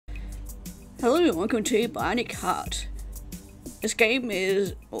Hello and welcome to Bionic Heart. This game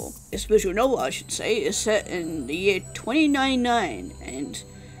is, or this visual novel I should say, is set in the year 2099, and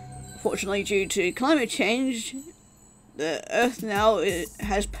unfortunately due to climate change, the Earth now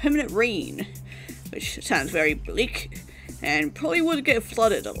has permanent rain, which sounds very bleak, and probably would get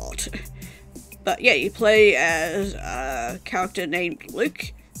flooded a lot. But yeah, you play as a character named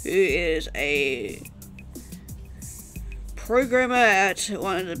Luke, who is a programmer at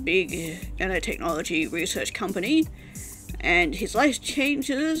one of the big nanotechnology research company, and his life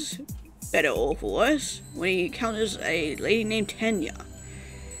changes, better or for worse, when he encounters a lady named Tanya.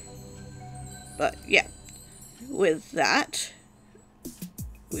 But yeah, with that,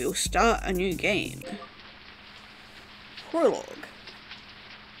 we'll start a new game. Prologue.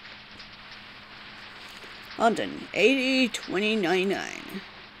 London, AD 2099.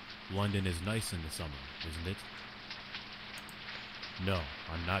 London is nice in the summer, isn't it? No,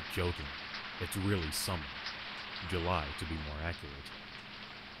 I'm not joking. It's really summer. July, to be more accurate.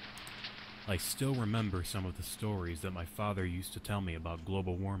 I still remember some of the stories that my father used to tell me about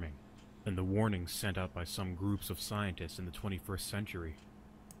global warming, and the warnings sent out by some groups of scientists in the 21st century.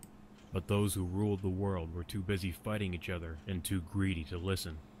 But those who ruled the world were too busy fighting each other and too greedy to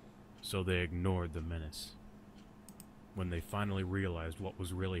listen, so they ignored the menace. When they finally realized what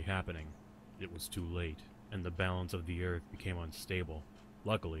was really happening, it was too late, and the balance of the Earth became unstable.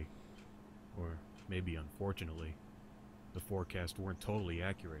 Luckily, or maybe unfortunately, the forecasts weren't totally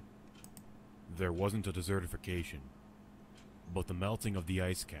accurate. There wasn't a desertification, but the melting of the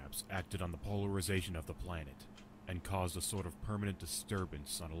ice caps acted on the polarization of the planet, and caused a sort of permanent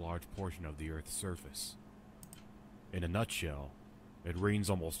disturbance on a large portion of the Earth's surface. In a nutshell, it rains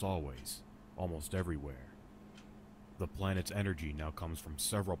almost always, almost everywhere. The planet's energy now comes from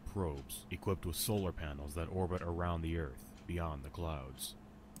several probes equipped with solar panels that orbit around the Earth, beyond the clouds.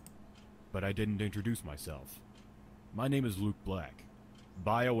 But I didn't introduce myself. My name is Luke Black,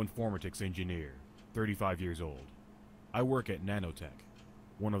 bioinformatics engineer, 35 years old. I work at Nanotech,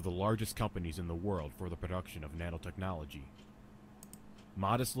 one of the largest companies in the world for the production of nanotechnology.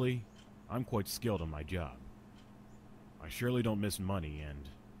 Modestly, I'm quite skilled in my job. I surely don't miss money, and...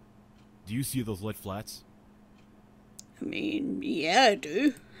 do you see those lit flats? I mean, yeah, I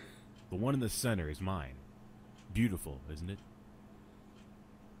do. The one in the center is mine. Beautiful, isn't it?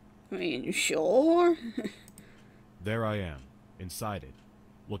 I mean, sure. There I am, inside it,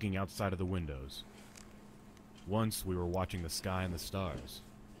 looking outside of the windows. Once we were watching the sky and the stars,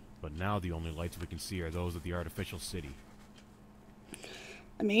 but now the only lights we can see are those of the artificial city.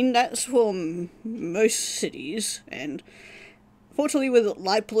 I mean, that's for most cities, and fortunately with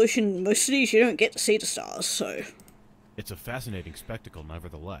light pollution in most cities you don't get to see the stars, so... It's a fascinating spectacle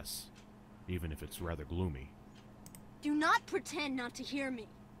nevertheless, even if it's rather gloomy. Do not pretend not to hear me.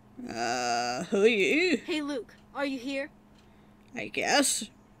 Who are you? Hey Luke, are you here? I guess.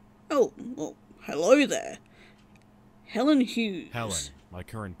 Oh, well, hello there. Helen Hughes. Helen, my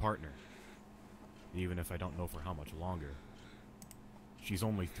current partner. Even if I don't know for how much longer. She's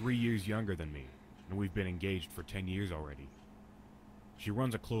only 3 years younger than me, and we've been engaged for 10 years already. She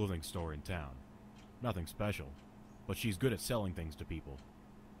runs a clothing store in town. Nothing special, but she's good at selling things to people.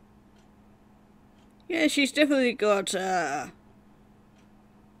 Yeah, she's definitely got,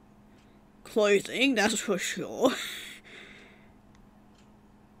 clothing, that's for sure. I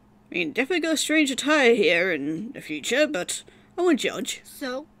mean, definitely got a strange attire here in the future, but I won't judge.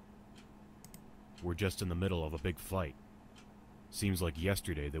 So? We're just in the middle of a big fight. Seems like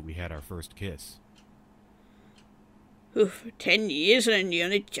yesterday that we had our first kiss. Oof, 10 years and you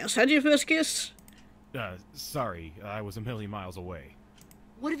only just had your first kiss? Sorry, I was a million miles away.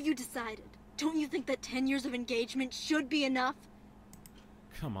 What have you decided? Don't you think that 10 years of engagement should be enough?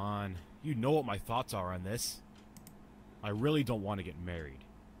 Come on, you know what my thoughts are on this. I really don't want to get married.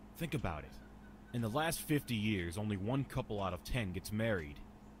 Think about it. In the last 50 years, only one couple out of 10 gets married.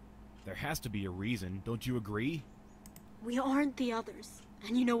 There has to be a reason, don't you agree? We aren't the others,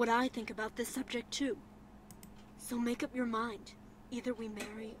 and you know what I think about this subject too. So make up your mind. Either we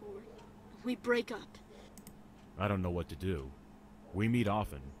marry or we break up. I don't know what to do. We meet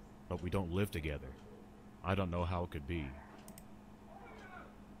often, but we don't live together. I don't know how it could be.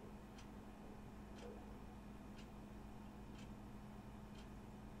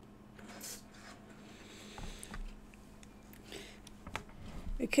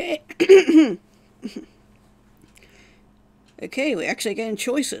 Okay. Okay, we're actually getting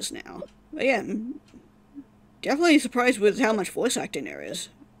choices now. But yeah, I'm definitely surprised with how much voice acting there is.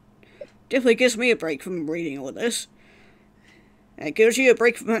 Definitely gives me a break from reading all this. It gives you a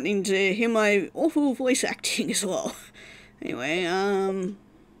break from having to hear my awful voice acting as well. Anyway,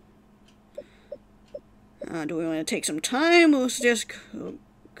 Do we want to take some time or suggest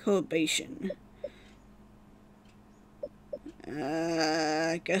cohabitation?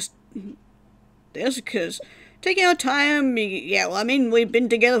 I guess this, because taking our time, yeah, well, I mean, we've been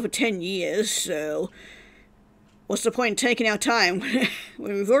together for 10 years, so what's the point in taking our time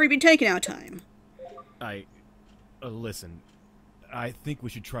when we've already been taking our time? Listen, I think we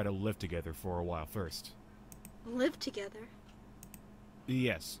should try to live together for a while first. Live together?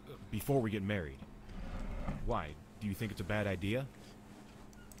 Yes, before we get married. Why? Do you think it's a bad idea?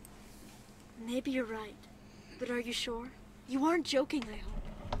 Maybe you're right. But are you sure? You aren't joking, I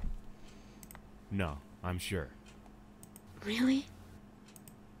hope. No, I'm sure. Really?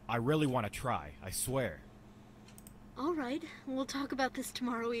 I really want to try, I swear. All right, we'll talk about this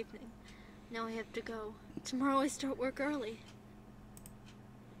tomorrow evening. Now I have to go. Tomorrow I start work early.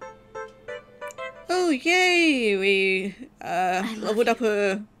 Oh, yay! We, leveled up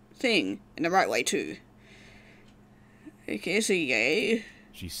her thing in the right way, too. Okay, so yay.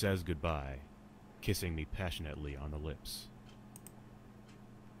 She says goodbye, kissing me passionately on the lips.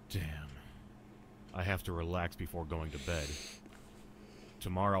 Damn. I have to relax before going to bed.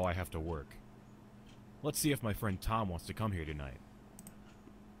 Tomorrow I have to work. Let's see if my friend Tom wants to come here tonight.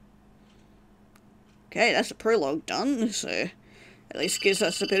 Okay, that's the prologue done, so at least gives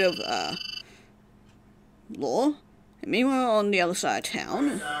us a bit of, lore. And meanwhile, on the other side of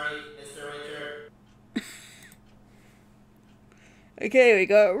town... Sorry, Mr. Richard. Okay, we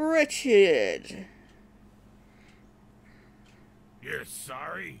got Richard. You're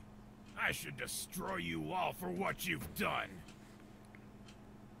sorry? I should destroy you all for what you've done.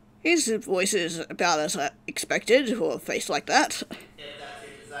 His voice is about as expected for a face like that. If that's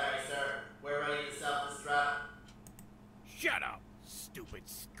your desire, sir, we're ready to self-destruct. Shut up, stupid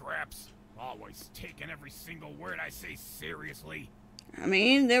scraps. Always taking every single word I say seriously. I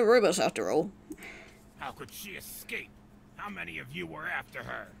mean, they're robots after all. How could she escape? How many of you were after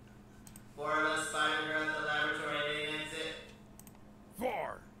her? 4 of us find her at the laboratory main exit.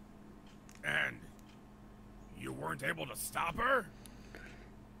 4. And you weren't able to stop her?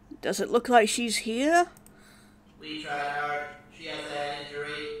 Does it look like she's here? We tried hard. She has a head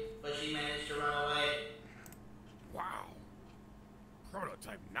injury, but she managed to run away. Wow.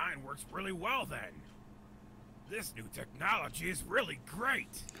 Prototype 9 works really well then. This new technology is really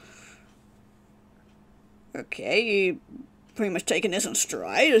great. Okay, you pretty much taking this in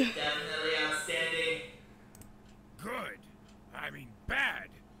stride. Definitely outstanding. Good. I mean bad.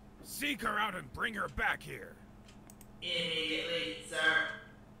 Seek her out and bring her back here. Immediately, sir.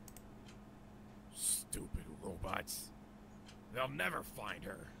 Stupid robots. They'll never find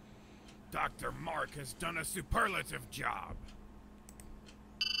her. Dr. Mark has done a superlative job.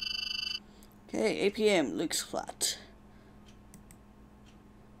 Okay, 8 PM, Luke's flat.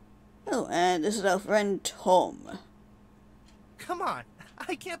 Oh, and this is our friend Tom. Come on,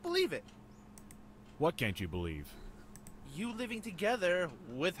 I can't believe it. What can't you believe? You living together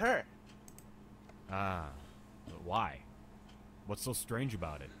with her. Ah, but why? What's so strange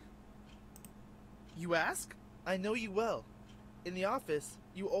about it? You ask? I know you well. In the office,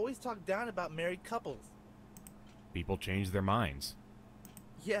 you always talk down about married couples. People change their minds.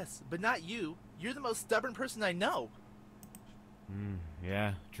 Yes, but not you. You're the most stubborn person I know.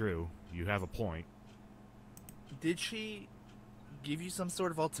 Yeah, true. You have a point. Did she give you some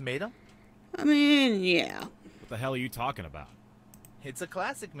sort of ultimatum? I mean, yeah. What the hell are you talking about? It's a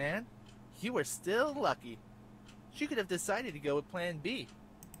classic, man. You were still lucky. She could have decided to go with plan B.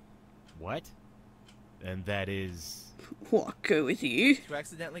 What? And that is... What, go with you? To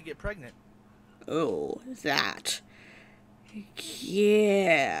accidentally get pregnant. Oh, that.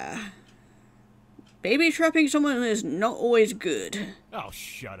 Yeah. Baby trapping someone is not always good. Oh,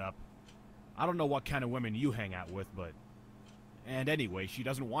 shut up. I don't know what kind of women you hang out with, but... And anyway, she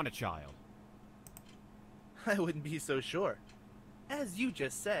doesn't want a child. I wouldn't be so sure. As you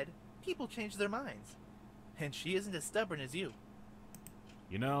just said, people change their minds. And she isn't as stubborn as you.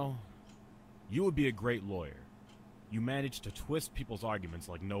 You know, you would be a great lawyer. You manage to twist people's arguments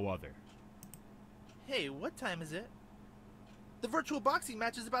like no other. Hey, what time is it? The virtual boxing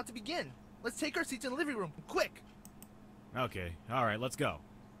match is about to begin. Let's take our seats in the living room, quick! Okay, alright, let's go.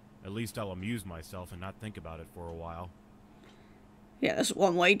 At least I'll amuse myself and not think about it for a while. Yeah, that's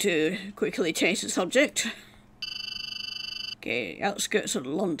one way to quickly change the subject. Okay, outskirts of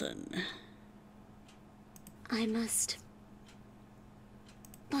London. I must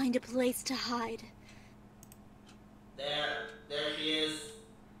find a place to hide. There she is.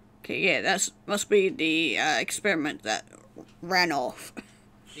 Okay, yeah, that's must be the experiment that ran off.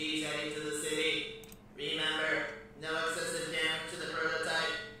 She's heading to the city. Remember, no excessive damage to the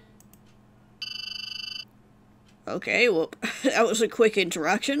prototype. Okay, well, that was a quick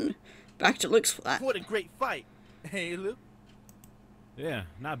interaction. Back to Luke's flat. What a great fight! Hey, Luke? Yeah,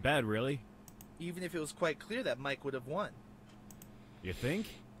 not bad really. Even if it was quite clear that Mike would have won. You think?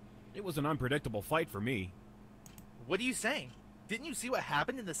 It was an unpredictable fight for me. What are you saying? Didn't you see what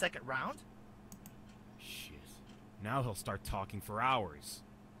happened in the second round? Shit. Now he'll start talking for hours.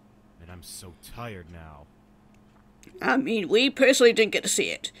 And I'm so tired now. I mean, we personally didn't get to see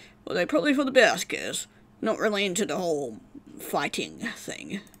it. Although probably for the best, cause not really into the whole fighting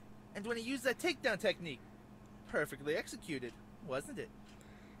thing. And when he used that takedown technique, perfectly executed, wasn't it?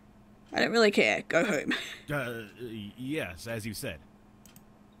 I don't really care. Go home. Yes, as you said.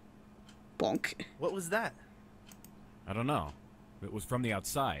 Bonk. What was that? I don't know. It was from the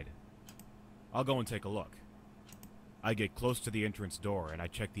outside. I'll go and take a look. I get close to the entrance door and I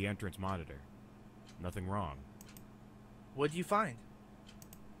check the entrance monitor. Nothing wrong. What'd you find?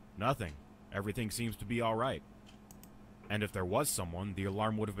 Nothing. Everything seems to be alright. And if there was someone, the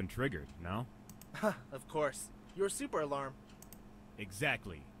alarm would have been triggered, no? Huh, of course. Your super alarm.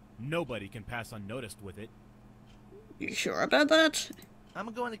 Exactly. Nobody can pass unnoticed with it. You sure about that? I'm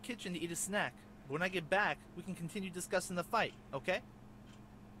gonna go in the kitchen to eat a snack. But when I get back, we can continue discussing the fight, okay?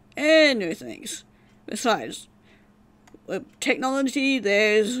 And new things. Besides, with technology,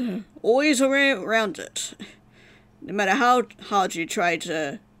 there's always a way around it. No matter how hard you try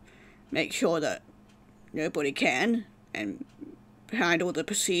to make sure that nobody can, and behind all the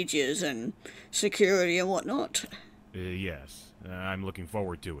procedures and security and whatnot. Yes. I'm looking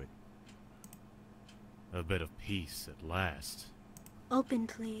forward to it. A bit of peace at last. Open,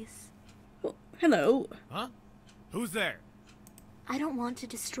 please. Oh, hello. Huh? Who's there? I don't want to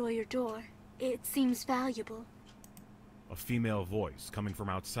destroy your door. It seems valuable. A female voice coming from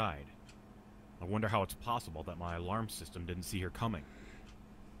outside. I wonder how it's possible that my alarm system didn't see her coming.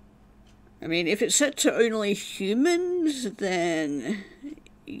 I mean, if it's set to only humans, then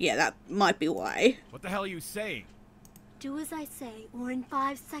yeah, that might be why. What the hell are you saying? Do as I say, or in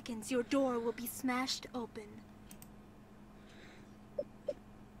 5 seconds your door will be smashed open.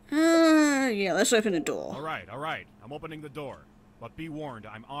 Yeah, let's open the door. Alright. I'm opening the door. But be warned,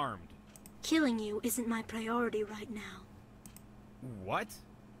 I'm armed. Killing you isn't my priority right now. What?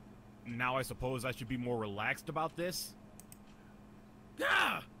 Now I suppose I should be more relaxed about this?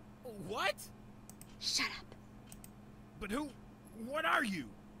 Ah! What? Shut up. But who? What are you?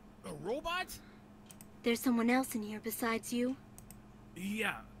 A robot? There's someone else in here besides you?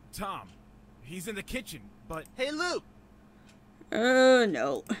 Yeah, Tom. He's in the kitchen, but... Hey, Luke!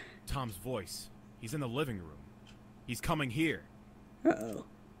 No. Tom's voice. He's in the living room. He's coming here. Uh-oh.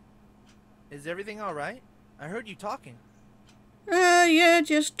 Is everything alright? I heard you talking. Yeah,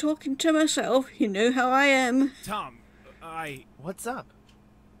 just talking to myself. You know how I am. Tom, What's up?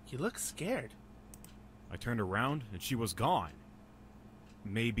 You look scared. I turned around and she was gone.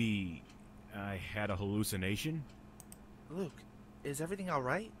 Maybe I had a hallucination? Luke, is everything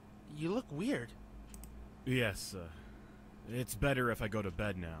alright? You look weird. Yes, it's better if I go to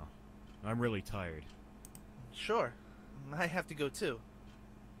bed now. I'm really tired. Sure. I have to go too.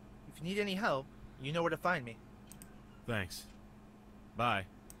 If you need any help, you know where to find me. Thanks. Bye.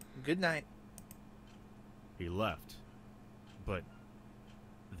 Good night. He left. But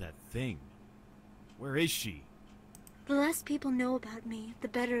that thing, where is she? The less people know about me, the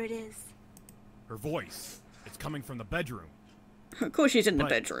better it is. Her voice, it's coming from the bedroom. Of course she's in the But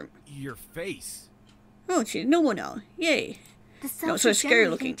bedroom. your face. Oh, she's normal now. Yay. The Not so scary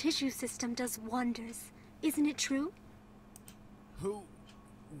self-regenerating looking. tissue system does wonders. Isn't it true?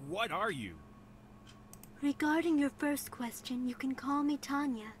 what are you? Regarding your first question, you can call me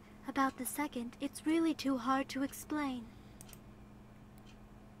Tanya. About the second, it's really too hard to explain.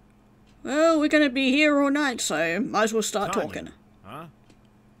 Well, we're gonna be here all night, so might as well start Tanya, talking. Huh?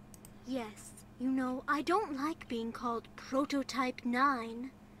 Yes, you know, I don't like being called Prototype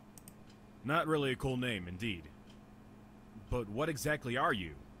 9. Not really a cool name, indeed. But what exactly are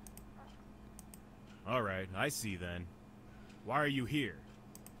you? Alright, I see then. Why are you here?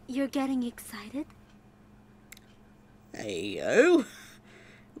 You're getting excited? Hey, yo.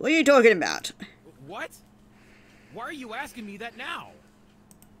 What are you talking about? What? Why are you asking me that now?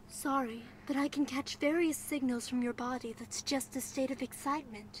 Sorry, but I can catch various signals from your body that's just a state of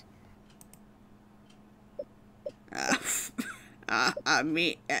excitement. I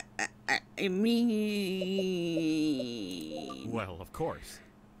mean... Well, of course.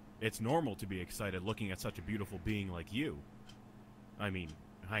 It's normal to be excited looking at such a beautiful being like you. I mean,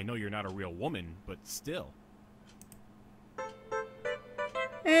 I know you're not a real woman, but still.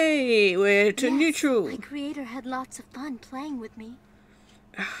 Hey, we're to Yes, neutral. my creator had lots of fun playing with me.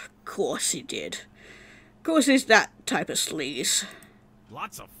 Of course he did. Of course, it's that type of sleaze.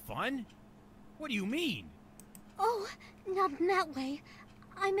 Lots of fun? What do you mean? Oh, not in that way.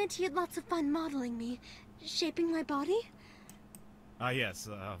 I meant he had lots of fun modeling me, shaping my body. Ah, yes,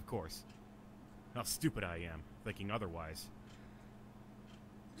 of course. How stupid I am, thinking otherwise.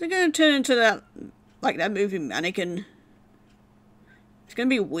 Is it gonna turn into that, like that movie Mannequin? It's gonna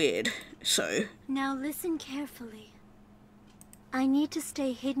be weird, so... Now listen carefully. I need to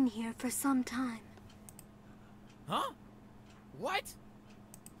stay hidden here for some time. Huh? What?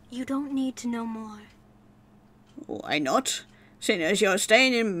 You don't need to know more. Why not? Seeing as you're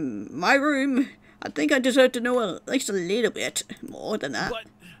staying in my room, I think I deserve to know at least a little bit more than that. But...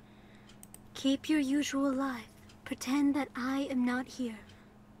 Keep your usual life. Pretend that I am not here.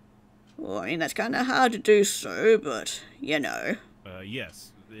 Well, I mean, that's kind of hard to do so, but, you know.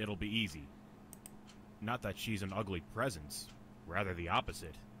 Yes, it'll be easy. Not that she's an ugly presence, rather the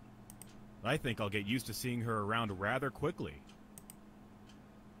opposite. I think I'll get used to seeing her around rather quickly.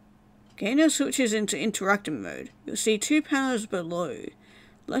 Gainer switches into interactive mode. You'll see 2 panels below.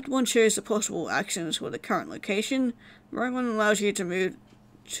 Left one shows the possible actions for the current location. The right one allows you to move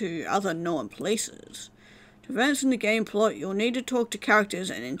to other known places. To advance in the game plot, you'll need to talk to characters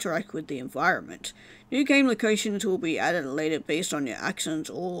and interact with the environment. New game locations will be added later based on your actions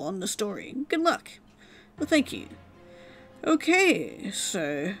or on the story. Good luck. Well, thank you. Okay,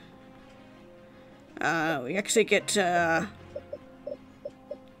 so... we actually get to...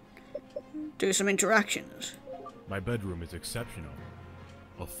 do some interactions. My bedroom is exceptional.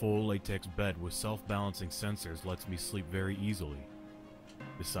 A full latex bed with self-balancing sensors lets me sleep very easily.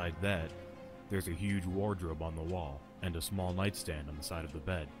 Besides that, there's a huge wardrobe on the wall and a small nightstand on the side of the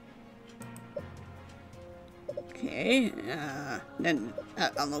bed. Okay, then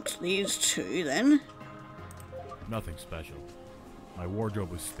that unlocks these 2 then. Nothing special. My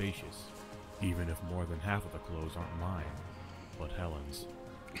wardrobe is spacious, even if more than half of the clothes aren't mine, but Helen's.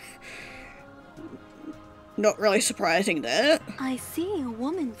 Not really surprising there. I see a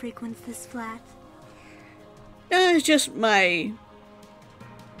woman frequents this flat. It's just my...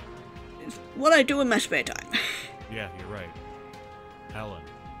 it's what I do in my spare time. Yeah, you're right. Helen,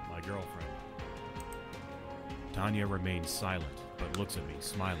 my girlfriend. Tanya remains silent, but looks at me,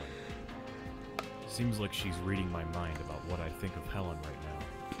 smiling. Seems like she's reading my mind about what I think of Helen right now.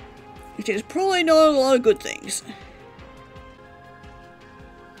 Which is probably not a lot of good things.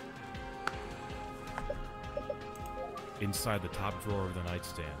 Inside the top drawer of the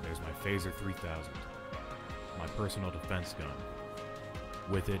nightstand, there's my Phaser 3000, my personal defense gun.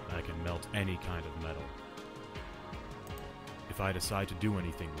 With it, I can melt any kind of metal. If I decide to do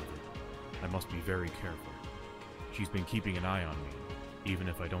anything with it, I must be very careful. She's been keeping an eye on me, even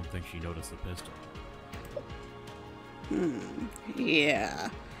if I don't think she noticed the pistol. Yeah.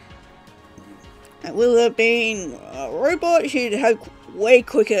 With it being a robot, she'd have way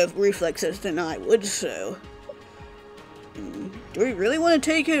quicker reflexes than I would, so... do we really want to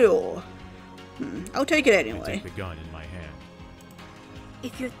take it, or... I'll take it I anyway. take the gun in my hand.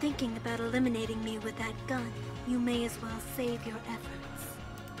 If you're thinking about eliminating me with that gun, you may as well save your efforts.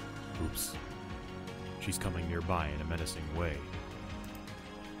 Oops. She's coming nearby in a menacing way.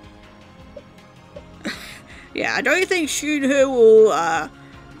 Yeah, I don't think shooting her will,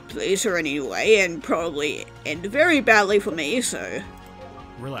 please her anyway, and probably end very badly for me, so...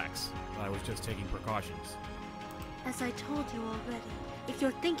 Relax. I was just taking precautions. As I told you already, if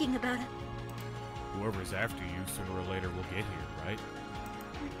you're thinking about it... Whoever's after you, sooner or later will get here, right?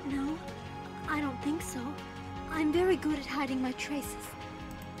 No, I don't think so. I'm very good at hiding my traces.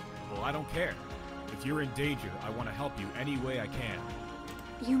 Well, I don't care. If you're in danger, I want to help you any way I can.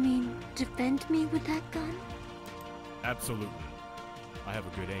 You mean defend me with that gun? Absolutely. I have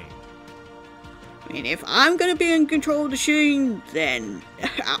a good aim. I mean, if I'm gonna be in control of the shooting, then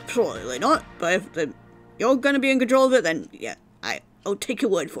absolutely not. But if you're gonna be in control of it, then yeah, I'll take your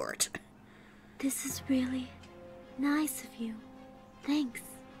word for it. This is really nice of you. Thanks.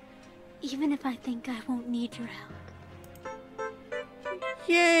 Even if I think I won't need your help.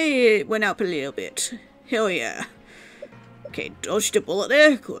 Yay, it went up a little bit. Hell yeah. Okay, dodged a bullet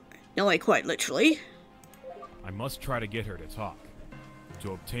there. Nearly quite literally. I must try to get her to talk,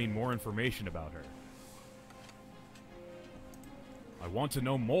 to obtain more information about her. I want to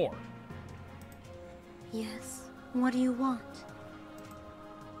know more. Yes. What do you want?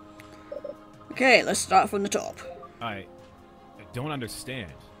 Okay, let's start from the top. I don't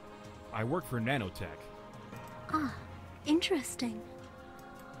understand. I work for nanotech. Ah, interesting.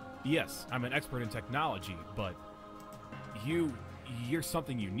 Yes, I'm an expert in technology, but you're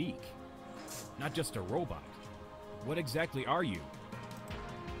something unique. Not just a robot. What exactly are you?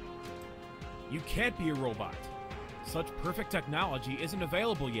 You can't be a robot. Such perfect technology isn't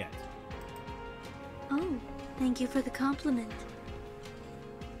available yet. Oh, thank you for the compliment.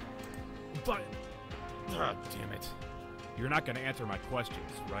 But... damn it. You're not gonna answer my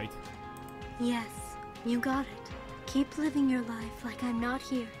questions, right? Yes, you got it. Keep living your life like I'm not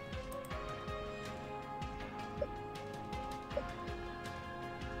here.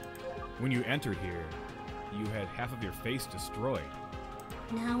 When you entered here, you had half of your face destroyed.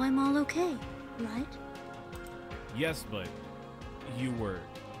 Now I'm all okay, right? Yes, but you were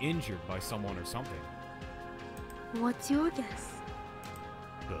injured by someone or something. What's your guess?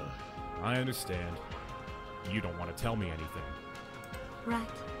 Ugh, I understand. You don't want to tell me anything. Right.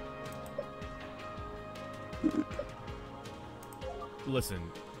 Listen,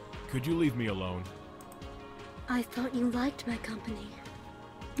 could you leave me alone? I thought you liked my company.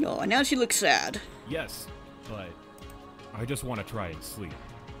 Oh, now she looks sad. Yes, but I just want to try and sleep.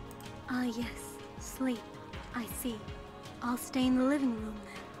 Ah, yes. Sleep. I see. I'll stay in the living room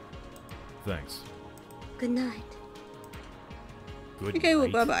then. Thanks. Good night. Good Okay, well,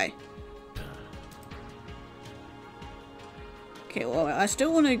 night. bye-bye. Okay, well, I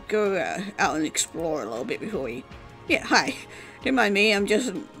still want to go out and explore a little bit before we... Yeah, hi. Don't mind me, I'm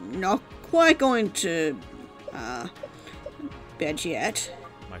just not quite going to bed yet.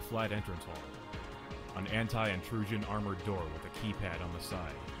 My flat entrance hall. An anti-intrusion armored door with a keypad on the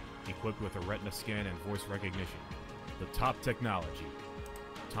side, equipped with a retina scan and voice recognition. The top technology.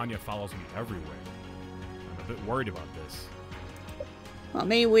 Tanya follows me everywhere. I'm a bit worried about this. I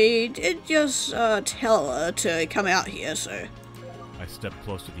mean, we did just tell her to come out here, so... I step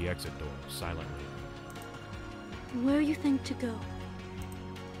close to the exit door, silently. Where you think to go?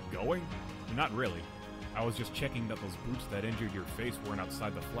 Going? Not really. I was just checking that those boots that injured your face weren't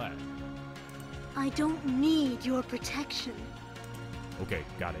outside the flat. I don't need your protection. Okay,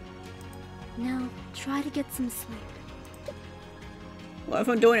 got it. Now, try to get some sleep. Well, if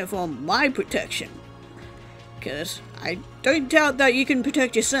I'm doing it for my protection. Because I don't doubt that you can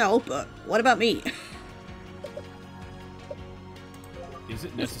protect yourself, but what about me? Is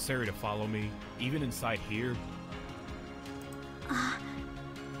it necessary to follow me, even inside here?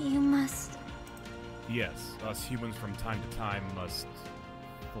 You must... Yes, us humans from time to time must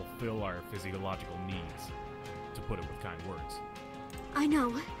fulfill our physiological needs, to put it with kind words. I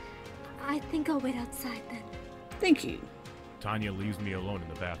know. I think I'll wait outside then. Thank you. Tanya leaves me alone in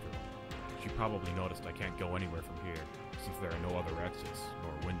the bathroom. She probably noticed I can't go anywhere from here, since there are no other exits,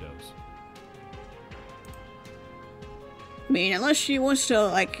 nor windows. I mean, unless she wants to,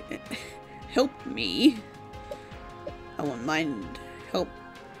 like, help me. I wouldn't mind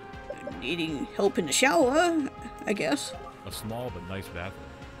needing help in the shower, I guess. A small but nice bathroom.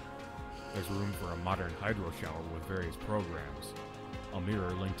 There's room for a modern hydro shower with various programs. A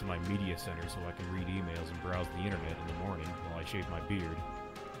mirror linked to my media center so I can read emails and browse the internet in the morning while I shave my beard.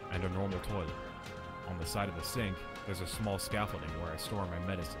 And a normal toilet. On the side of the sink, there's a small scaffolding where I store my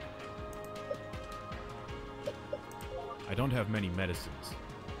medicine. I don't have many medicines.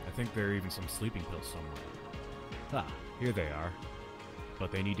 I think there are even some sleeping pills somewhere. Ah, here they are.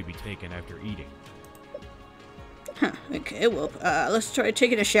 But they need to be taken after eating. Huh, okay, well, let's try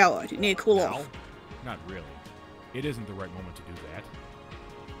taking a shower. You need to cool Now? off. Not really. It isn't the right moment to do that.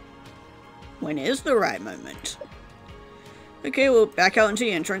 When is the right moment? Okay, well, back out into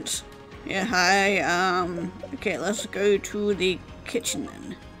the entrance. Yeah, hi, okay, let's go to the kitchen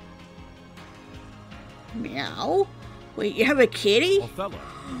then. Meow? Wait, you have a kitty? Othello.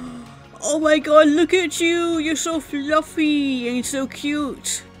 Oh my god, look at you! You're so fluffy and so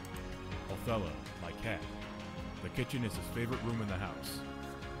cute. Othello, my cat. The kitchen is his favorite room in the house.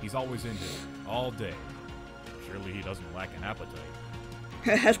 He's always in here, all day. Surely he doesn't lack an appetite.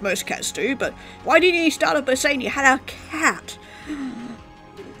 As most cats do, but why didn't you start off by saying you had a cat?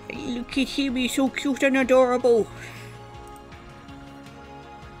 Look at him, he's so cute and adorable.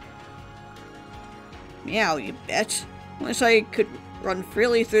 Meow, you bet. Once I could run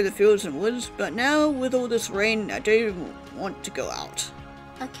freely through the fields and woods, but now, with all this rain, I don't even want to go out.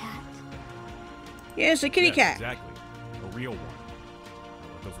 A cat? Yes, a kitty Yes, cat. Exactly. A real one.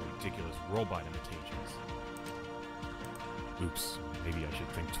 Not those ridiculous robot imitations. Oops. Maybe I should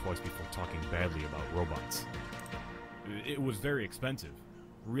think twice before talking badly about robots. It was very expensive.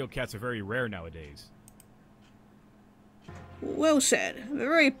 Real cats are very rare nowadays. Well said. A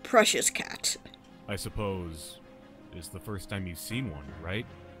very precious cat. I suppose it's the first time you've seen one, right?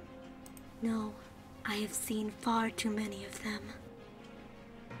 No, I have seen far too many of them.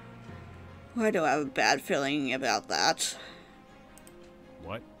 Why do I have a bad feeling about that?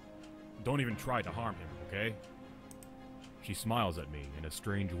 What? Don't even try to harm him, okay? She smiles at me in a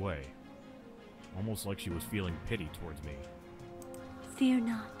strange way. almost like she was feeling pity towards me. Fear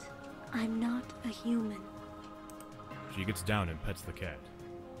not. I'm not a human. She gets down and pets the cat,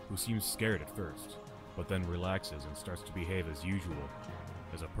 who seems scared at first, but then relaxes and starts to behave as usual,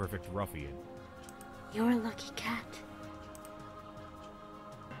 as a perfect ruffian. You're a lucky cat.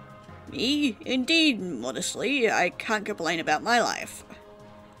 Me? Indeed, modestly, I can't complain about my life.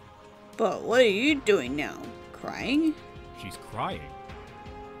 But what are you doing now? Crying? She's crying.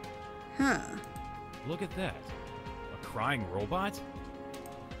 Huh. Look at that. A crying robot?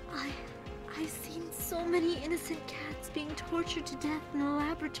 I've seen so many innocent cats being tortured to death in a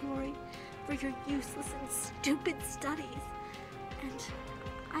laboratory for your useless and stupid studies. And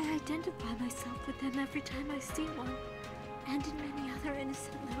I identify myself with them every time I see one, and in many other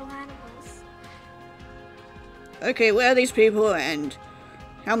innocent little animals. Okay, where are these people and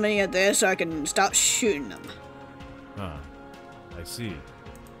how many are there so I can start shooting them? Huh. I see.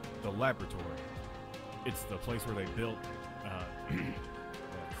 The laboratory. It's the place where they built,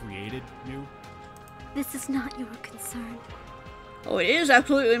 created new? This is not your concern. Oh, it is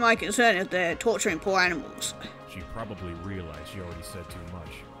absolutely my concern if they're torturing poor animals. She probably realized she already said too much.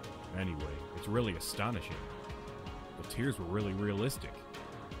 Anyway, it's really astonishing. The tears were really realistic.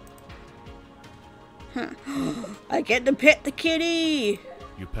 Huh. I get to pet the kitty!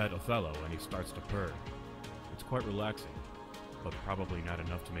 You pet Othello and he starts to purr. It's quite relaxing, but probably not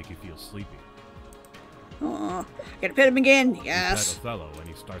enough to make you feel sleepy. Oh, gotta pet him again, You yes. pet Othello and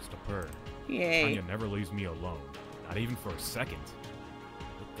he starts to purr. Yay. Tanya never leaves me alone, not even for a second.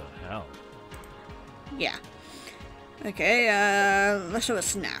 What the hell? Yeah. Okay, let's have a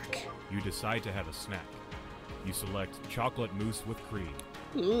snack. You decide to have a snack. You select chocolate mousse with cream.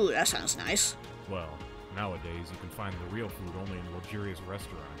 Ooh, that sounds nice. Well, nowadays you can find the real food only in luxurious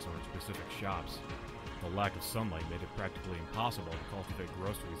restaurants or in specific shops. The lack of sunlight made it practically impossible to cultivate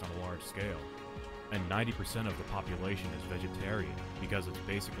groceries on a large scale. And 90% of the population is vegetarian because it's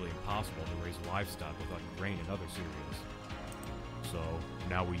basically impossible to raise livestock without grain and other cereals. So,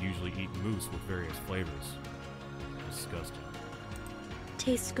 now we usually eat mousse with various flavors. Disgusting.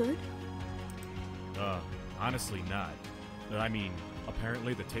 Tastes good? Honestly not. I mean,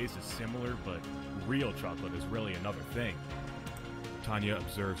 apparently the taste is similar, but real chocolate is really another thing. Tanya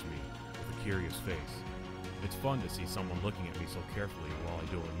observes me with a curious face. It's fun to see someone looking at me so carefully while I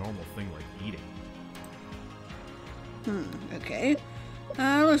do a normal thing like eating. Okay.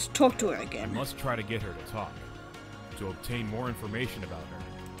 Let's talk to her I again. must try to get her to talk, to obtain more information about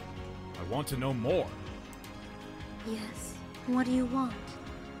her. I want to know more. Yes. What do you want?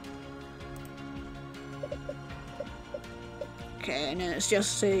 Okay, and then it's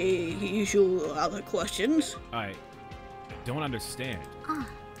just the usual other questions. I don't understand. Ah,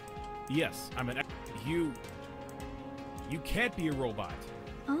 Yes, I'm an... You can't be a robot.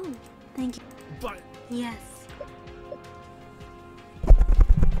 oh, thank you. But... Yes.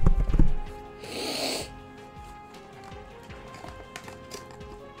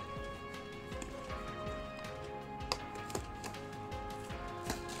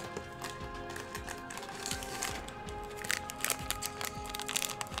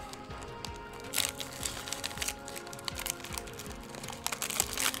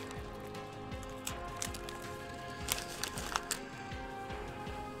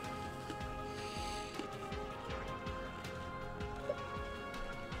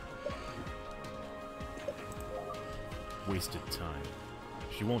 Wasted time.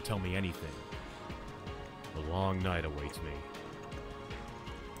 She won't tell me anything. A long night awaits me.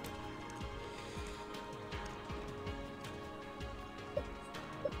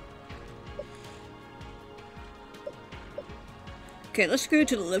 Okay, let's go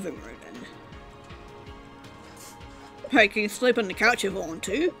to the living room then. I can sleep on the couch if I want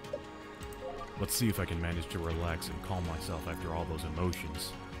to. Let's see if I can manage to relax and calm myself after all those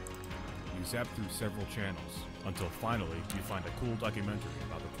emotions. You zap through several channels, until finally you find a cool documentary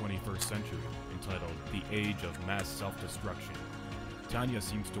about the 21st century entitled The Age of Mass Self-Destruction. Tanya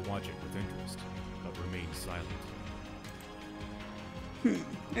seems to watch it with interest, but remains silent.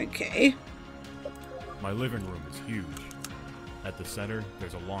 Okay. My living room is huge. At the center,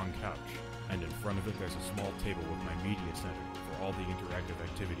 there's a long couch, and in front of it there's a small table with my media center for all the interactive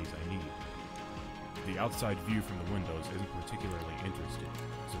activities I need. The outside view from the windows isn't particularly interesting,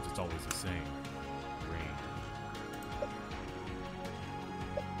 since it's always the same. Rain.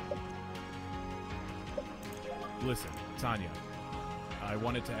 Listen, Tanya, I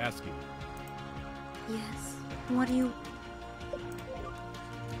wanted to ask you, Yes. What do you...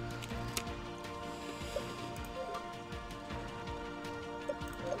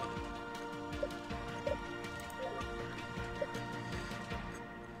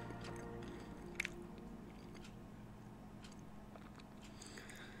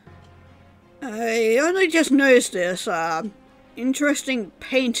 I only just noticed this, interesting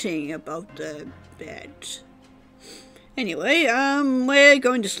painting above the bed. Anyway, we're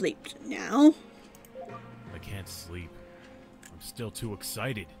going to sleep now. I can't sleep. I'm still too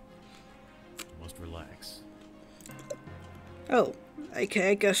excited. I must relax. Oh,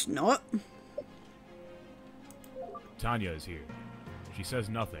 okay, I guess not. Tanya is here. She says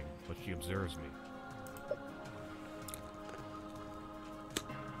nothing, but she observes me.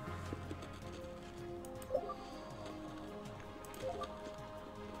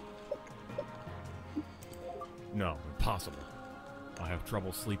 No, impossible. I have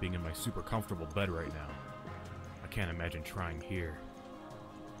trouble sleeping in my super comfortable bed right now. I can't imagine trying here.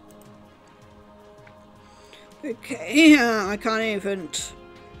 Okay, I can't even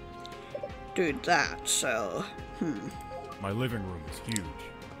do that, so, My living room is huge.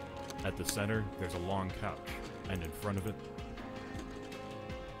 At the center, there's a long couch, and in front of it...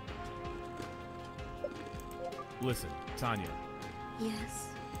 Listen, Tanya. Yes.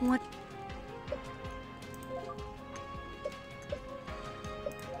 What?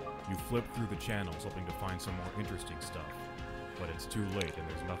 You flip through the channels hoping to find some more interesting stuff, but it's too late and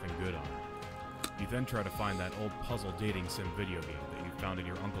there's nothing good on it. You then try to find that old puzzle dating sim video game that you found in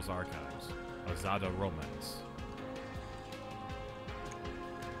your uncle's archives, Azada Romance.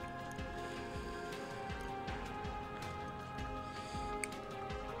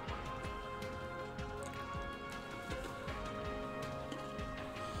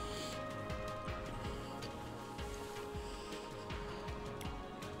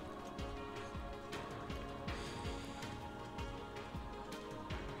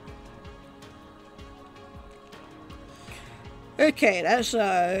 okay, that's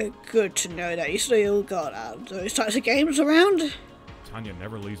good to know that you still got those types of games around. Tanya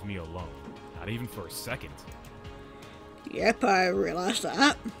never leaves me alone, not even for a second. Yep, I realized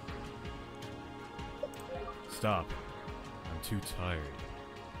that. Stop. I'm too tired.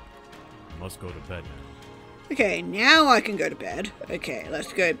 I must go to bed now. Okay, now I can go to bed. Okay,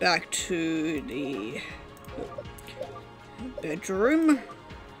 let's go back to the bedroom.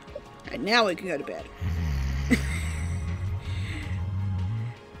 And now we can go to bed.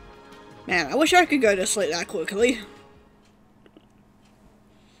 Man, I wish I could go to sleep that quickly.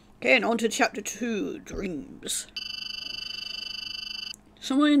 Okay, and on to chapter 2, Dreams.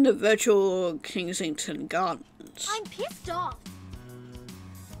 Someone in the virtual Kensington Gardens. I'm pissed off.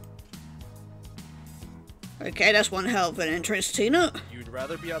 Okay, that's one hell of an entrance, Tina. You'd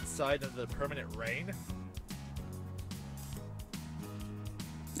rather be outside in the permanent rain?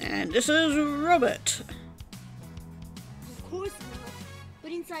 And this is Robert. Of course not.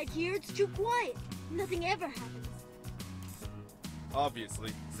 But inside here, it's too quiet. Nothing ever happens.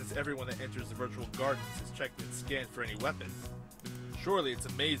 Obviously, since everyone that enters the virtual gardens is checked and scanned for any weapons. Surely it's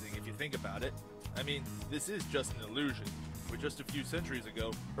amazing if you think about it. I mean, this is just an illusion. Where just a few centuries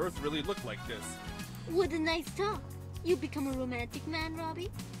ago, Earth really looked like this. What a nice talk. You become a romantic man, Robbie?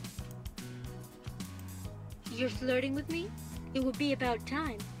 You're flirting with me? It would be about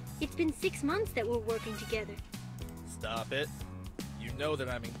time. It's been 6 months that we're working together. Stop it. You know that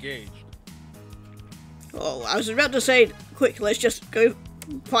I'm engaged. Oh, I was about to say, quick, let's just go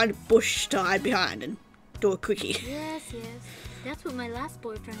find a bush to hide behind and do a quickie. Yes, yes. That's what my last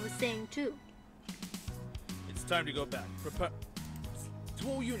boyfriend was saying too. It's time to go back. To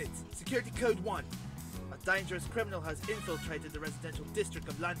all units, security code 1. A dangerous criminal has infiltrated the residential district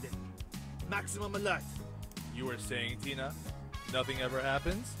of London. Maximum alert. You were saying, Tina, nothing ever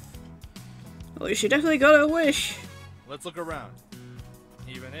happens? Well, she definitely got her wish. Let's look around.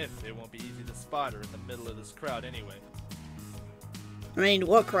 Even if it won't be easy to spot her in the middle of this crowd anyway. I mean,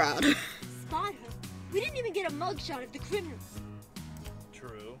 what crowd? Spot her? We didn't even get a mugshot of the criminal.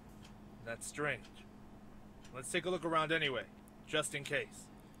 True. That's strange. Let's take a look around anyway, just in case.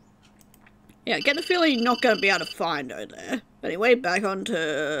 Yeah, I get the feeling you're not going to be able to find her there. Anyway, back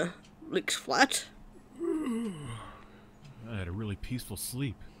onto Luke's flat. I had a really peaceful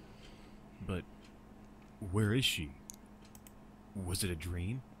sleep. But where is she? Was it a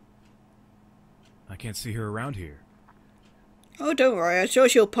dream? I can't see her around here. Oh, don't worry, I'm sure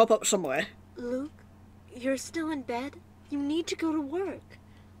she'll pop up somewhere. Luke, you're still in bed? You need to go to work.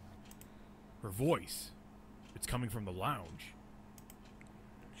 Her voice. It's coming from the lounge.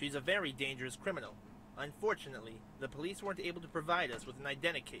 She's a very dangerous criminal. Unfortunately, the police weren't able to provide us with an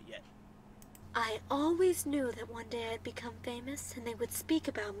identikit yet. I always knew that one day I'd become famous and they would speak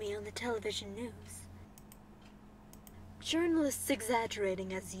about me on the television news. Journalists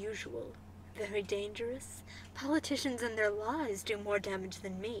exaggerating as usual. Very dangerous. Politicians and their lies do more damage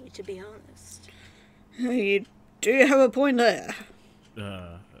than me, to be honest. You do have a point there.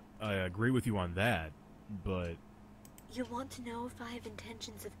 I agree with you on that, but... You want to know if I have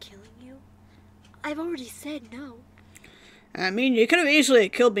intentions of killing you? I've already said no. I mean, you could have easily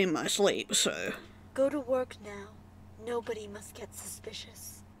killed me in my sleep, so... Go to work now. Nobody must get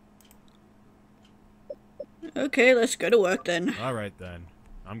suspicious. Okay, let's go to work then. Alright then.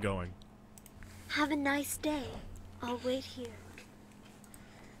 I'm going. Have a nice day. I'll wait here.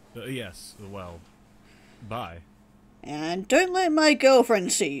 Yes, well... Bye. And don't let my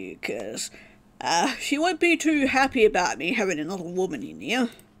girlfriend see you, cause... she won't be too happy about me having another woman in here.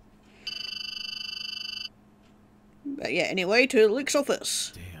 But yeah, anyway, to Luke's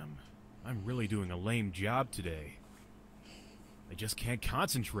office. Damn. I'm really doing a lame job today. I just can't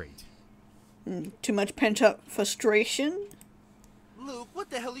concentrate. Too much pent-up frustration? Luke, what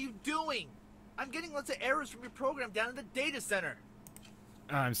the hell are you doing? I'm getting lots of errors from your program down in the data center.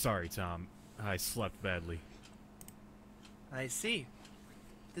 I'm sorry, Tom. I slept badly. I see.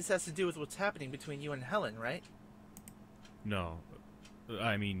 This has to do with what's happening between you and Helen, right? No.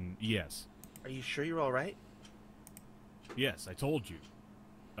 I mean, yes. Are you sure you're alright? Yes, I told you.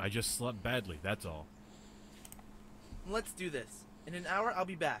 I just slept badly, that's all. Let's do this. In an hour, I'll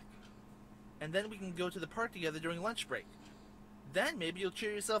be back. And then we can go to the park together during lunch break. Then maybe you'll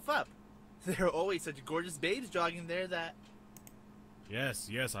cheer yourself up. There are always such gorgeous babes jogging there that... Yes,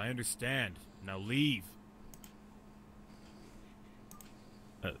 I understand. Now leave.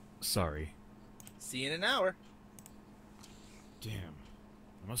 Sorry. See you in an hour. Damn.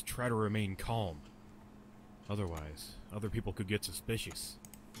 I must try to remain calm. Otherwise, other people could get suspicious.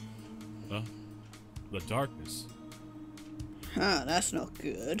 The darkness. Huh, that's not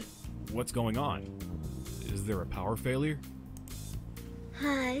good. What's going on? Is there a power failure?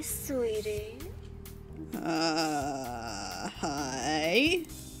 Hi, sweetie. Hi?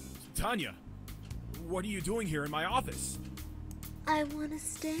 Tanya! What are you doing here in my office? I want to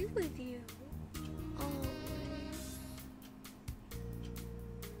stay with you. Always.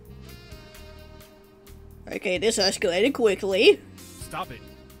 Okay, this escalated quickly. Stop it.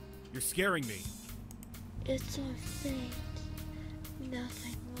 You're scaring me. It's our fate.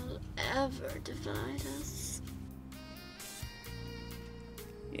 Nothing will ever divide us.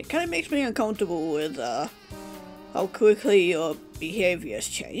 It kind of makes me uncomfortable with, how quickly your behavior has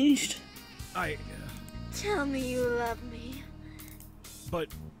changed. Tell me you love me. But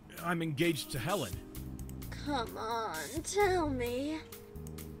I'm engaged to Helen. Come on, tell me.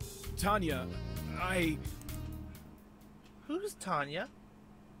 Tanya, Who's Tanya?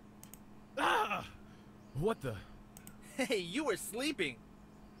 Ah! What the... Hey, you were sleeping.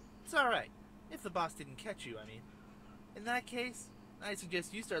 It's alright. If the boss didn't catch you, I mean. In that case, I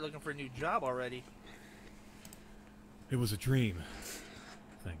suggest you start looking for a new job already. It was a dream.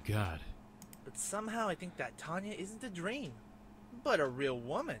 Thank God. But somehow I think that Tanya isn't a dream, but a real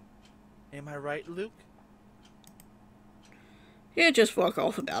woman. Am I right, Luke? Yeah, just fuck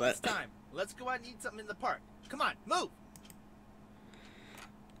off about it. It's time. Let's go out and eat something in the park. Come on, move!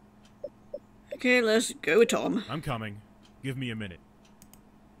 Okay, let's go with Tom. I'm coming. Give me a minute.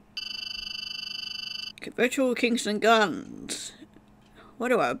 Okay, Virtual Kingston Gardens. Why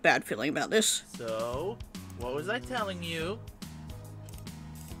do I have a bad feeling about this? So, what was I telling you?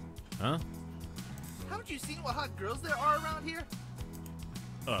 Huh? Haven't you seen what hot girls there are around here?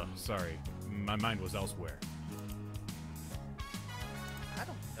 Sorry. My mind was elsewhere. I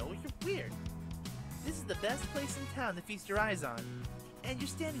don't know, you're weird. This is the best place in town to feast your eyes on. And you're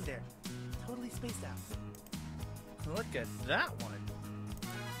standing there, totally spaced out. Look at that one.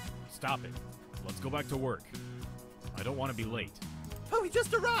 Stop it. Let's go back to work. I don't want to be late. Oh, we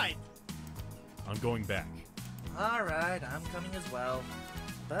just arrived! I'm going back. Alright, I'm coming as well.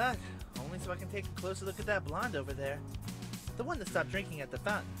 But only so I can take a closer look at that blonde over there. The one that stopped drinking at the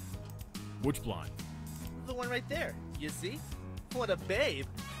fountain. Which blonde? The one right there, you see? What a babe!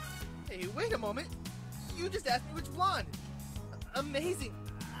 Hey, wait a moment! You just asked me which blonde! Amazing!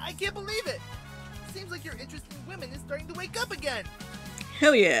 I can't believe it! Seems like your interest in women is starting to wake up again!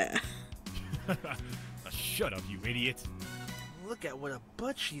 Hell yeah. Shut up, you idiot. Look at what a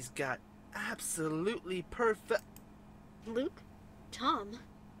butt she's got. Absolutely perfect. Luke? Tom?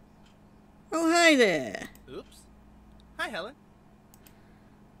 Oh, hi there. Oops. Hi, Helen.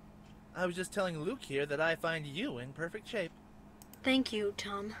 I was just telling Luke here that I find you in perfect shape. Thank you,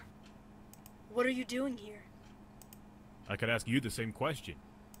 Tom. What are you doing here? I could ask you the same question.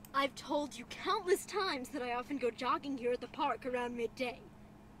 I've told you countless times that I often go jogging here at the park around midday.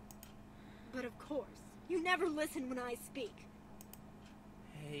 But of course, you never listen when I speak.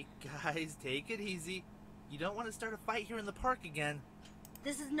 Hey, guys, take it easy. You don't want to start a fight here in the park again.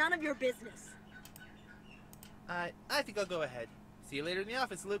 This is none of your business. I think I'll go ahead. See you later in the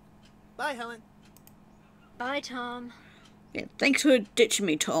office, Luke. Bye, Helen. Bye, Tom. Yeah, thanks for ditching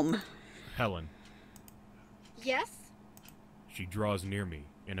me, Tom. Helen. Yes? She draws near me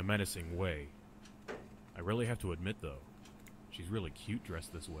in a menacing way. I really have to admit, though, she's really cute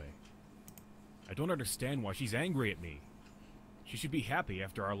dressed this way. I don't understand why she's angry at me. She should be happy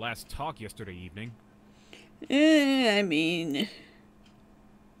after our last talk yesterday evening. I mean...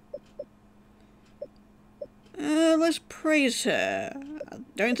 let's praise her. I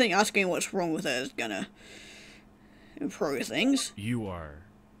don't think asking what's wrong with her is gonna improve things. You are...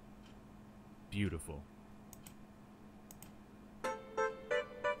 beautiful.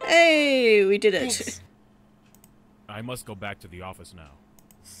 Hey, we did it. Thanks. I must go back to the office now.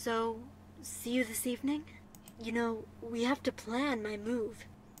 So, see you this evening? You know, we have to plan my move.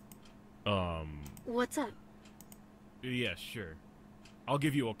 What's up? Yes, sure. I'll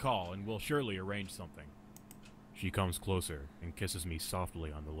give you a call and we'll surely arrange something. She comes closer and kisses me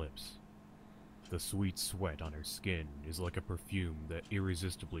softly on the lips. The sweet sweat on her skin is like a perfume that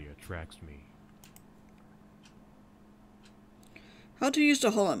irresistibly attracts me. How to use the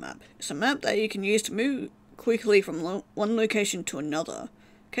holomap. It's a map that you can use to move quickly from one location to another.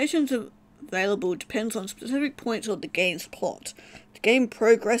 Locations available depends on specific points of the game's plot. The game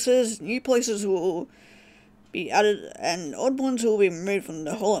progresses, new places will be added, and odd ones will be removed from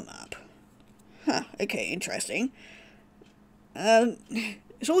the holomap. Huh, okay, interesting.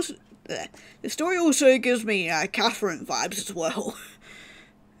 It's also... the story also gives me Catherine vibes as well.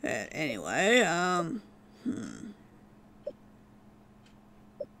 Anyway, I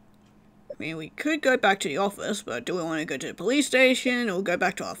mean, we could go back to the office, but do we want to go to the police station or go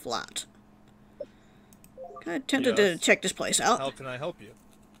back to our flat? Kind of tempted to check this place out. How can I help you?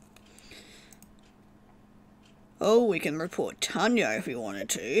 Oh, we can report Tanya if we wanted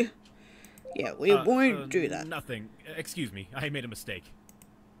to. Yeah, we won't do that. Nothing. Excuse me, I made a mistake.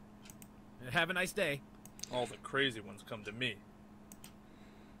 Have a nice day. All the crazy ones come to me.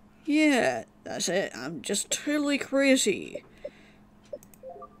 Yeah, that's it. I'm just totally crazy.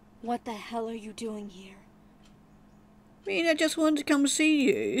 What the hell are you doing here? I mean, I just wanted to come see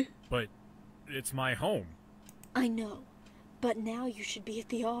you. But it's my home. I know, but now you should be at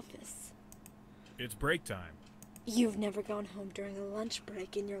the office. It's break time. You've never gone home during a lunch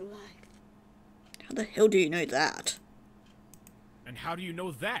break in your life. How the hell do you know that? And how do you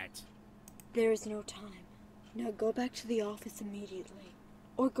know that? There is no time. Now go back to the office immediately.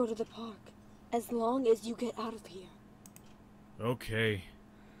 Or go to the park. As long as you get out of here. Okay.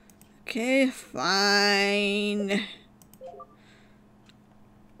 Okay, fine.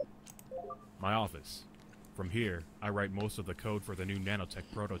 My office. From here, I write most of the code for the new nanotech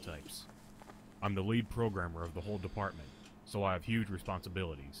prototypes. I'm the lead programmer of the whole department, so I have huge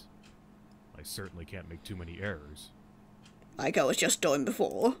responsibilities. I certainly can't make too many errors. Like I was just doing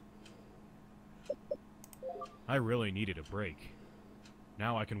before. I really needed a break.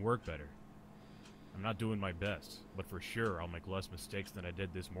 Now I can work better. I'm not doing my best, but for sure I'll make less mistakes than I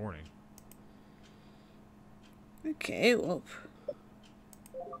did this morning. Okay, well...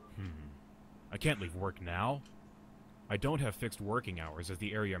 I can't leave work now. I don't have fixed working hours as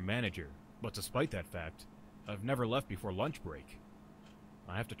the area manager, but despite that fact, I've never left before lunch break.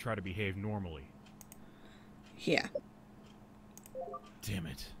 I have to try to behave normally. Yeah. Damn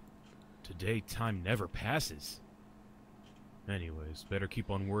it. Today time never passes. Anyways, better keep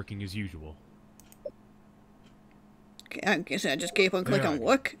on working as usual. Okay, I guess I just keep on clicking on Alright.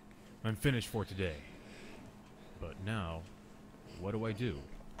 work. I'm finished for today. But now, what do I do?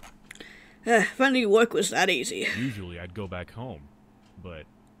 If only work was that easy. Usually I'd go back home, but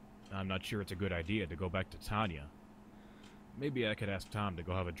I'm not sure it's a good idea to go back to Tanya. Maybe I could ask Tom to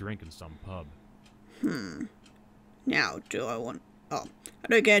go have a drink in some pub. Now, do I want... Oh, I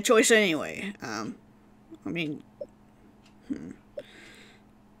don't get a choice anyway. I mean...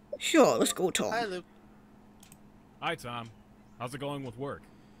 Sure, let's go, Tom. Hi, Luke. Hi, Tom. How's it going with work?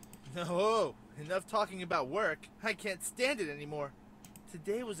 No, enough talking about work. I can't stand it anymore.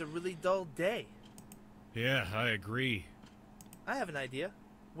 Today was a really dull day. Yeah, I agree. I have an idea.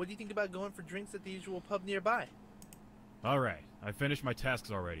 What do you think about going for drinks at the usual pub nearby? Alright, I finished my tasks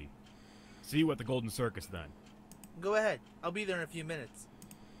already. See you at the Golden Circus then. Go ahead. I'll be there in a few minutes.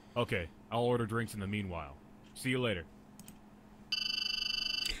 Okay, I'll order drinks in the meanwhile. See you later.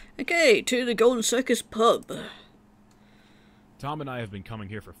 Okay, to the Golden Circus pub. Tom and I have been coming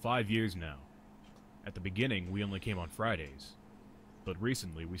here for 5 years now. At the beginning, we only came on Fridays. But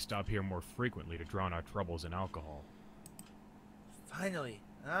recently, we stop here more frequently to drown our troubles in alcohol. Finally,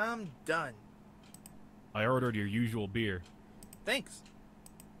 I'm done. I ordered your usual beer. Thanks.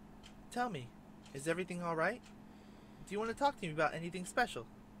 Tell me, is everything alright? Do you want to talk to me about anything special?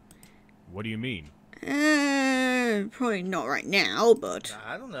 What do you mean? Probably not right now, but...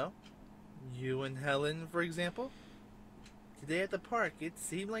 I don't know. You and Helen, for example? Today at the park, it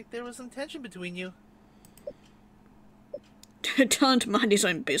seemed like there was some tension between you. Tell him to mind his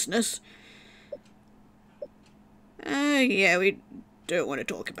own business. Yeah, we don't want to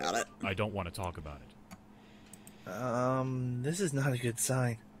talk about it. I don't want to talk about it. This is not a good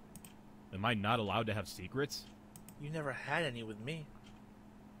sign. Am I not allowed to have secrets? You never had any with me.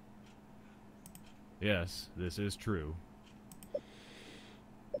 Yes, this is true.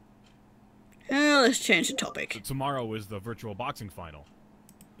 Let's change the topic. Tomorrow is the virtual boxing final.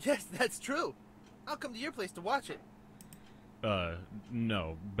 Yes, that's true. I'll come to your place to watch it.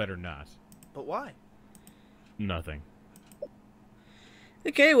 No, better not. But why? Nothing.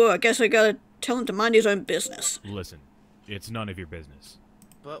 Okay, well, I guess I gotta tell him to mind his own business. Listen, it's none of your business.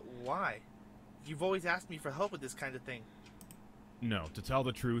 But why? You've always asked me for help with this kind of thing. No, to tell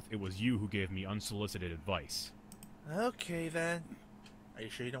the truth, it was you who gave me unsolicited advice. Okay, then. Are you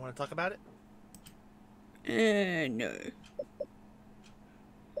sure you don't want to talk about it? No.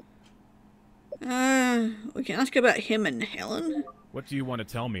 We can ask about him and Helen? What do you want to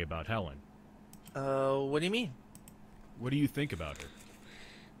tell me about Helen? What do you mean? What do you think about her?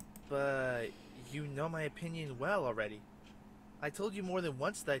 But you know my opinion well already. I told you more than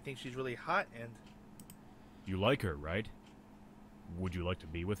once that I think she's really hot and... You like her, right? Would you like to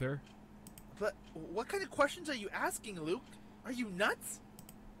be with her? But what kind of questions are you asking, Luke? Are you nuts?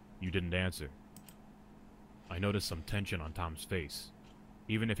 You didn't answer. I noticed some tension on Tom's face,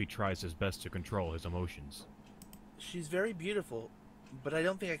 even if he tries his best to control his emotions. She's very beautiful, but I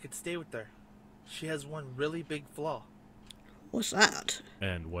don't think I could stay with her. She has one really big flaw. What's that?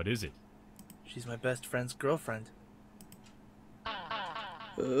 And what is it? She's my best friend's girlfriend.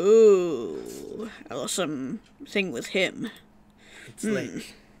 Ooh, I lost something with him. It's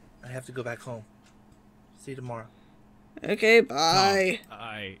late. I have to go back home. See you tomorrow. Okay, bye.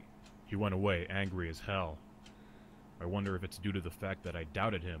 Tom, He went away angry as hell. I wonder if it's due to the fact that I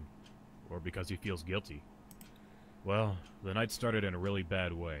doubted him, or because he feels guilty. Well, the night started in a really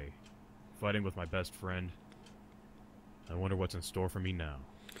bad way. Fighting with my best friend. I wonder what's in store for me now.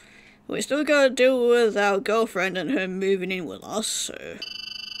 We still gotta deal with our girlfriend and her moving in with us, so...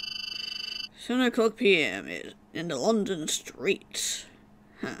 7 o'clock PM in the London streets.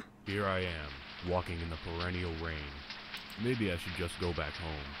 Huh. Here I am, walking in the perennial rain. Maybe I should just go back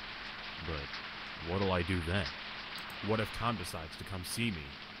home. But what'll I do then? What if Tom decides to come see me?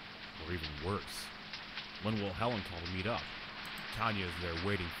 Or even worse, when will Helen call to meet up? Tanya's there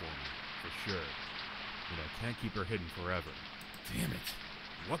waiting for me, for sure. And I can't keep her hidden forever. Damn it!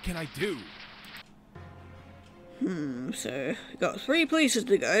 What can I do? So, we've got 3 places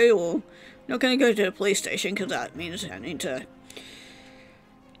to go. Well, not gonna go to the police station, because that means I need to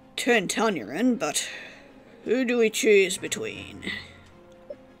turn Tanya in, but who do we choose between?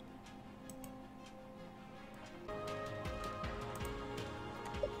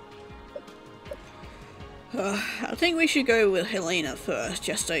 I think we should go with Helena first,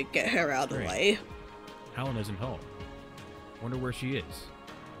 just to get her out of the way. Helen isn't home. Wonder where she is.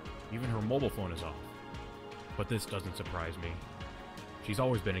 Even her mobile phone is off. But this doesn't surprise me. She's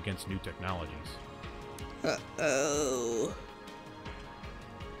always been against new technologies. Uh-oh.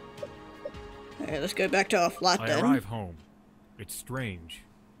 Okay, let's go back to our flat I then. arrive home. It's strange.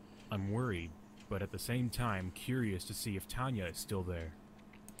 I'm worried, but at the same time curious to see if Tanya is still there.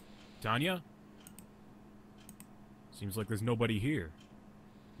 Tanya? Seems like there's nobody here.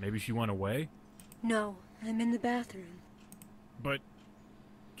 Maybe she went away? No, I'm in the bathroom. But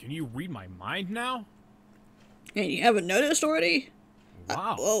can you read my mind now? And you haven't noticed already?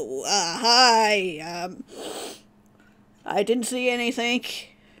 Wow. Hi. I didn't see anything.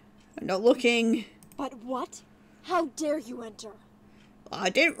 I'm not looking. But what? How dare you enter? I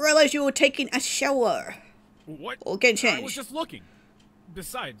didn't realize you were taking a shower. What? Or getting I was changed. just looking.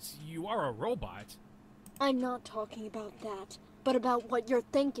 Besides, you are a robot. I'm not talking about that, but about what you're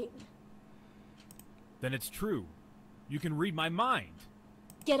thinking. Then it's true. You can read my mind.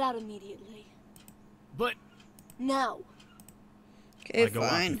 Get out immediately. But Now. Okay, I go out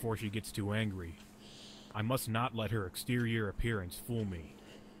fine. before she gets too angry. I must not let her exterior appearance fool me.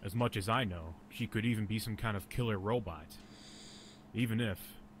 As much as I know, she could even be some kind of killer robot. Even if...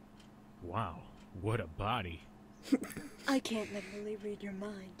 Wow, what a body. I can't literally read your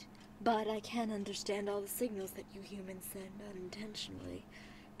mind, but I can understand all the signals that you humans send unintentionally,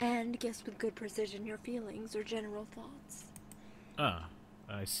 and guess with good precision your feelings or general thoughts. Ah,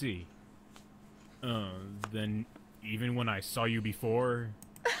 I see. Then even when I saw you before...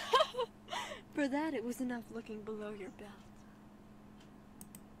 For that, it was enough looking below your belt.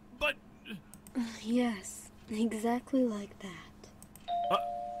 But... Yes, exactly like that.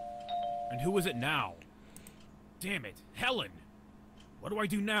 And who is it now? Damn it, Helen! What do I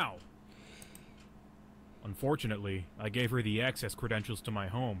do now? Unfortunately, I gave her the access credentials to my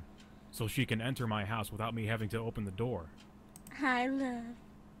home, so she can enter my house without me having to open the door. Hi, love.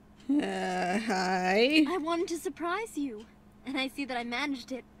 Hi. I wanted to surprise you, and I see that I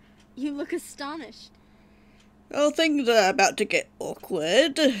managed it. You look astonished. Well, things are about to get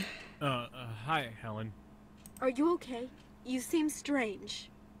awkward. Hi, Helen. Are you okay? You seem strange.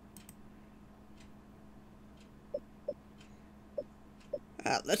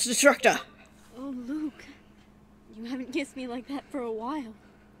 Let's distract her. Oh, Luke. You haven't kissed me like that for a while.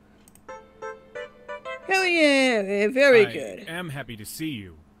 Oh yeah, very good. I am happy to see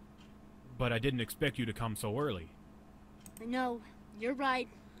you, but I didn't expect you to come so early. I know, you're right.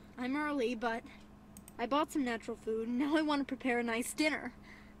 I'm early, but I bought some natural food, and now I want to prepare a nice dinner.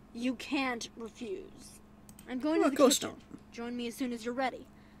 You can't refuse. I'm going to the kitchen. Not. Join me as soon as you're ready.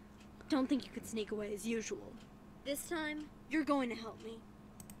 Don't think you could sneak away as usual. This time, you're going to help me.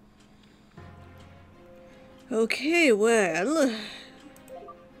 Okay, well...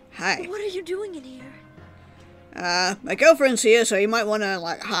 Hi. What are you doing in here? My girlfriend's here, so you might want to,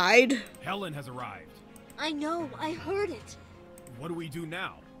 like, hide. Helen has arrived. I know, I heard it. What do we do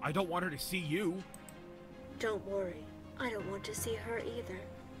now? I don't want her to see you. Don't worry. I don't want to see her either.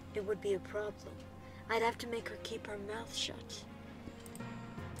 It would be a problem. I'd have to make her keep her mouth shut.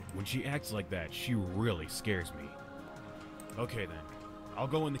 When she acts like that, she really scares me. Okay then, I'll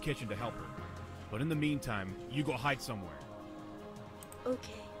go in the kitchen to help her. But in the meantime, you go hide somewhere.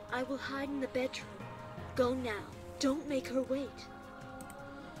 Okay, I will hide in the bedroom. Go now. Don't make her wait.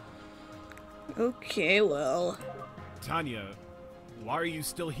 Okay, well... Tanya, why are you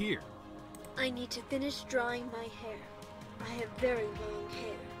still here? I need to finish drying my hair. I have very long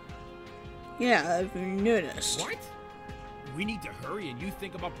hair. Yeah, I've noticed. What? We need to hurry and you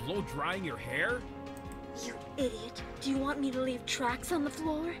think about blow drying your hair? You idiot. Do you want me to leave tracks on the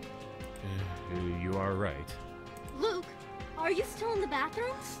floor? You are right. Luke, are you still in the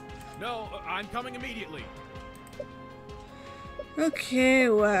bathroom? No, I'm coming immediately. Okay,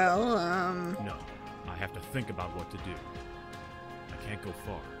 well, No, I have to think about what to do. I can't go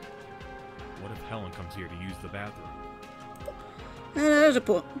far. What if Helen comes here to use the bathroom? That's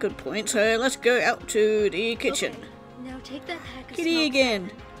a good point. So let's go out to the kitchen. Okay, now take that pack of Kitty smoked again.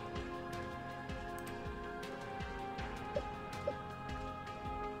 salmon.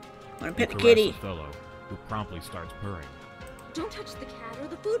 Want to pet the Caress kitty? the fellow, who promptly starts purring. Don't touch the cat or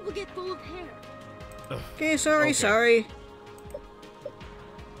the food will get full of hair. Okay, sorry, Okay. sorry.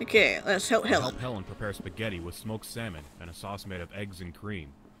 Okay, let's help I'll Helen. help Helen prepare spaghetti with smoked salmon and a sauce made of eggs and cream.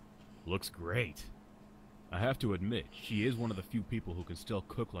 Looks great. I have to admit, she is one of the few people who can still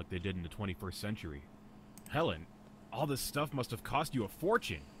cook like they did in the 21st century. Helen, all this stuff must have cost you a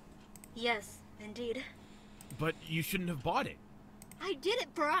fortune. Yes, indeed. But you shouldn't have bought it. I did it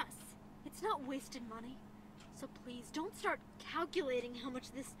for us. It's not wasted money. So please, don't start calculating how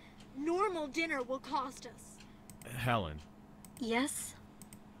much this normal dinner will cost us. Helen, Yes?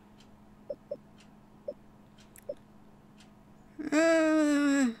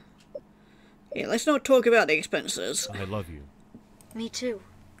 Yeah, let's not talk about the expenses. I love you. Me too,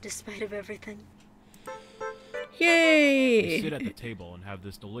 despite of everything. We Yay! sit at the table and have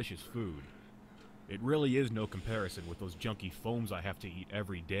this delicious food. It really is no comparison with those junky foams I have to eat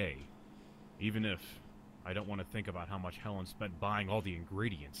every day. Even if I don't want to think about how much Helen spent buying all the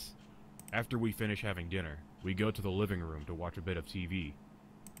ingredients. After we finish having dinner, we go to the living room to watch a bit of TV.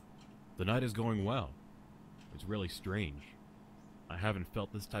 The night is going well. It's really strange. I haven't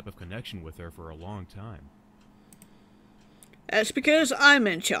felt this type of connection with her for a long time. That's because I'm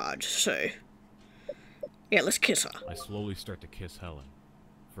in charge, so... Yeah, let's kiss her. I slowly start to kiss Helen.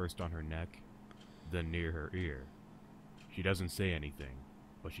 First on her neck, then near her ear. She doesn't say anything,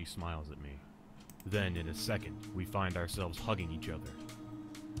 but she smiles at me. Then, in a second, we find ourselves hugging each other.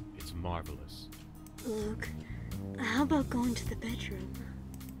 It's marvelous. Luke, how about going to the bedroom?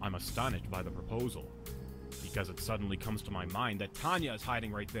 I'm astonished by the proposal, because it suddenly comes to my mind that Tanya is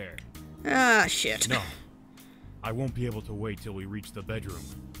hiding right there. Ah, shit. No, I won't be able to wait till we reach the bedroom.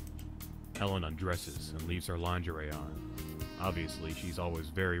 Helen undresses and leaves her lingerie on. Obviously, she's always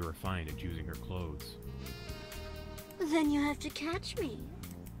very refined in choosing her clothes. Then you have to catch me.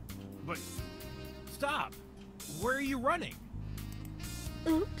 But, stop! Where are you running?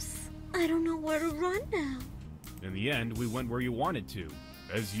 Oops, I don't know where to run now. In the end, we went where you wanted to,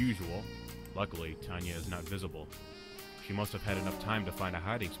 as usual. Luckily, Tanya is not visible. She must have had enough time to find a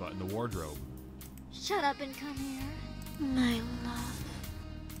hiding spot in the wardrobe. Shut up and come here. My love.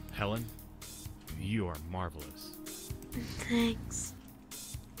 Helen, you are marvelous. Thanks.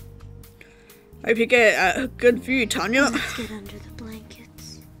 Hope you get a good view, Tanya. Let's get under the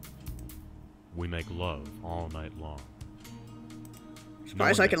blankets. We make love all night long.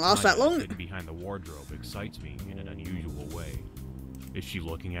 Surprised Knowing I can that last that Tanya is long. hidden behind the wardrobe excites me in an unusual way. Is she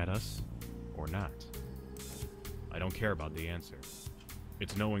looking at us or not? I don't care about the answer.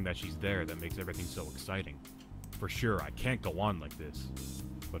 It's knowing that she's there that makes everything so exciting. For sure, I can't go on like this.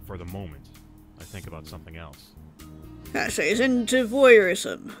 But for the moment, I think about something else. So he's into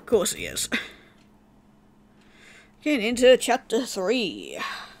voyeurism. Of course he is. Getting into chapter 3.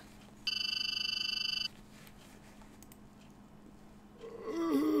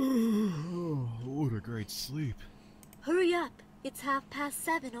 What a great sleep. Hurry up. It's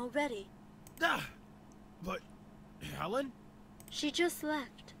 7:30 already. Ah! But, Helen? She just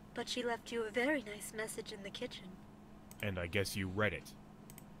left, but she left you a very nice message in the kitchen. And I guess you read it.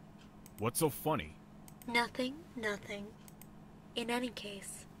 What's so funny? Nothing, nothing. In any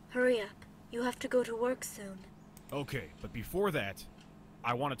case, hurry up. You have to go to work soon. Okay, but before that,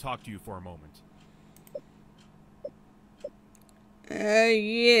 I want to talk to you for a moment.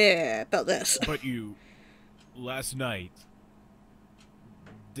 Yeah, about this. But you... last night...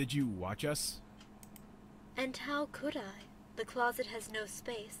 did you watch us? And how could I? The closet has no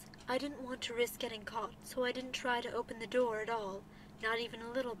space. I didn't want to risk getting caught, so I didn't try to open the door at all. Not even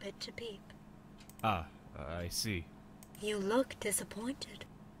a little bit to peep. Ah, I see. You look disappointed.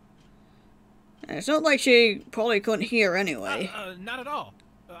 It's not like she probably couldn't hear anyway. Not at all.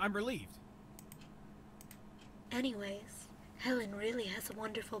 I'm relieved. Anyways, Helen really has a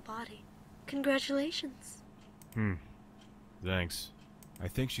wonderful body. Congratulations. Thanks. I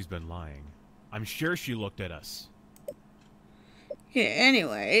think she's been lying. I'm sure she looked at us. Yeah,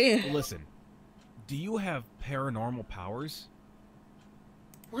 anyway. Listen, do you have paranormal powers?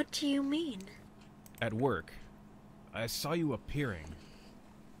 What do you mean? At work, I saw you appearing.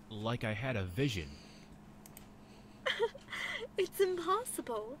 Like I had a vision. It's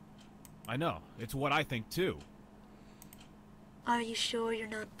impossible. I know, it's what I think too. Are you sure you're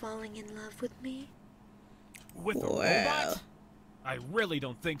not falling in love with me? With a Well. robot? I really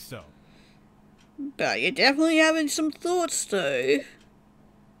don't think so. But you're definitely having some thoughts, though.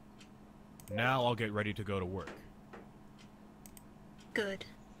 Now I'll get ready to go to work. Good.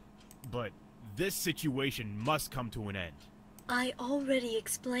 But this situation must come to an end. I already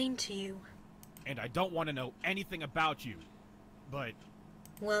explained to you. And I don't want to know anything about you. But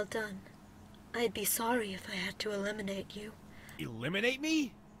Well done. I'd be sorry if I had to eliminate you. eliminate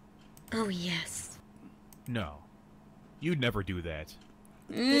me? Oh, yes. No. You'd never do that.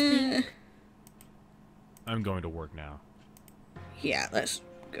 Eh, I'm going to work now. yeah, let's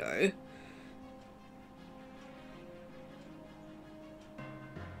go.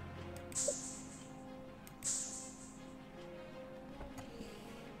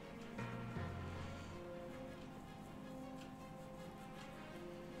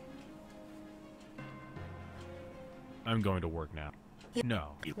 I'm going to work now. No.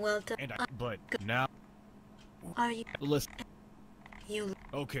 Well done. And but now, Are you... listen. You...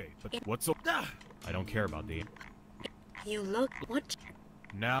 Okay, but what's so... I don't care about the... You look... What?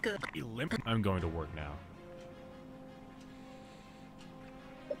 Now, Good. I'm going to work now.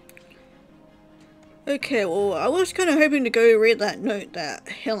 Okay, well, I was kind of hoping to go read that note that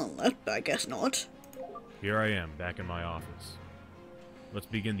Helen left, but I guess not. Here I am, back in my office. Let's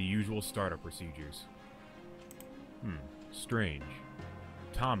begin the usual startup procedures. Strange.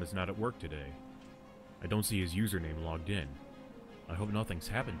 Tom is not at work today. I don't see his username logged in. I hope nothing's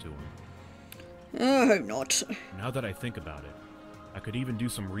happened to him. I hope not. Now that I think about it, I could even do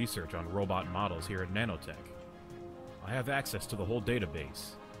some research on robot models here at Nanotech. I have access to the whole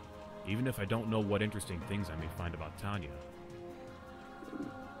database, even if I don't know what interesting things I may find about Tanya.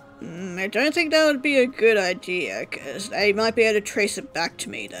 I don't think that would be a good idea, because they might be able to trace it back to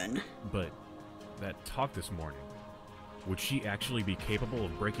me then. But that talk this morning, would she actually be capable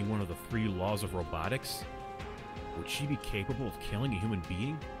of breaking one of the 3 laws of robotics? Would she be capable of killing a human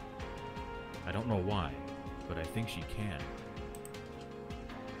being? I don't know why, but I think she can.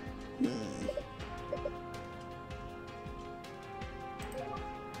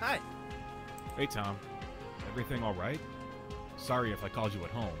 Hi. Hey Tom, everything alright? Sorry if I called you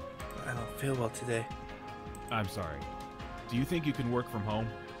at home. I don't feel well today. I'm sorry. Do you think you can work from home?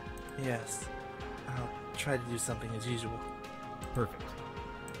 Yes. I'll try to do something as usual. Perfect.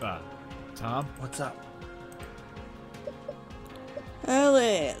 Tom? What's up?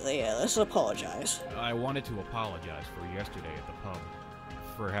 Yeah, let's apologize. I wanted to apologize for yesterday at the pub.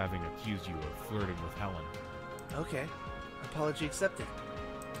 for having accused you of flirting with Helen. Okay. Apology accepted.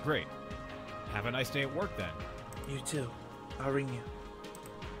 Great. Have a nice day at work then. You too. I'll ring you.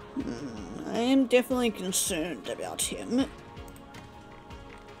 I am definitely concerned about him.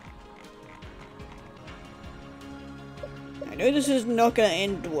 I know this is not gonna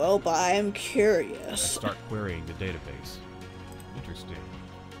end well, but I am I curious. start querying the database. Interesting.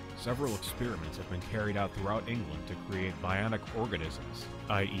 Several experiments have been carried out throughout England to create bionic organisms,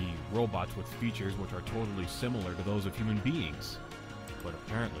 i.e. robots with features which are totally similar to those of human beings. But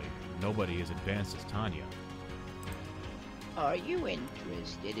apparently, nobody as advanced as Tanya. Are you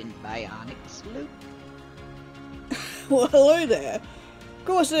interested in bionics, Luke? Well, hello there. Of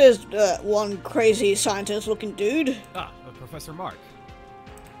course there's one crazy scientist-looking dude. Professor Mark.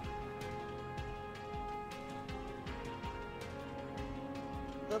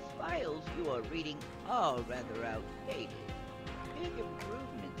 The files you are reading are rather outdated. Big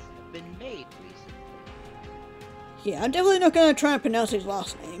improvements have been made recently. Yeah, I'm definitely not gonna try and pronounce his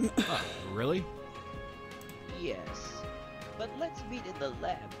last name. Really? Yes, but let's meet in the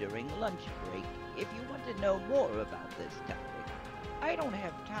lab during lunch break if you want to know more about this topic. I don't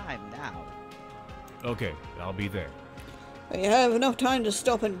have time now. Okay, I'll be there. You have enough time to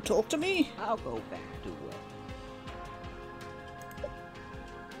stop and talk to me? I'll go back to work.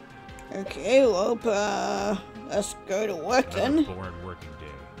 Okay, well, let's go to work Another then. boring working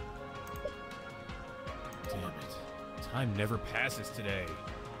day. Damn it. Time never passes today.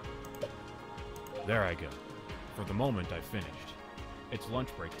 There I go. For the moment, I've finished. It's lunch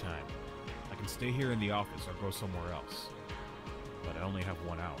break time. I can stay here in the office or go somewhere else. But I only have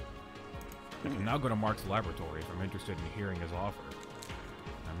 1 hour. I can now go to Mark's laboratory if I'm interested in hearing his offer.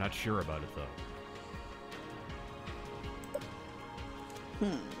 I'm not sure about it, though.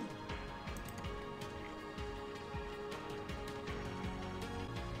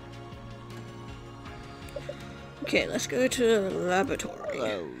 Okay, let's go to the laboratory.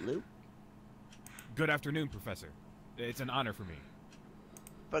 Hello, Luke. Good afternoon, Professor. It's an honor for me.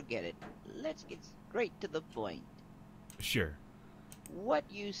 Forget it. Let's get straight to the point. Sure. What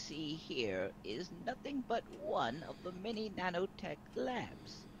you see here is nothing but one of the many nanotech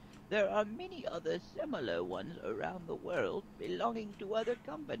labs. There are many other similar ones around the world belonging to other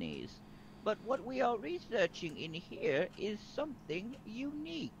companies. But what we are researching in here is something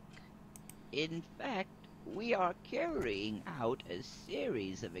unique. In fact, we are carrying out a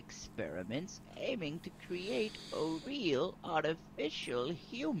series of experiments aiming to create a real artificial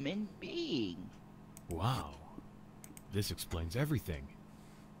human being. Wow. This explains everything.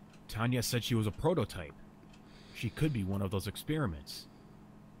 Tanya said she was a prototype. She could be one of those experiments.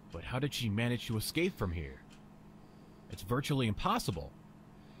 But how did she manage to escape from here? It's virtually impossible.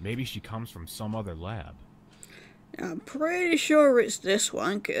 Maybe she comes from some other lab. I'm pretty sure it's this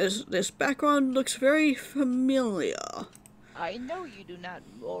one, because this background looks very familiar. I know you do not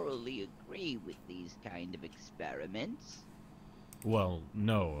morally agree with these kind of experiments. Well,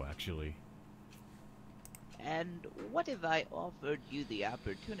 no, actually. And what if I offered you the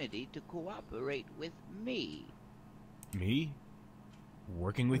opportunity to cooperate with me? Me?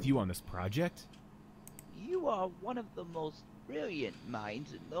 Working with you on this project? You are one of the most brilliant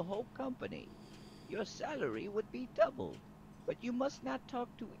minds in the whole company. Your salary would be doubled, but you must not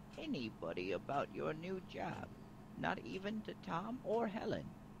talk to anybody about your new job, not even to Tom or Helen.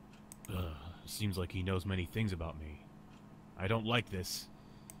 Seems like he knows many things about me. I don't like this.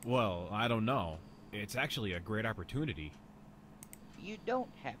 Well, I don't know. It's actually a great opportunity. You don't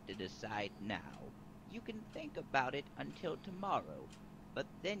have to decide now. You can think about it until tomorrow, but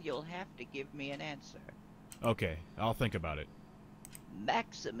then you'll have to give me an answer. Okay, I'll think about it.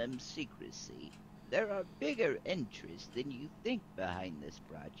 Maximum secrecy. There are bigger interests than you think behind this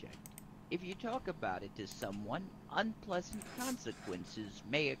project. If you talk about it to someone, unpleasant consequences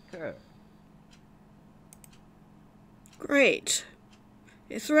may occur. Great.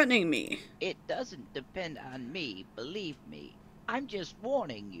 You're threatening me. It doesn't depend on me, believe me. I'm just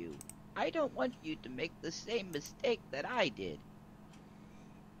warning you. I don't want you to make the same mistake that I did.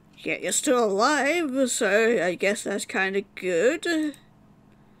 Yeah, you're still alive, so I guess that's kind of good.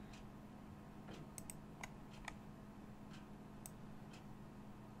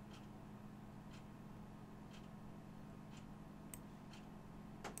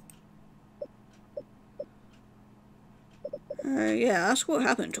 Yeah, ask what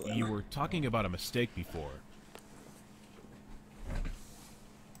happened to him. You were talking about a mistake before.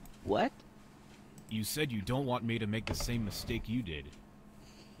 What? You said you don't want me to make the same mistake you did.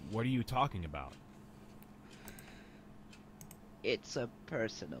 What are you talking about? It's a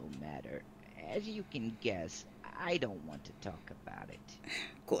personal matter. As you can guess, I don't want to talk about it.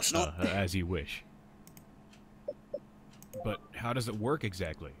 Of course not. As you wish. But how does it work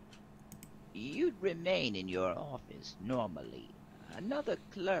exactly? You'd remain in your office normally. Another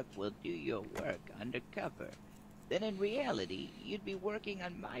clerk will do your work undercover. Then in reality, you'd be working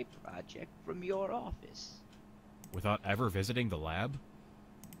on my project from your office. Without ever visiting the lab?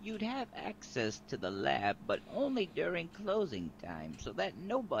 You'd have access to the lab, but only during closing time, so that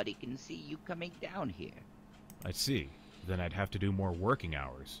nobody can see you coming down here. I see. Then I'd have to do more working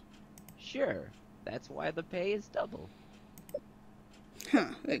hours. Sure, that's why the pay is double.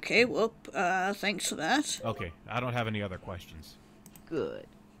 Huh, okay, well, thanks for that. Okay, I don't have any other questions. Good.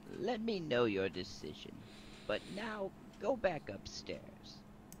 Let me know your decision. But now, go back upstairs.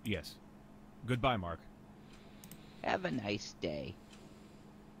 Yes. Goodbye, Mark. Have a nice day.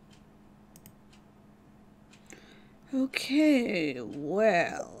 Okay,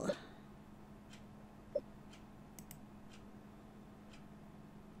 well...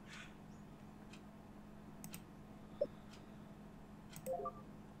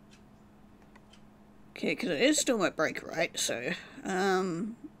 Okay, because it is still my break, right? So,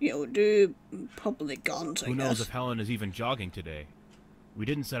 do public guns, I Who guess. knows if Helen is even jogging today? We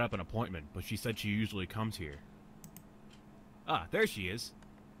didn't set up an appointment, but she said she usually comes here. Ah, there she is.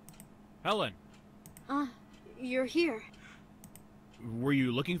 Helen! You're here. Were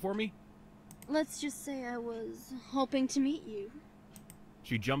you looking for me? Let's just say I was hoping to meet you.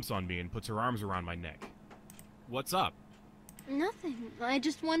 She jumps on me and puts her arms around my neck. What's up? Nothing. I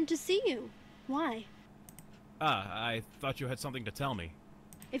just wanted to see you. Why? I thought you had something to tell me.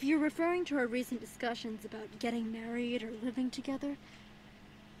 If you're referring to our recent discussions about getting married or living together,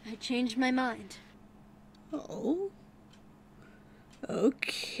 I changed my mind. Oh?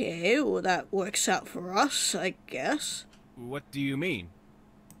 Okay, well that works out for us, I guess. What do you mean?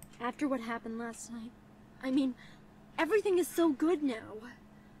 After what happened last night, I mean, everything is so good now.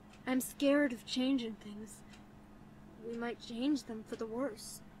 I'm scared of changing things. We might change them for the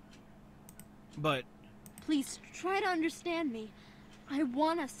worse. But... Please, try to understand me. I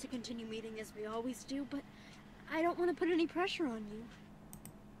want us to continue meeting as we always do, but I don't want to put any pressure on you.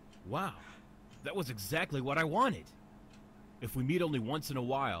 Wow, that was exactly what I wanted. If we meet only once in a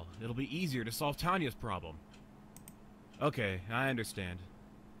while, it'll be easier to solve Tanya's problem. Okay, I understand.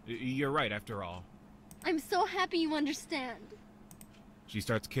 You're right, after all. I'm so happy you understand. She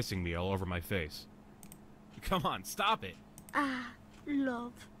starts kissing me all over my face. Come on, stop it! Ah,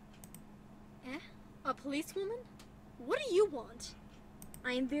 love. Eh? A policewoman? What do you want?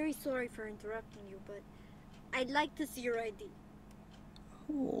 I am very sorry for interrupting you, but I'd like to see your ID.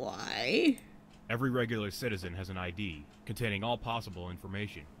 Why? Every regular citizen has an ID, containing all possible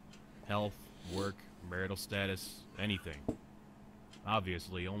information. Health, work, marital status, anything.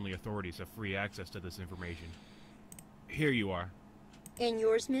 Obviously, only authorities have free access to this information. Here you are. And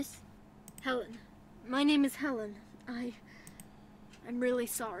yours, miss? Helen. My name is Helen. I'm really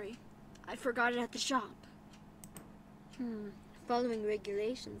sorry. I forgot it at the shop. Following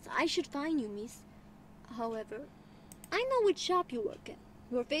regulations, I should fine you, miss. However, I know which shop you work at.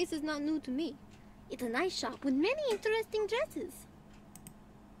 Your face is not new to me. It's a nice shop with many interesting dresses.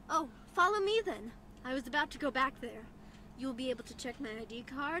 Oh, follow me then. I was about to go back there. You'll be able to check my ID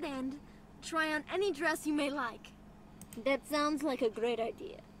card and try on any dress you may like. That sounds like a great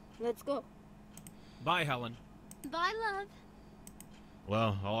idea. Let's go. Bye, Helen. Bye, love.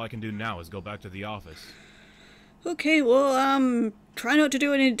 Well, all I can do now is go back to the office. Okay, well, try not to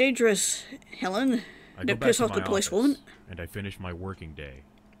do anything dangerous, Helen. I go Don't back piss to off my the police office, woman. and I finish my working day.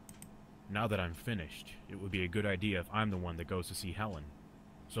 Now that I'm finished, it would be a good idea if I'm the one that goes to see Helen,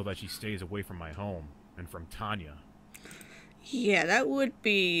 so that she stays away from my home and from Tanya. Yeah, that would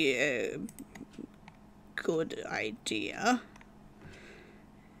be a good idea.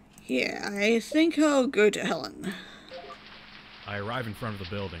 Yeah, I think I'll go to Helen. I arrive in front of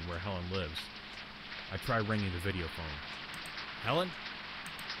the building where Helen lives. I try ringing the video phone. Helen?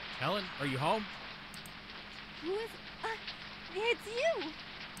 Helen, are you home? Who is... it's you!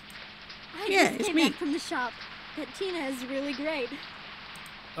 I Yeah, just it's came me. back from the shop. That Tina is really great.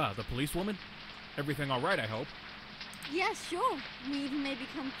 The policewoman? Everything all right, I hope? Yeah, sure. We even may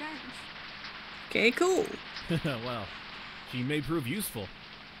become friends. Okay, cool. Well, she may prove useful.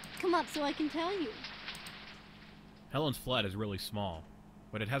 Come up so I can tell you. Helen's flat is really small,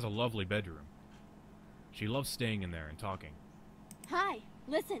 but it has a lovely bedroom. She loves staying in there and talking. Hi,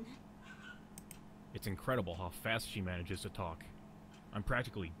 listen. It's incredible how fast she manages to talk. I'm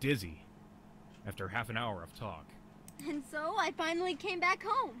practically dizzy after half an hour of talk. And so I finally came back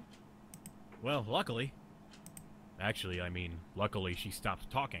home. Well, luckily. Actually, I mean, luckily she stopped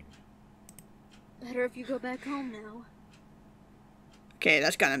talking. Better if you go back home now. Okay,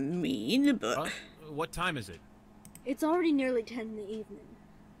 that's kind of mean, but... What time is it? It's already nearly 10 in the evening.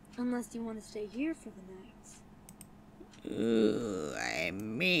 Unless you want to stay here for the night. Ooh, I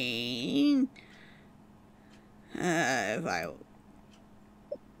mean... if I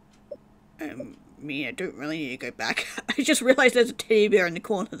don't really need to go back. I just realized there's a teddy bear in the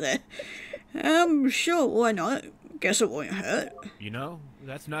corner there. Sure, why not? Guess it won't hurt. You know,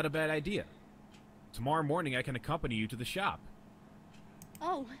 that's not a bad idea. Tomorrow morning I can accompany you to the shop.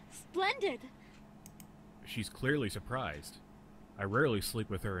 Oh, splendid! She's clearly surprised. I rarely sleep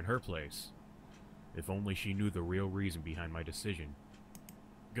with her in her place. If only she knew the real reason behind my decision.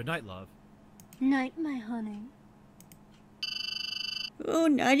 Good night, love. Night, my honey. Oh,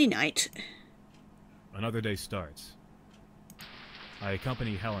 nighty-night. Another day starts. I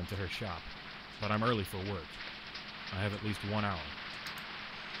accompany Helen to her shop, but I'm early for work. I have at least 1 hour.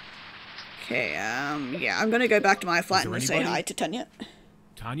 Okay, yeah, I'm gonna go back to my flat and say anybody? hi to Tanya.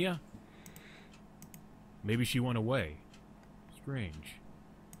 Tanya? Maybe she went away. Strange.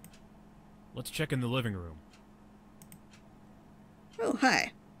 Let's check in the living room. Oh,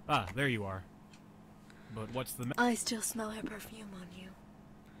 hi. Ah, there you are. But what's the I still smell her perfume on you.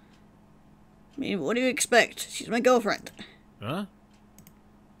 I mean, what do you expect? She's my girlfriend. Huh?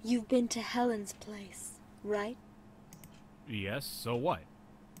 You've been to Helen's place, right? Yes, so what?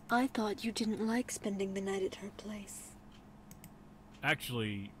 I thought you didn't like spending the night at her place.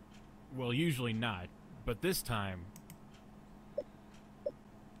 Actually, well, usually not, but this time...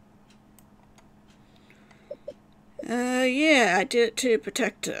 Yeah, I did it to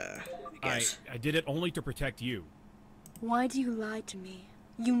protect her, I guess. I did it only to protect you. Why do you lie to me?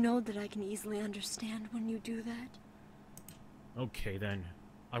 You know that I can easily understand when you do that. Okay, then.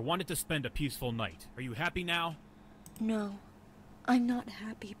 I wanted to spend a peaceful night. Are you happy now? No, I'm not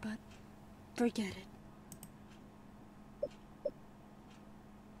happy, but forget it.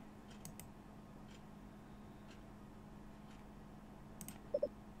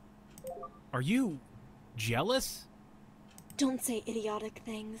 Are you... jealous? Don't say idiotic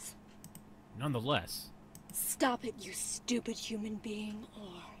things. Nonetheless. Stop it, you stupid human being,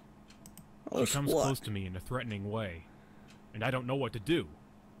 or... She comes close to me in a threatening way, and I don't know what to do.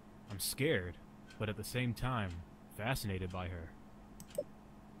 I'm scared, but at the same time, fascinated by her.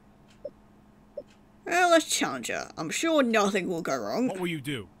 Well, let's challenge her. I'm sure nothing will go wrong. What will you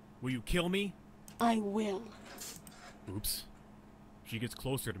do? Will you kill me? I will. Oops. She gets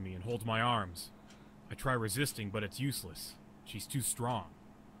closer to me and holds my arms. I try resisting, but it's useless. She's too strong.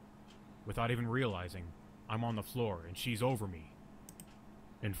 Without even realizing, I'm on the floor and she's over me.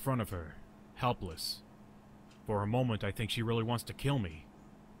 In front of her, helpless. For a moment, I think she really wants to kill me.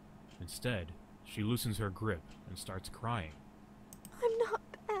 Instead, she loosens her grip and starts crying. I'm not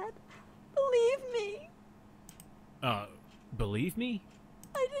bad. Believe me. Believe me?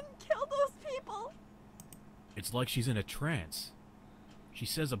 I didn't kill those people. It's like she's in a trance. She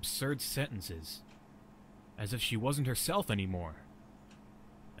says absurd sentences. As if she wasn't herself anymore.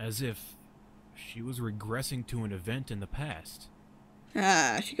 As if she was regressing to an event in the past.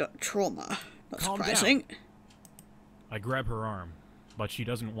 Ah, she got trauma. Not Calm surprising. down. I grab her arm, but she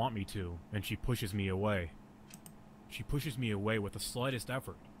doesn't want me to, and she pushes me away. She pushes me away with the slightest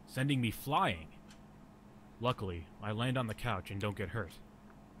effort, sending me flying. Luckily, I land on the couch and don't get hurt.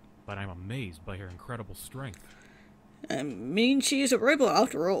 But I'm amazed by her incredible strength. I mean, she's a robot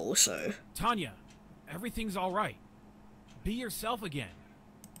after all, so... Tanya, everything's alright. Be yourself again.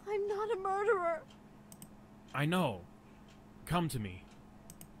 I'm not a murderer. I know. Come to me.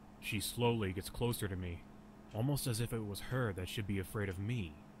 She slowly gets closer to me, almost as if it was her that should be afraid of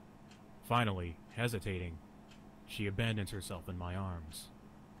me. Finally, hesitating, she abandons herself in my arms.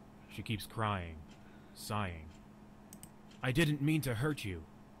 She keeps crying, sighing. I didn't mean to hurt you.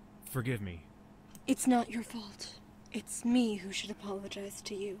 Forgive me. It's not your fault. It's me who should apologize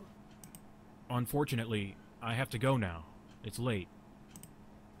to you. Unfortunately, I have to go now. It's late.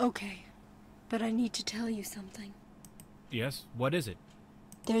 Okay, but I need to tell you something. Yes? What is it?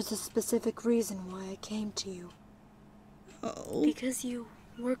 There's a specific reason why I came to you. Oh. Because you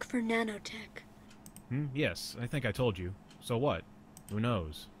work for nanotech. Yes, I think I told you. So what? Who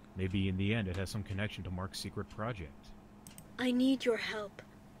knows? Maybe in the end it has some connection to Mark's secret project. I need your help.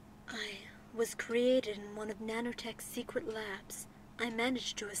 I was created in one of nanotech's secret labs. I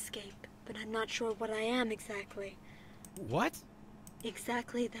managed to escape, but I'm not sure what I am exactly. What?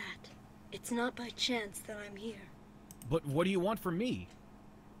 Exactly that. It's not by chance that I'm here. But what do you want from me?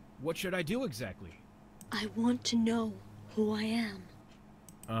 What should I do exactly? I want to know who I am.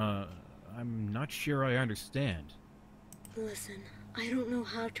 I'm not sure I understand. Listen, I don't know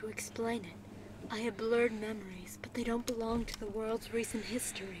how to explain it, I have blurred memories, but they don't belong to the world's recent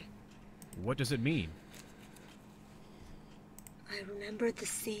history. What does it mean? I remember the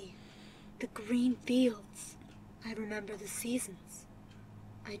sea, the green fields. I remember the seasons.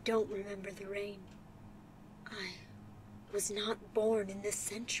 I don't remember the rain. I was not born in this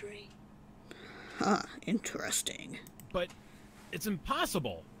century. Huh, interesting. But it's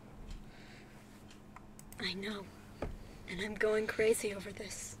impossible. I know, and I'm going crazy over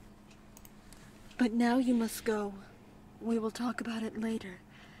this. But now you must go. We will talk about it later.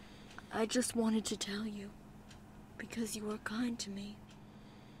 I just wanted to tell you, because you were kind to me.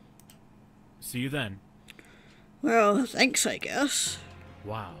 See you then. Well, thanks, I guess.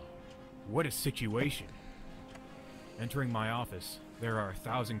 Wow, what a situation. Entering my office, there are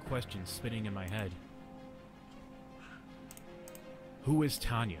 1,000 questions spinning in my head. Who is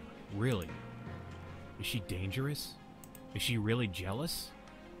Tanya, really? Is she dangerous? Is she really jealous?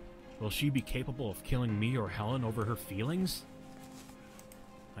 Will she be capable of killing me or Helen over her feelings?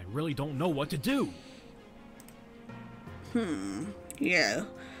 I really don't know what to do. Yeah,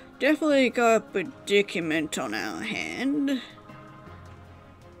 definitely got a predicament on our hand.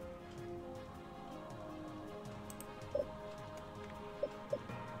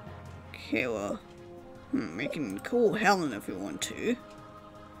 Okay, well, we can call Helen if we want to.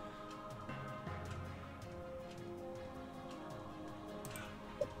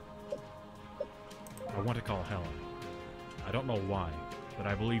 I want to call Helen. I don't know why, but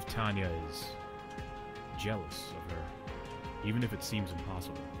I believe Tanya is jealous of her, even if it seems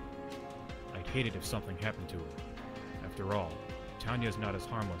impossible. I'd hate it if something happened to her. After all, Tanya's not as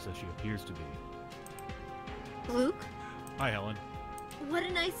harmless as she appears to be. Luke? Hi, Helen. What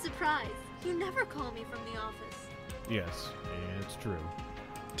a nice surprise. You never call me from the office. Yes, it's true.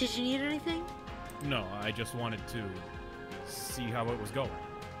 Did you need anything? No, I just wanted to see how it was going.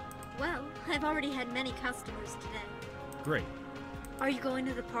 Well, I've already had many customers today. Great. Are you going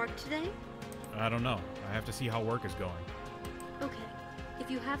to the park today? I don't know. I have to see how work is going. Okay. If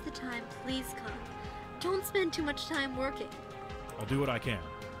you have the time, please come. Don't spend too much time working. I'll do what I can.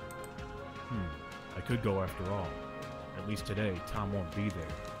 I could go after all. At least today, Tom won't be there,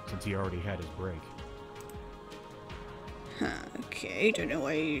 since he already had his break. Okay, don't know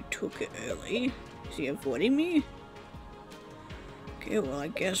why you took it early. Is he avoiding me? Okay, well, I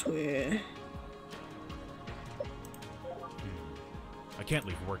guess we're... I can't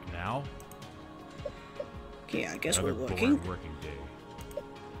leave work now. Okay, I guess Another we're working. boring working day.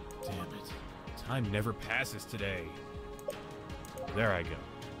 Damn it. Time never passes today. There I go.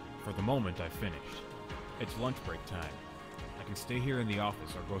 For the moment, I've finished. It's lunch break time. I can stay here in the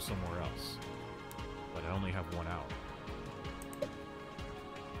office or go somewhere else. But I only have 1 hour.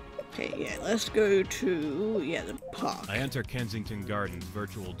 Okay, yeah, let's go to, the park. I enter Kensington Gardens'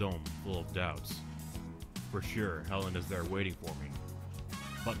 virtual dome full of doubts. For sure, Helen is there waiting for me.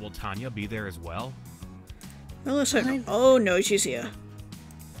 But will Tanya be there as well? Well, let's hope. Oh no, she's here.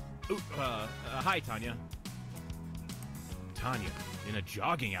 Ooh, hi, Tanya. Tanya, in a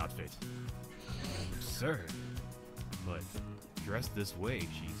jogging outfit. Absurd. But dressed this way,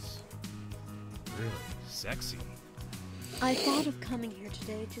 she's really sexy. I thought of coming here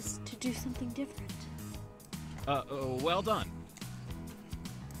today just to do something different. Well done.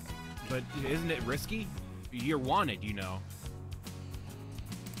 But isn't it risky? You're wanted, you know.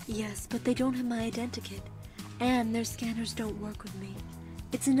 Yes, but they don't have my identikit, and their scanners don't work with me.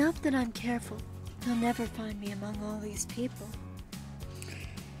 It's enough that I'm careful. They'll never find me among all these people.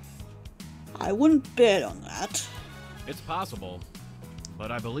 I wouldn't bet on that. It's possible,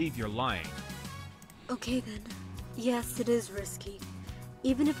 but I believe you're lying. Okay then. Yes, it is risky.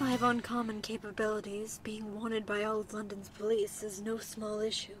 Even if I have uncommon capabilities, being wanted by all of London's police is no small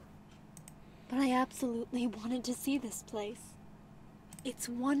issue. But I absolutely wanted to see this place. It's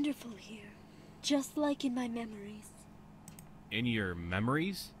wonderful here, just like in my memories. In your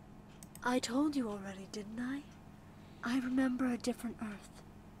memories? I told you already, didn't I? I remember a different Earth.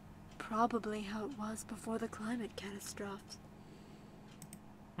 Probably how it was before the climate catastrophe.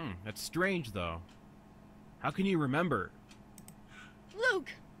 That's strange, though. How can you remember?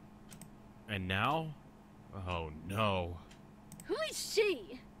 Luke! And now? Oh, no. Who is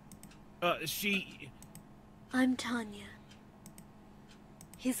she? She... I'm Tanya.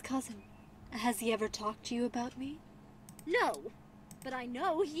 His cousin. Has he ever talked to you about me? No, but I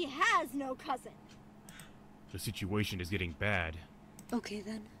know he has no cousin. The situation is getting bad. Okay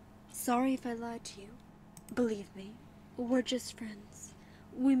then. Sorry if I lied to you. Believe me, we're just friends.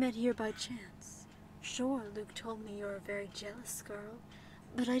 We met here by chance. Sure, Luke told me you're a very jealous girl,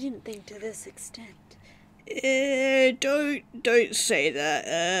 but I didn't think to this extent. Don't say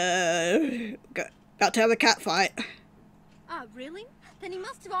that. About to have a cat fight. Ah, really? Then he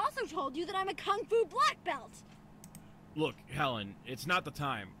must have also told you that I'm a Kung Fu black belt. Look, Helen, it's not the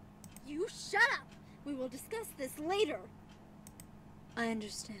time. You shut up. We will discuss this later. I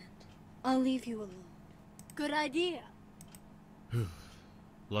understand. I'll leave you alone. Good idea.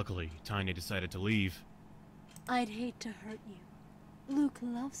 Luckily, Tanya decided to leave. I'd hate to hurt you. Luke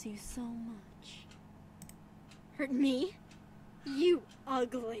loves you so much. Hurt me? You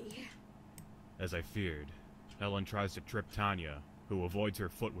ugly. As I feared, Helen tries to trip Tanya, who avoids her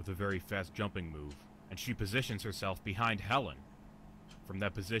foot with a very fast jumping move, and she positions herself behind Helen. From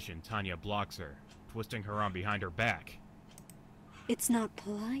that position, Tanya blocks her, twisting her arm behind her back. It's not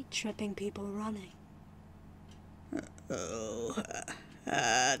polite tripping people running. Oh,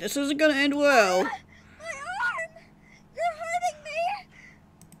 this isn't gonna end well. My arm! You're hurting me!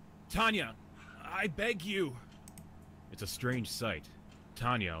 Tanya, I beg you! It's a strange sight.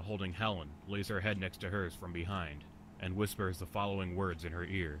 Tanya, holding Helen, lays her head next to hers from behind, and whispers the following words in her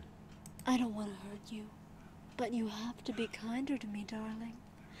ear. I don't want to hurt you, but you have to be kinder to me, darling.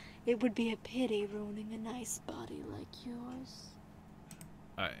 It would be a pity ruining a nice body like yours.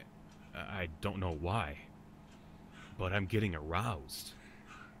 I don't know why, but I'm getting aroused.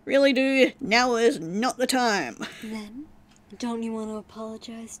 Really, dude? Now is not the time. Then, don't you want to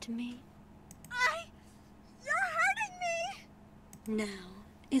apologize to me? You're hurting me! Now,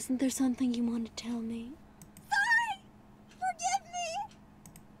 isn't there something you want to tell me? Sorry! Forgive me!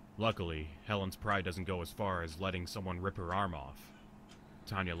 Luckily, Helen's pride doesn't go as far as letting someone rip her arm off.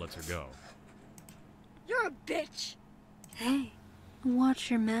 Tanya lets her go. You're a bitch! Hey, watch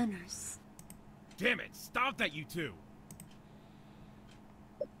your manners. Damn it! Stop that, you two!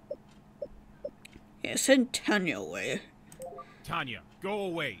 Yeah, send Tanya away. Tanya, go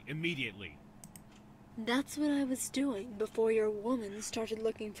away, immediately! That's what I was doing before your woman started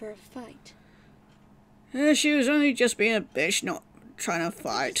looking for a fight. She was only just being a bitch, not trying to I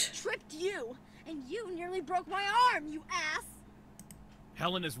fight. just tripped you, and you nearly broke my arm, you ass!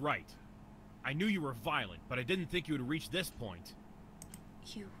 Helen is right. I knew you were violent, but I didn't think you would reach this point.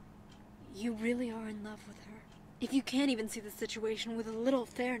 You really are in love with her. If you can't even see the situation with a little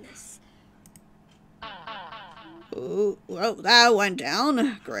fairness. Oh, well, that went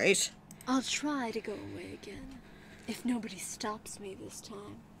down. Great. I'll try to go away again, if nobody stops me this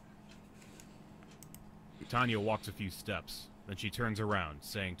time. Tanya walks a few steps, then she turns around,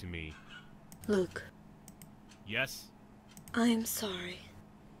 saying to me, Luke, Yes? I am sorry.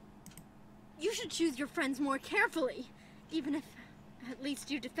 You should choose your friends more carefully, even if at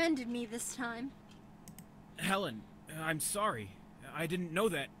least you defended me this time. Helen, I'm sorry. I didn't know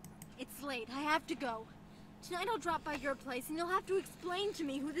that. It's late, I have to go. Tonight I'll drop by your place and you'll have to explain to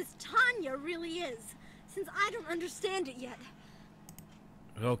me who this Tanya really is, since I don't understand it yet.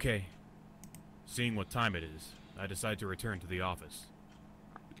 Okay. Seeing what time it is, I decide to return to the office.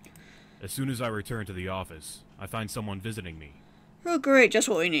 As soon as I return to the office, I find someone visiting me. Oh, great, just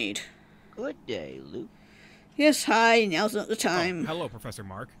what we need. Good day, Luke. Yes, hi, now's not the Oh, time. hello, Professor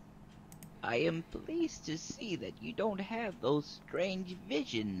Mark. I am pleased to see that you don't have those strange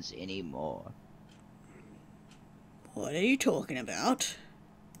visions anymore. What are you talking about?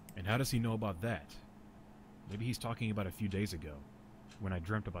 And how does he know about that? Maybe he's talking about a few days ago, when I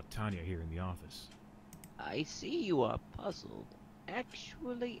dreamt about Tanya here in the office. I see you are puzzled.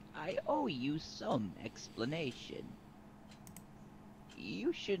 Actually, I owe you some explanation.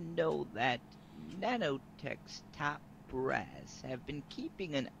 You should know that Nanotech's top brass have been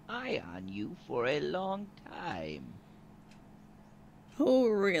keeping an eye on you for a long time. Oh,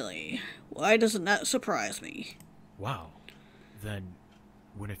 really? Why doesn't that surprise me? Wow. Then,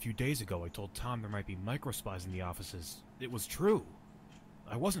 when a few days ago I told Tom there might be microspies in the offices, it was true.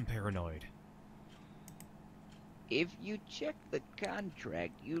 I wasn't paranoid. If you check the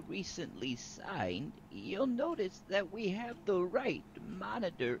contract you recently signed, you'll notice that we have the right to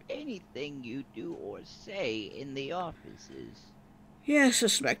monitor anything you do or say in the offices. Yeah,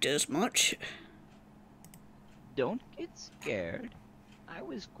 suspected as much. Don't get scared. I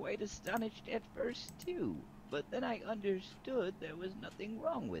was quite astonished at first too, but then I understood there was nothing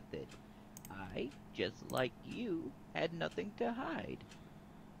wrong with it. I, just like you, had nothing to hide.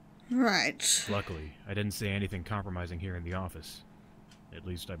 Right. Luckily, I didn't say anything compromising here in the office. At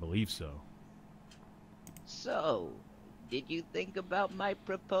least I believe so. So, did you think about my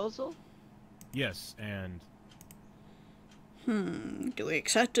proposal? Yes, and... Do we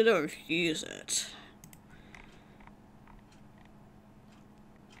accept it or refuse it?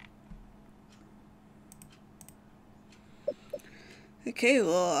 Okay,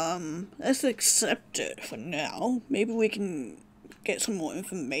 well, let's accept it for now. Maybe we can get some more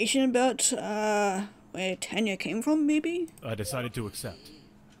information about, where Tanya came from, maybe? I decided to accept.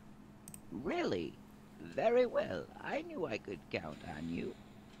 Really? Very well. I knew I could count on you.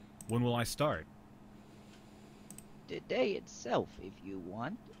 When will I start? Today itself, if you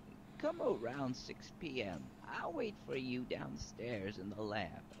want. Come around 6 p.m. I'll wait for you downstairs in the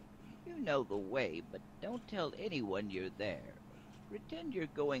lab. You know the way, but don't tell anyone you're there. Pretend you're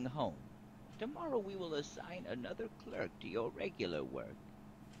going home. Tomorrow we will assign another clerk to your regular work.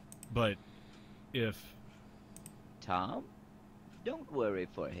 But if... Tom? Don't worry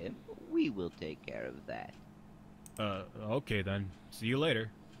for him. We will take care of that. Okay then. See you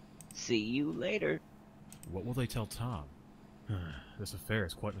later. See you later. What will they tell Tom? This affair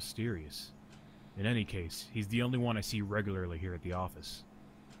is quite mysterious. In any case, he's the only one I see regularly here at the office.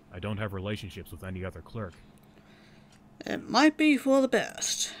 I don't have relationships with any other clerk. It might be for the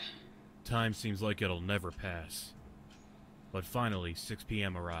best. Time seems like it'll never pass. But finally, 6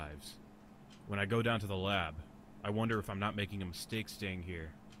 p.m. arrives. When I go down to the lab, I wonder if I'm not making a mistake staying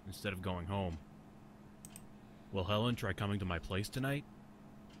here, instead of going home. Will Helen try coming to my place tonight?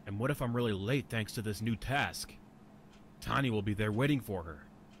 And what if I'm really late thanks to this new task? Tanya will be there waiting for her.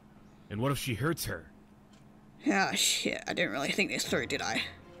 And what if she hurts her? Ah, shit, I didn't really think this through, did I?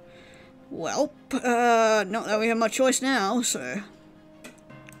 Well, not that we have much choice now, so...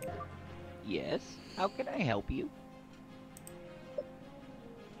 Yes? How can I help you?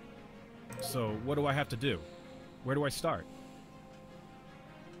 So, what do I have to do? Where do I start?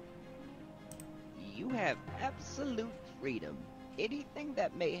 You have absolute freedom. Anything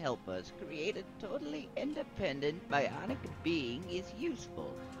that may help us create a totally independent bionic being is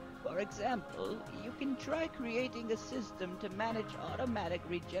useful. For example, you can try creating a system to manage automatic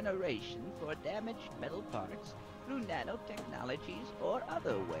regeneration for damaged metal parts through nanotechnologies or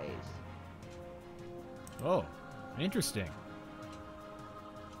other ways. Oh, interesting.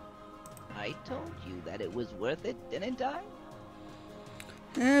 I told you that it was worth it, didn't I?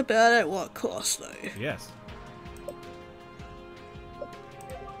 But at what cost, though? Yes.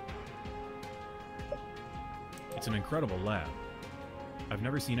 It's an incredible lab. I've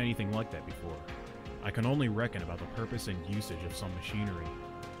never seen anything like that before. I can only reckon about the purpose and usage of some machinery.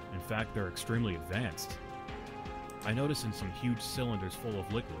 In fact, they're extremely advanced. I notice in some huge cylinders full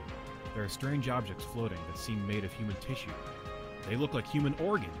of liquid, there are strange objects floating that seem made of human tissue. They look like human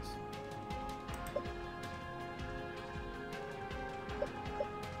organs.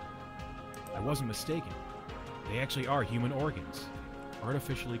 I wasn't mistaken. They actually are human organs,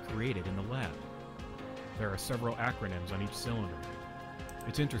 artificially created in the lab. There are several acronyms on each cylinder.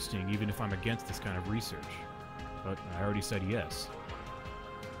 It's interesting even if I'm against this kind of research, but I already said yes.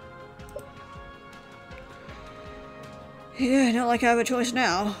 Yeah, not like I have a choice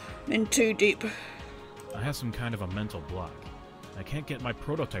now. In too deep. I have some kind of a mental block. I can't get my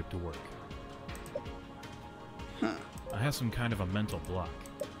prototype to work. Huh. I have some kind of a mental block.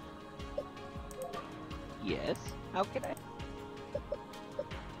 Yes? How can I?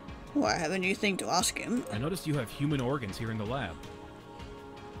 Well, I have a new thing to ask him. I noticed you have human organs here in the lab.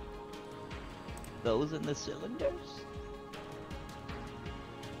 Those in the cylinders?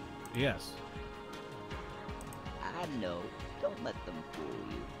 Yes. I know. Don't let them fool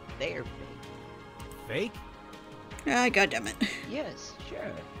you. They're fake. Fake? Ah, goddammit. Yes,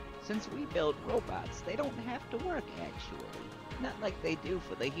 sure. Since we build robots, they don't have to work, actually. Not like they do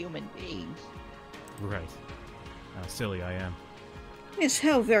for the human beings. Right. How silly I am. It's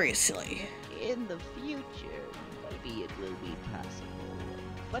how very silly. In the future, maybe it will be possible.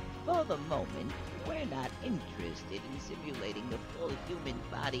 But for the moment, we're not interested in simulating the full human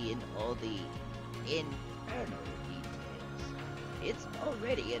body in all the internal details. It's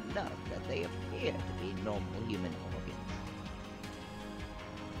already enough that they appear to be normal human organs.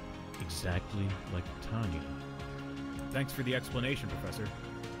 Exactly like Tanya. Thanks for the explanation, Professor.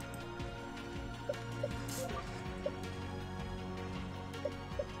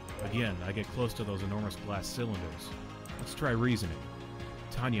 Again, I get close to those enormous glass cylinders. Let's try reasoning.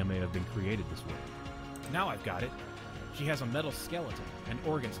 Tanya may have been created this way. Now I've got it. She has a metal skeleton and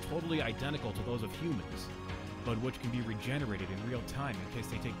organs totally identical to those of humans, but which can be regenerated in real time in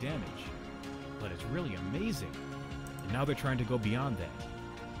case they take damage. But it's really amazing. And now they're trying to go beyond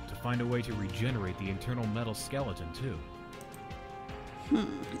that, to find a way to regenerate the internal metal skeleton too.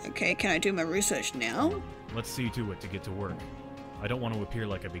 Okay, can I do my research now? Let's see to it to get to work. I don't want to appear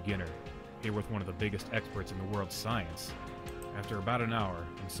like a beginner, here with one of the biggest experts in the world's science. After about an hour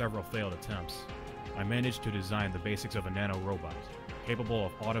and several failed attempts, I managed to design the basics of a nano-robot, capable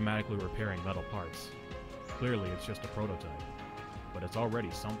of automatically repairing metal parts. Clearly, it's just a prototype. but it's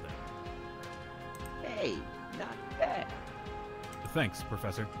already something. Hey, not bad. Thanks,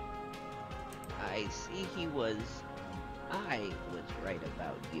 Professor. I see I was right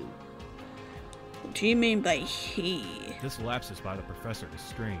about you. What do you mean by he? This lapsus by the Professor is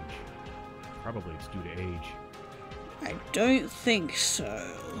strange. Probably it's due to age. I don't think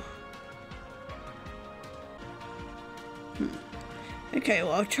so. Okay,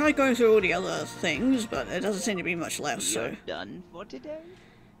 well, I've tried going through all the other things, but there doesn't seem to be much left, so... You're done for today?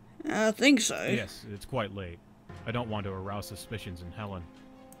 I think so. Yes, it's quite late. I don't want to arouse suspicions in Helen.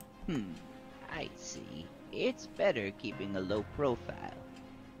 I see. It's better keeping a low profile.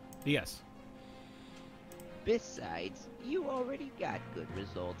 Yes. Besides, you already got good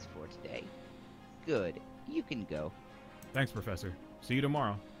results for today. Good. You can go. Thanks, Professor. See you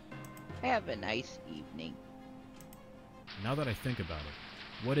tomorrow. Have a nice evening. Now that I think about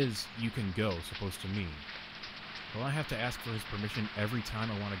it, what is "you can go" supposed to mean? Will I have to ask for his permission every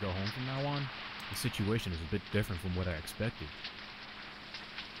time I want to go home from now on? The situation is a bit different from what I expected.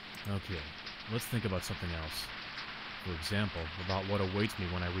 Okay, let's think about something else. For example, about what awaits me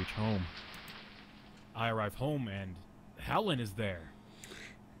when I reach home. I arrive home and Helen is there.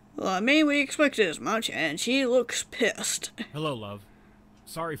 Well, I mean, we expected as much, and she looks pissed. Hello, love.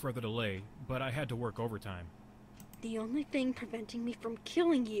 Sorry for the delay, but I had to work overtime. The only thing preventing me from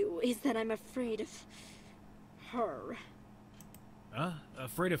killing you is that I'm afraid of her.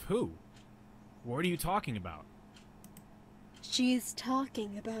 Afraid of who? What are you talking about? She's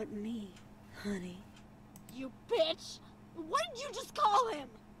talking about me, honey. You bitch! What did you just call him?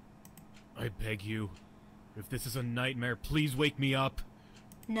 I beg you. If this is a nightmare, please wake me up.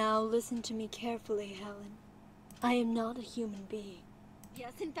 Now listen to me carefully, Helen. I am not a human being.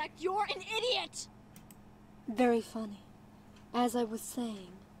 Yes, in fact, you're an idiot! Very funny. As I was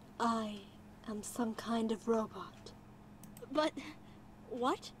saying, I am some kind of robot. But...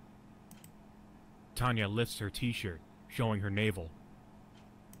 what? Tanya lifts her t-shirt, showing her navel.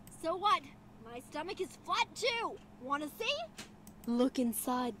 So what? My stomach is flat too! Wanna see? Look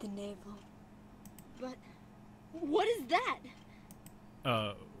inside the navel. But... what is that?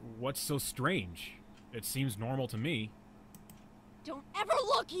 What's so strange? It seems normal to me. Don't ever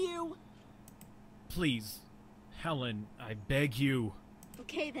look, you! Please, Helen, I beg you.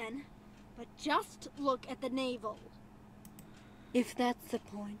 Okay then, but just look at the navel. If that's the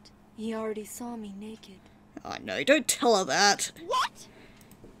point, he already saw me naked. Oh no, don't tell her that. What?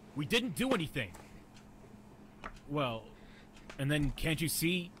 We didn't do anything. Well, and then can't you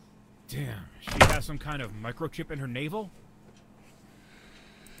see? Damn, she has some kind of microchip in her navel?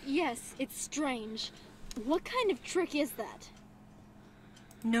 Yes, it's strange. What kind of trick is that?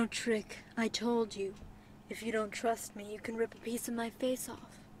 No trick, I told you. If you don't trust me, you can rip a piece of my face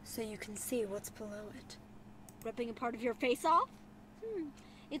off, so you can see what's below it. Ripping a part of your face off?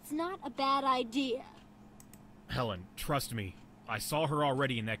 It's not a bad idea. Helen, trust me. I saw her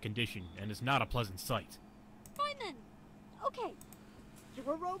already in that condition, and it's not a pleasant sight. Fine then. Okay.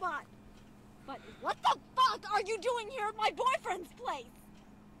 You're a robot. But what the fuck are you doing here at my boyfriend's place?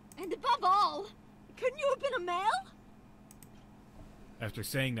 And above all, couldn't you have been a male? After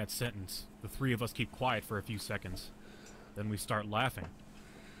saying that sentence, the three of us keep quiet for a few seconds. Then we start laughing.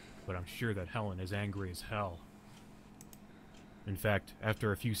 But I'm sure that Helen is angry as hell. In fact,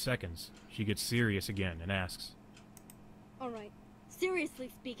 after a few seconds, she gets serious again and asks, Alright,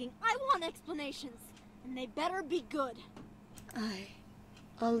 seriously speaking, I want explanations. And they better be good.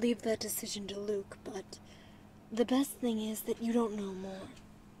 I'll leave that decision to Luke, but the best thing is that you don't know more.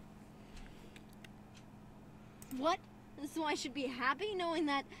 What? So I should be happy knowing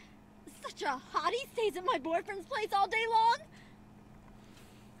that such a hottie stays at my boyfriend's place all day long?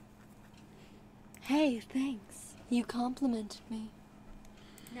 Hey, thanks. You complimented me.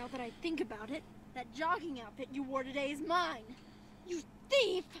 Now that I think about it, that jogging outfit you wore today is mine. You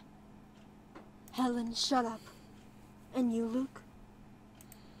thief! Helen, shut up. And you, Luke?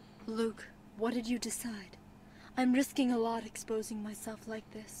 Luke, what did you decide? I'm risking a lot exposing myself like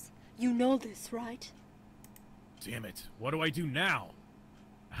this. You know this, right? damn it, what do I do now?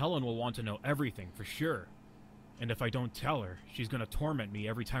 Helen will want to know everything for sure. And if I don't tell her, she's gonna torment me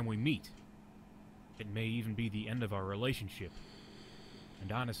every time we meet. It may even be the end of our relationship.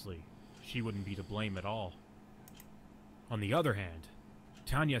 And honestly, she wouldn't be to blame at all. On the other hand,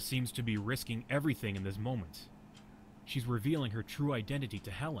 Tanya seems to be risking everything in this moment. She's revealing her true identity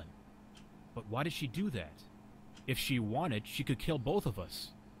to Helen. But why does she do that? If she wanted, she could kill both of us.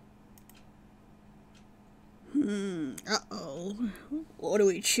 Uh-oh. What do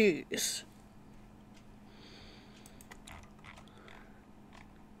we choose?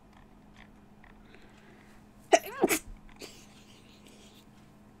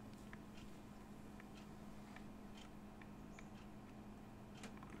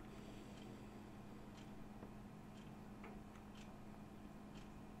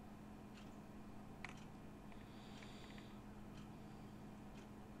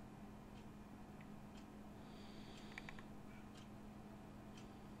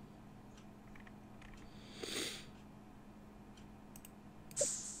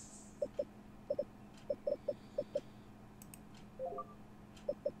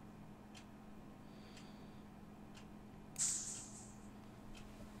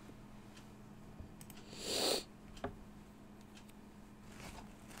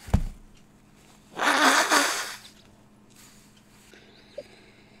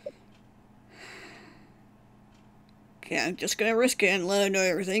 Yeah, I'm just gonna risk it and let her know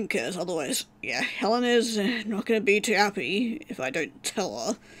everything, because otherwise, yeah, Helen is not gonna be too happy if I don't tell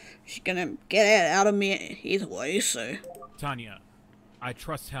her. She's gonna get it out of me either way, so... Tanya, I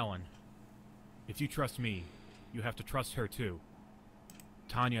trust Helen. If you trust me, you have to trust her too.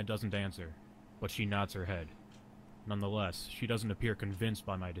 Tanya doesn't answer, but she nods her head. Nonetheless, she doesn't appear convinced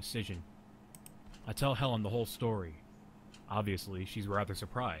by my decision. I tell Helen the whole story. Obviously, she's rather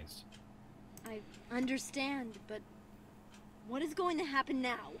surprised. I understand, but what is going to happen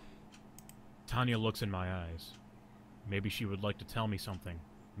now? Tanya looks in my eyes. Maybe she would like to tell me something,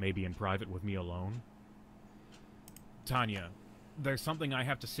 maybe in private with me alone. Tanya, there's something I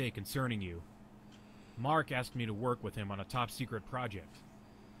have to say concerning you. Mark asked me to work with him on a top-secret project.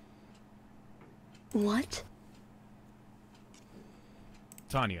 What?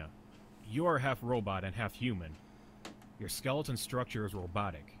 Tanya, you are half robot and half human. Your skeleton structure is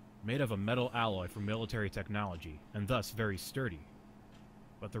robotic, made of a metal alloy for military technology, and thus very sturdy.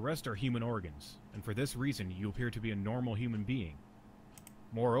 But the rest are human organs, and for this reason you appear to be a normal human being.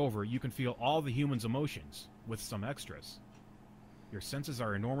 Moreover, you can feel all the human's emotions, with some extras. Your senses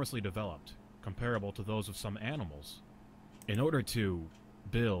are enormously developed, comparable to those of some animals. In order to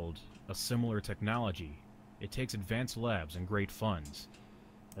build a similar technology, it takes advanced labs and great funds.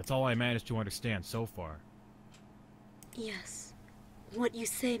 That's all I managed to understand so far. Yes. What you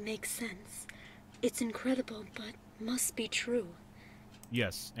say makes sense. It's incredible, but must be true.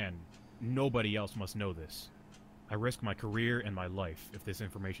 Yes, and nobody else must know this. I risk my career and my life if this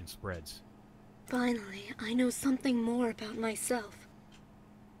information spreads. Finally, I know something more about myself.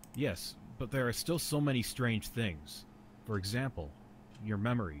 Yes, but there are still so many strange things. For example, your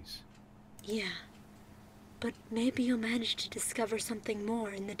memories. Yeah. But maybe you'll manage to discover something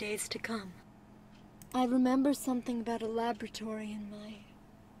more in the days to come. I remember something about a laboratory in my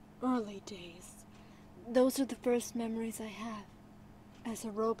early days. Those are the first memories I have. As a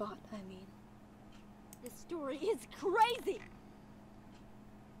robot, I mean. This story is crazy!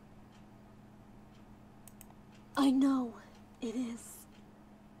 I know, it is.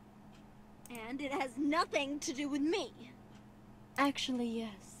 And it has nothing to do with me. Actually,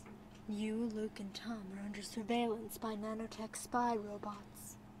 yes. You, Luke, and Tom are under surveillance by nanotech spy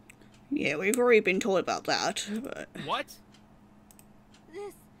robots. Yeah, we've already been told about that, but... What?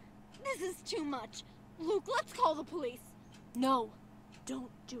 This is too much. Luke, let's call the police. No,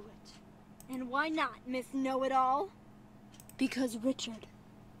 don't do it. And why not, Miss Know-It-All? Because Richard,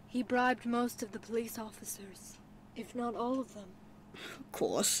 he bribed most of the police officers, if not all of them. Of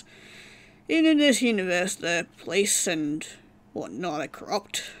course. In this universe, the police and whatnot are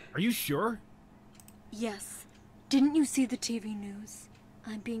corrupt. Are you sure? Yes. Didn't you see the TV news?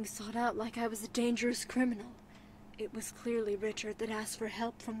 I'm being sought out like I was a dangerous criminal. It was clearly Richard that asked for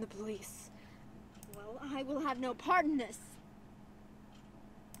help from the police. Well, I will have no part in this.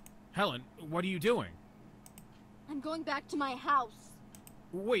 Helen, what are you doing? I'm going back to my house.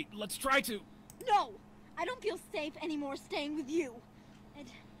 Wait, let's try to... No! I don't feel safe anymore staying with you.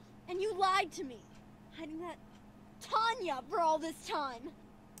 And you lied to me, hiding that Tanya for all this time.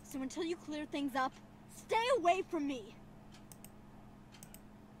 So until you clear things up, stay away from me.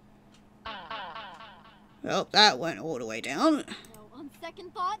 Well, that went all the way down. No, on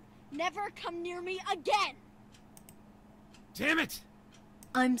second thought, never come near me again. Damn it!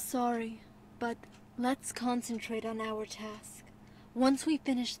 I'm sorry, but let's concentrate on our task. Once we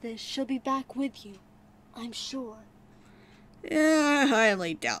finish this, she'll be back with you. I'm sure. Yeah, I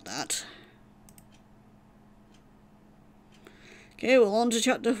highly doubt that. Okay, well, on to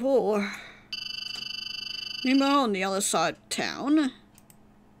chapter 4. Meanwhile, on the other side of town.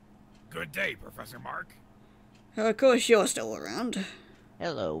 Good day, Professor Mark. Of course, you're still around.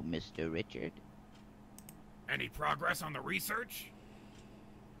 Hello, Mr. Richard. Any progress on the research?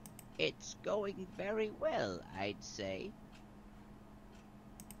 It's going very well, I'd say.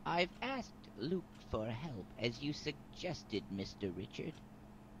 I've asked Luke for help, as you suggested, Mr. Richard.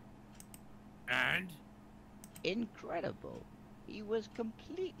 And? Incredible. He was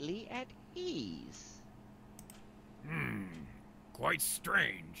completely at ease. Quite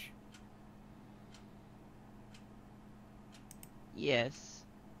strange. Yes.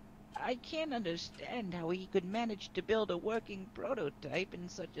 I can't understand how he could manage to build a working prototype in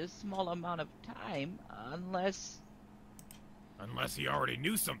such a small amount of time, unless... Unless he already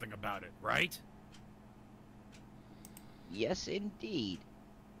knew something about it, right? Yes, indeed.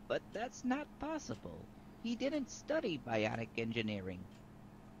 But that's not possible. He didn't study bionic engineering.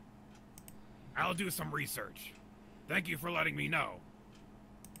 I'll do some research. Thank you for letting me know.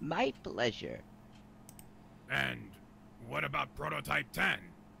 My pleasure. And what about Prototype 10?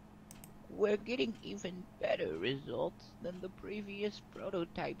 We're getting even better results than the previous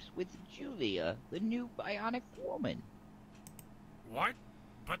prototypes with Julia, the new bionic woman. What?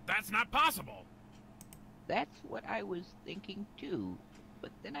 But that's not possible! That's what I was thinking too,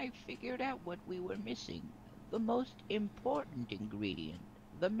 but then I figured out what we were missing. The most important ingredient,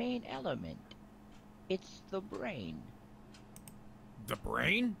 the main element. It's the brain. The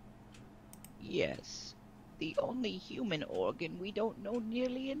brain? Yes, the only human organ we don't know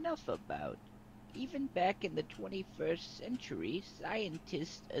nearly enough about. Even back in the 21st century,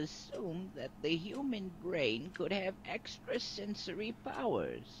 scientists assumed that the human brain could have extrasensory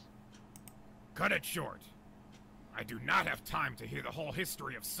powers. Cut it short. I do not have time to hear the whole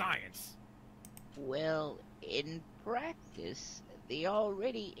history of science. Well, in practice, the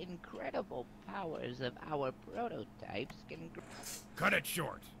already incredible powers of our prototypes can... Cut it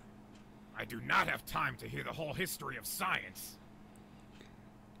short. I do not have time to hear the whole history of science.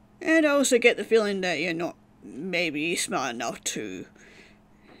 And I also get the feeling that you're not maybe smart enough to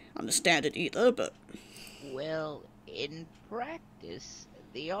understand it either, but... Well, in practice,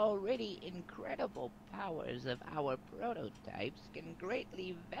 the already incredible powers of our prototypes can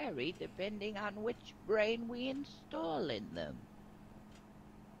greatly vary depending on which brain we install in them.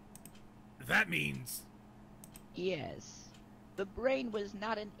 That means... Yes, the brain was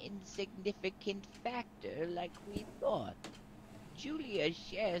not an insignificant factor like we thought. Julia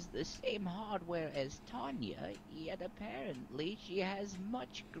shares the same hardware as Tanya, yet apparently she has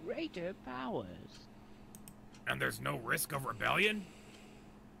much greater powers. And there's no risk of rebellion?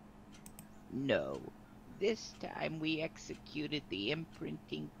 No. This time we executed the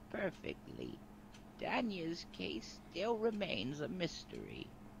imprinting perfectly. Tanya's case still remains a mystery.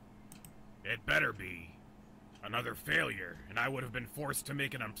 It better be. Another failure, and I would have been forced to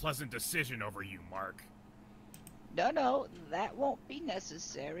make an unpleasant decision over you, Mark. No, that won't be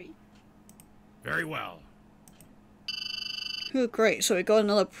necessary. Very well. Oh, great, so we got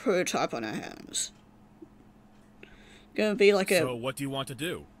another prototype on our hands. Gonna be like a... So, what do you want to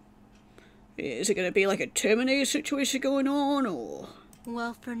do? Is it gonna be like a Terminator situation going on, or...?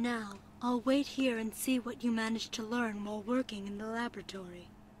 Well, for now, I'll wait here and see what you managed to learn while working in the laboratory.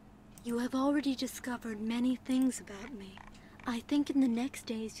 You have already discovered many things about me. I think in the next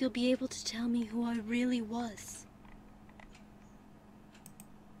days you'll be able to tell me who I really was.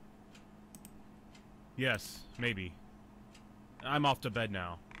 Yes, maybe. I'm off to bed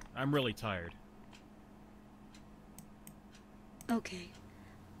now. I'm really tired. Okay.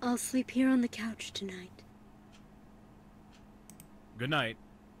 I'll sleep here on the couch tonight. Good night.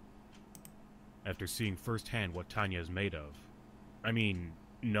 After seeing firsthand what Tanya is made of, I mean,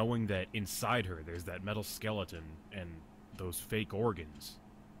 knowing that inside her there's that metal skeleton and those fake organs,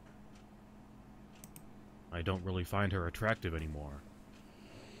 I don't really find her attractive anymore.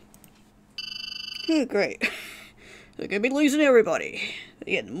 Oh, great. They're gonna be losing everybody.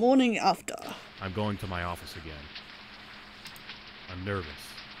 Yeah, the morning after. I'm going to my office again. I'm nervous.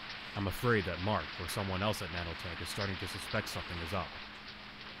 I'm afraid that Mark or someone else at Nanotech is starting to suspect something is up.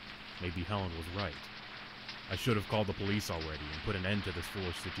 Maybe Helen was right. I should have called the police already and put an end to this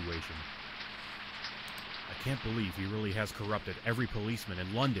foolish situation. I can't believe he really has corrupted every policeman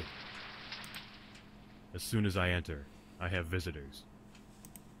in London. As soon as I enter, I have visitors.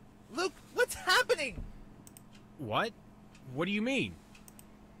 Luke, what's happening? What? What do you mean?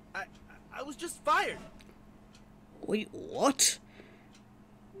 I was just fired. Wait, what?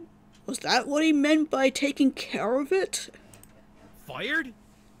 Was that what he meant by taking care of it? Fired?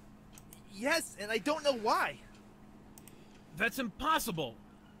 Yes, and I don't know why. That's impossible!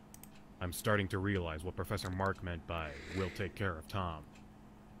 I'm starting to realize what Professor Mark meant by, "we'll take care of Tom."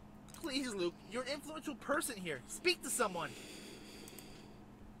 Please, Luke, you're an influential person here. Speak to someone.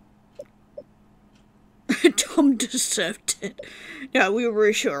 Tom deserved it. No, we'll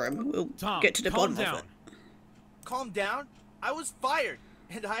reassure him. We'll Tom, get to the calm bottom down. of it. Calm down? I was fired.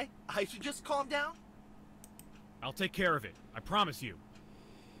 And I should just calm down? I'll take care of it. I promise you.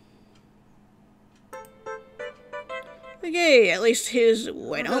 Okay, at least his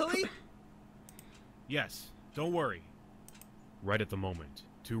went up. Really? Yes, don't worry. Right at the moment,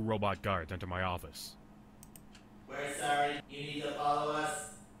 2 robot guards enter my office. We're sorry. You need to follow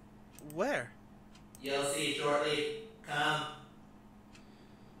us. Where? You'll see shortly. Come.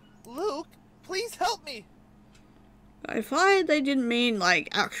 Luke, please help me. I find they didn't mean, like,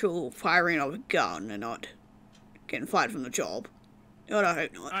 actual firing of a gun and not getting fired from the job. God, I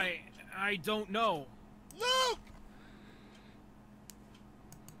hope not. I don't know. Luke!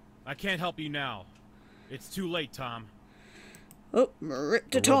 I can't help you now. It's too late, Tom. Oh,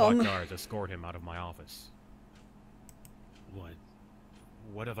 rip to The robot Tom. guards escort him out of my office.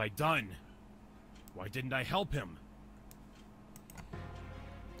 What have I done? Why didn't I help him?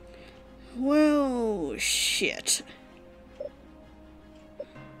 Well, shit.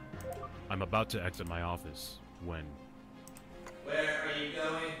 I'm about to exit my office when... Where are you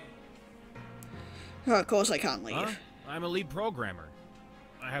going? Oh, of course I can't leave. Huh? I'm a lead programmer.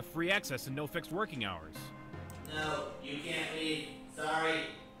 I have free access and no fixed working hours. No, you can't leave. Sorry.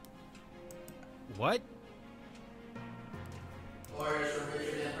 What? Orders from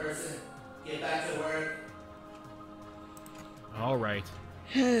Richard in person. Get back to work. Alright.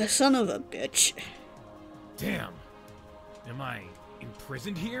 Son of a bitch. Damn. Am I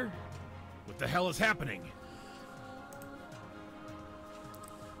imprisoned here? What the hell is happening?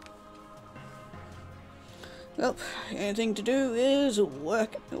 Well, anything to do is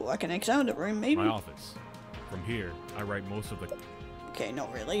work an exam room, maybe? My office. From here, I write most of the... Okay,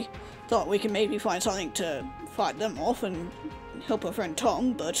 not really. Thought we could maybe find something to fight them off and help our friend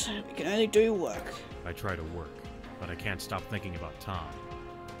Tom, but we can only do work. I try to work, but I can't stop thinking about Tom.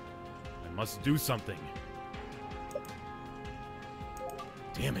 I must do something.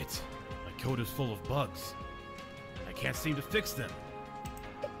 Damn it. My code is full of bugs. I can't seem to fix them.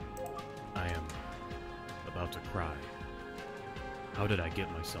 I am about to cry. How did I get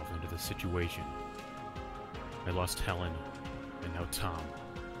myself into this situation? I lost Helen, and now Tom.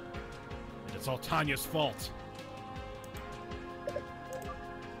 And it's all Tanya's fault.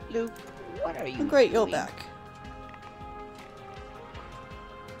 Luke, what are you Great, you're doing? back.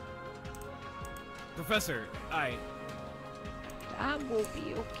 Professor, Tom will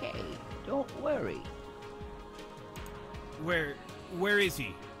be okay. Don't worry. Where is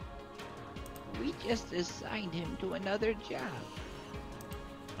he? We just assigned him to another job.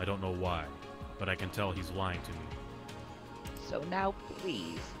 I don't know why, but I can tell he's lying to me. So now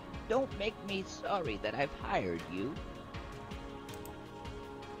please, don't make me sorry that I've hired you.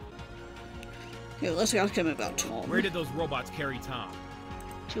 Here, let's ask him about Tom. Where did those robots carry Tom?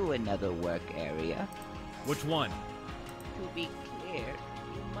 To another work area. Which one? To be clear,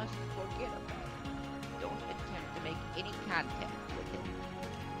 you must forget about him. Don't attempt to make any contact with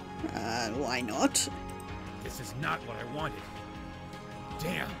him. Why not? This is not what I wanted.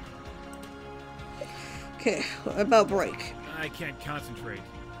 Damn. Okay, what about break? I can't concentrate.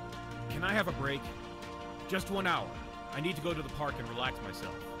 Can I have a break? Just 1 hour. I need to go to the park and relax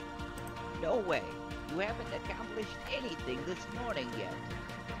myself. No way. You haven't accomplished anything this morning yet.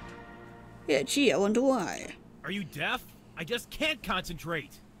 Yeah, gee, I wonder why. Are you deaf? I just can't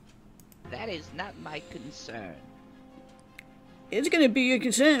concentrate. That is not my concern. It's gonna be your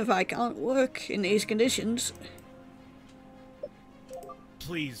concern if I can't work in these conditions.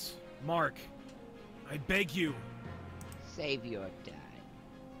 Please, Mark. I beg you. Save your time.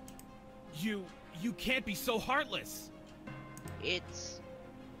 You can't be so heartless.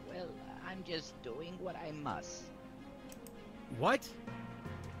 Well, I'm just doing what I must. What?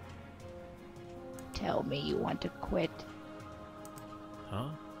 Tell me you want to quit. Huh?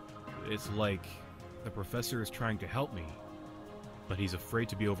 It's like the professor is trying to help me, but he's afraid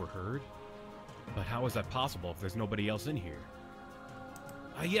to be overheard? But how is that possible if there's nobody else in here?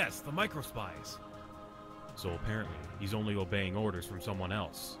 Ah yes, the microspies. So apparently, he's only obeying orders from someone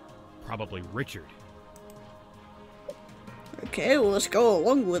else. Probably Richard. Okay, well, let's go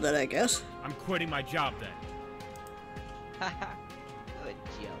along with it, I guess. I'm quitting my job then. Haha, good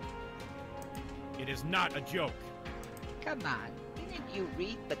joke. It is not a joke. Come on, didn't you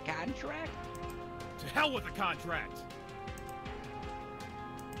read the contract? To hell with the contract!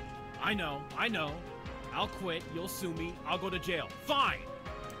 I know. I'll quit, you'll sue me, I'll go to jail. Fine!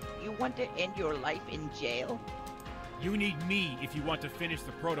 You want to end your life in jail? You need me if you want to finish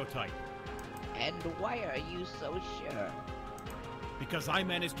the prototype. And why are you so sure? Because I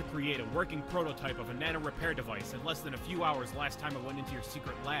managed to create a working prototype of a nano repair device in less than a few hours last time I went into your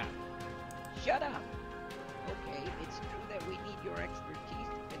secret lab. Shut up! Okay, it's true that we need your expertise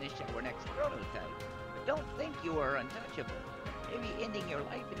to finish our next prototype. But don't think you are untouchable. Maybe ending your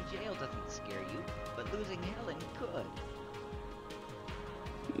life in jail doesn't scare you, but losing Helen could.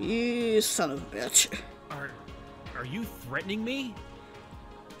 You son of a bitch. Are you threatening me?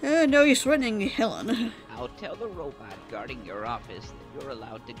 No, he's threatening Helen. I'll tell the robot guarding your office that you're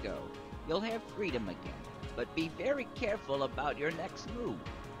allowed to go. You'll have freedom again, but be very careful about your next move.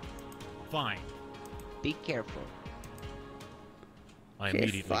 Fine. Be careful. I Okay,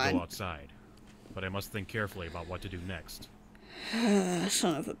 immediately fine. go outside, but I must think carefully about what to do next.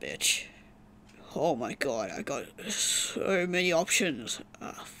 Son of a bitch. Oh my god, I got so many options.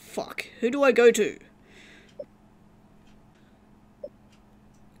 Ah, fuck. Who do I go to?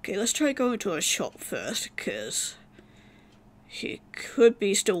 Okay, let's try going to a shop first, because She could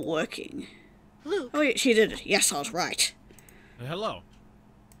be still working. Luke, Oh, yeah, she did it. Yes, I was right. Hello.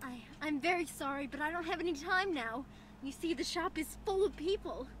 I'm very sorry, but I don't have any time now. You see, the shop is full of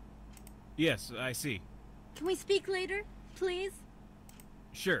people. Yes, I see. Can we speak later, please?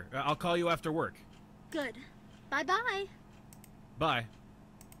 Sure, I'll call you after work. Good. Bye-bye. Bye.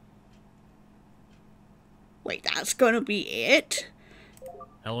 Wait, that's gonna be it?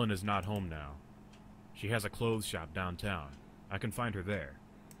 Helen is not home now. She has a clothes shop downtown. I can find her there.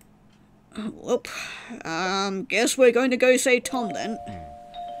 Whoop. Guess we're going to go say Tom then.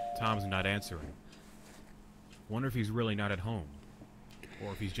 Tom's not answering. Wonder if he's really not at home.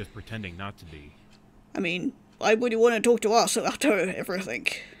 Or if he's just pretending not to be. I mean, why would you want to talk to us after everything?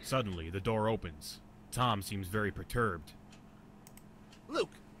 Suddenly, the door opens. Tom seems very perturbed.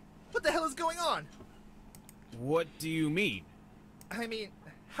 Luke, what the hell is going on? What do you mean? I mean,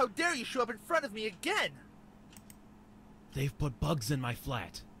 how dare you show up in front of me again? They've put bugs in my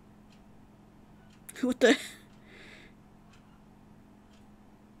flat. What the...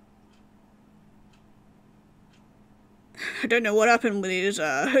 I don't know what happened with his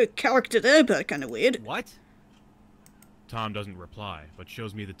character there, but kind of weird. What? Tom doesn't reply, but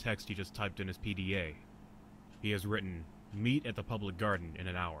shows me the text he just typed in his PDA. He has written, "Meet at the public garden in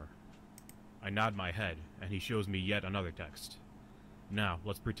an hour." I nod my head, and he shows me yet another text. Now,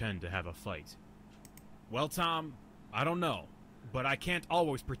 let's pretend to have a fight. Well, Tom, I don't know, but I can't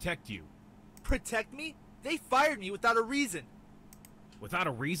always protect you. Protect me? They fired me without a reason. Without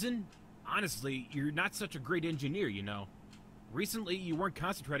a reason? Honestly, you're not such a great engineer, you know. Recently, you weren't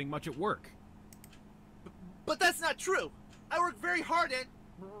concentrating much at work. But that's not true. I work very hard and...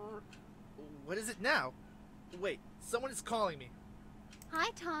 What is it now? Wait, someone is calling me. Hi,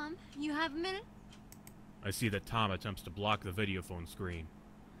 Tom. You have a minute? I see that Tom attempts to block the video phone screen.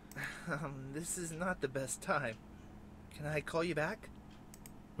 This is not the best time. Can I call you back?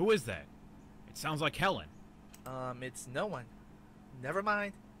 Who is that? It sounds like Helen. It's no one. Never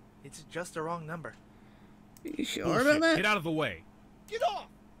mind. It's just a wrong number. You sure Bullshit. about that? Get out of the way. Get off!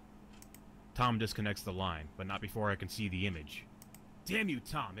 Tom disconnects the line, but not before I can see the image. Damn you,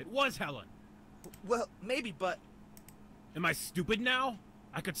 Tom. It was Helen. Well, maybe, but... Am I stupid now?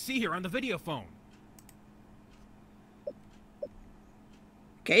 I could see her on the video phone.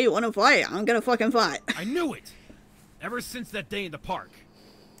 Okay, you wanna fight? I'm gonna fucking fight. I knew it! Ever since that day in the park.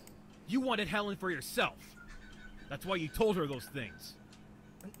 You wanted Helen for yourself. That's why you told her those things.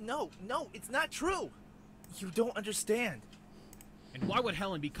 No, it's not true. You don't understand. And why would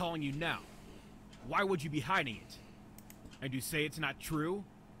Helen be calling you now? Why would you be hiding it? And you say it's not true?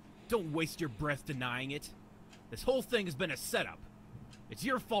 Don't waste your breath denying it. This whole thing has been a setup. It's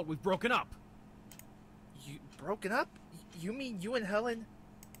your fault we've broken up. You broken up? You mean you and Helen?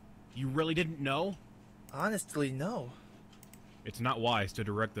 You really didn't know? Honestly, no. It's not wise to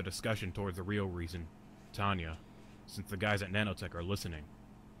direct the discussion towards the real reason, Tanya, since the guys at Nanotech are listening.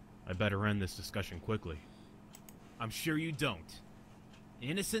 I better end this discussion quickly. I'm sure you don't.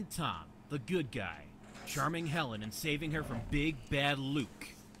 Innocent Tom, the good guy, charming Helen and saving her from big bad Luke.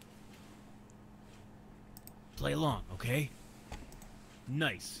 Play along, okay?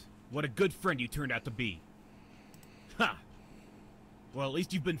 Nice. What a good friend you turned out to be. Ha! Well, at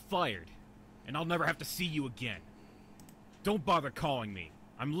least you've been fired, and I'll never have to see you again. Don't bother calling me.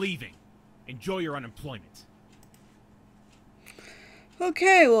 I'm leaving. Enjoy your unemployment.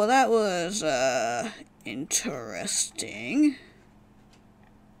 Okay, well that was, interesting.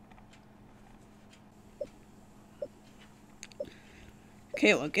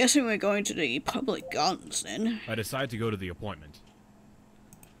 Okay, well, I'm guessing we're going to the public gardens then. I decide to go to the appointment.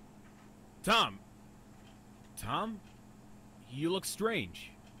 Tom! Tom? You look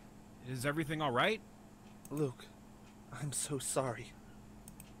strange. Is everything alright? Luke, I'm so sorry.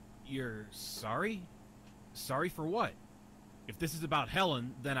 You're sorry? Sorry for what? If this is about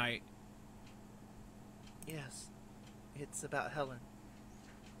Helen, then Yes, it's about Helen.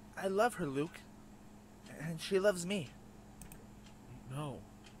 I love her, Luke. And she loves me. No.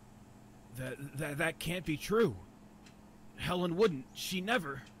 That can't be true. Helen wouldn't. She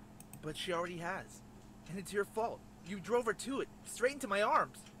never... But she already has. And it's your fault. You drove her to it, straight into my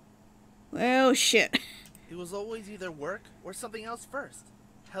arms. Well, shit. It was always either work or something else first.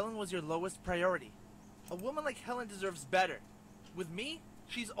 Helen was your lowest priority. A woman like Helen deserves better. With me,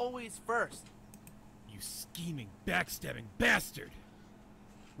 she's always first. You scheming, backstabbing bastard!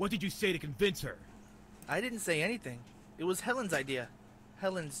 What did you say to convince her? I didn't say anything. It was Helen's idea.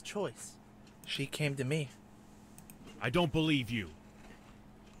 Helen's choice. She came to me. I don't believe you.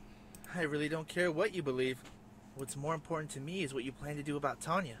 I really don't care what you believe. What's more important to me is what you plan to do about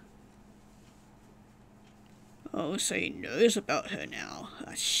Tanya. Oh, so he knows about her now.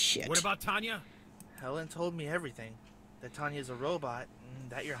 Ah, shit. What about Tanya? Helen told me everything. That Tanya's a robot, and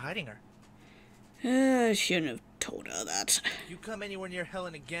that you're hiding her. I shouldn't have told her that. You come anywhere near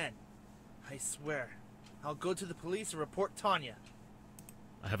Helen again, I swear, I'll go to the police and report Tanya.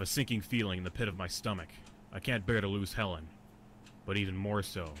 I have a sinking feeling in the pit of my stomach. I can't bear to lose Helen. But even more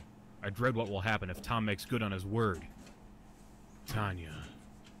so, I dread what will happen if Tom makes good on his word. Tanya.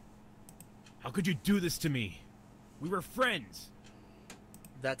 How could you do this to me? We were friends.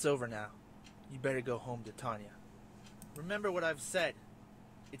 That's over now. You better go home to Tanya. Remember what I've said.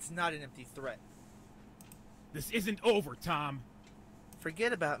 It's not an empty threat. This isn't over, Tom.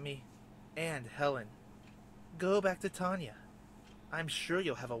 Forget about me and Helen. Go back to Tanya. I'm sure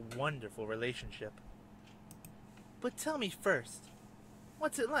you'll have a wonderful relationship. But tell me first,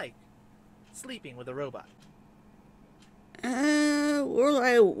 what's it like, sleeping with a robot? Well,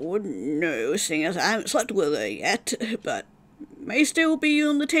 I wouldn't know, seeing as I haven't slept with her yet, but may still be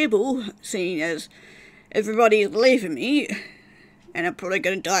on the table, seeing as everybody is leaving me, and I'm probably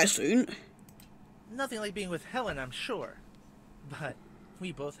gonna die soon. Nothing like being with Helen, I'm sure. But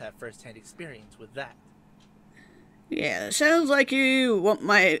we both have first-hand experience with that. Yeah, sounds like you want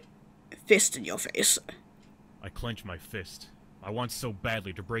my fist in your face. I clench my fist. I want so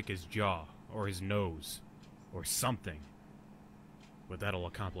badly to break his jaw, or his nose, or something. But that'll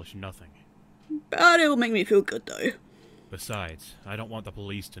accomplish nothing. But it'll make me feel good, though. Besides, I don't want the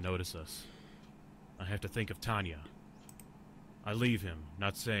police to notice us. I have to think of Tanya. I leave him,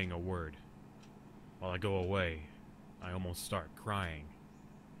 not saying a word. While I go away, I almost start crying.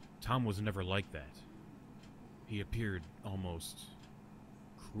 Tom was never like that. He appeared almost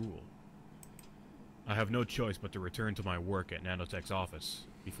cruel. I have no choice but to return to my work at Nanotech's office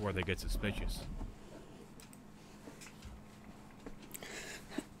before they get suspicious.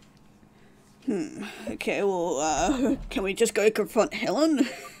 Okay, well, can we just go confront Helen?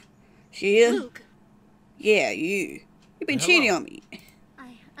 She, Luke, Yeah, you. You've been Hello. cheating on me.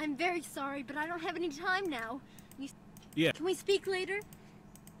 I'm very sorry, but I don't have any time now. Yeah, Can we speak later?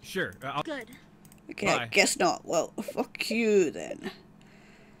 sure. I'll... Good. Okay, Bye. I guess not. Well, fuck you then.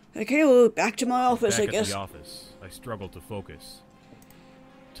 Okay, well, back to my office, Back I guess. at the office, I struggle to focus.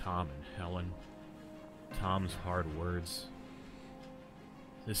 Tom and Helen. Tom's hard words.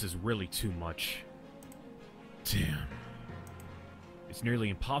 This is really too much. Damn. It's nearly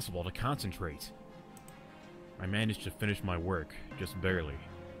impossible to concentrate. I managed to finish my work, just barely.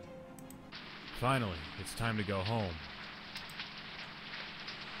 Finally, it's time to go home.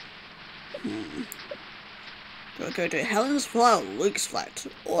 Do I go to Helen's flat or Luke's flat?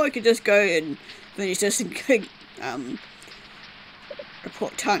 Or I could just go and finish this and go,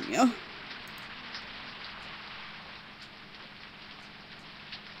 report Tanya.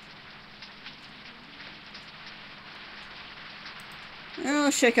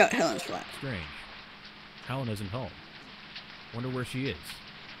 I'll check out Helen's flat. Strange. Helen isn't home. Wonder where she is.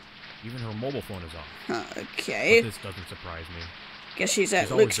 Even her mobile phone is off. Okay, But this doesn't surprise me. guess she's at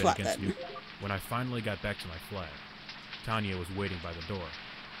She's always Luke's been flat against then. me. When I finally got back to my flat, Tanya was waiting by the door.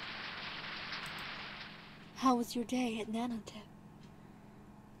 How was your day at Nanotech?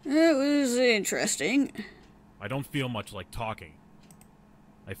 It was interesting. I don't feel much like talking.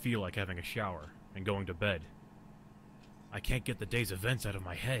 I feel like having a shower and going to bed. I can't get the day's events out of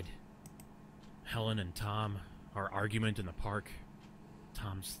my head. Helen and Tom, our argument in the park,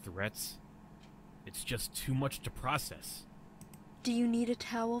 Tom's threats. It's just too much to process. Do you need a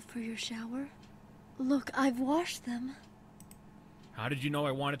towel for your shower? Look, I've washed them. How did you know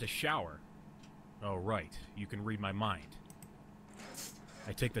I wanted to shower? Oh, right. You can read my mind.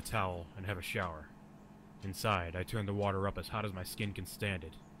 I take the towel and have a shower. Inside, I turn the water up as hot as my skin can stand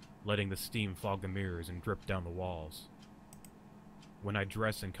it, letting the steam fog the mirrors and drip down the walls. When I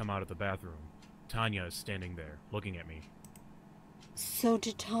dress and come out of the bathroom, Tanya is standing there, looking at me. So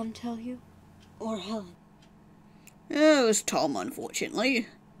did Tom tell you? Or Helen? It was Tom, unfortunately.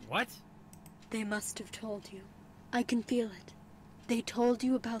 What? They must have told you. I can feel it. They told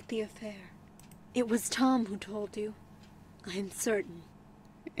you about the affair. It was Tom who told you. I'm certain.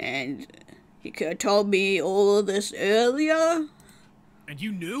 And you could have told me all of this earlier? And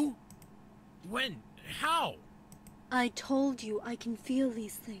you knew? When? How? I told you I can feel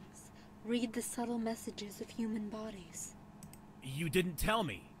these things. Read the subtle messages of human bodies. You didn't tell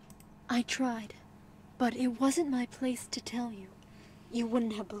me. I tried, but it wasn't my place to tell you. You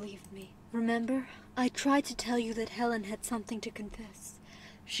wouldn't have believed me. Remember? I tried to tell you that Helen had something to confess.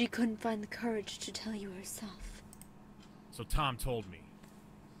 She couldn't find the courage to tell you herself. So Tom told me.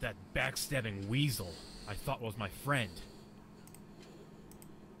 That backstabbing weasel I thought was my friend.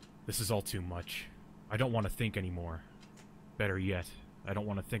 This is all too much. I don't want to think anymore. Better yet, I don't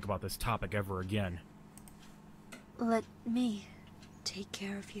want to think about this topic ever again. Let me take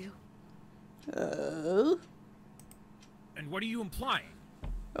care of you. Oh? And what are you implying?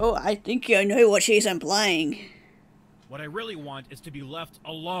 Oh, I think you know what she's implying. What I really want is to be left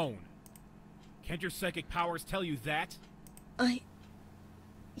alone. Can't your psychic powers tell you that?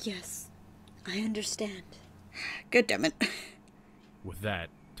 Yes, I understand. God damn it. With that,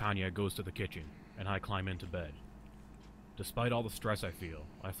 Tanya goes to the kitchen, and I climb into bed. Despite all the stress I feel,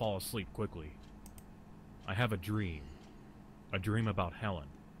 I fall asleep quickly. I have a dream. A dream about Helen,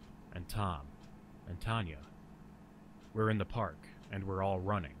 and Tom, and Tanya. We're in the park, and we're all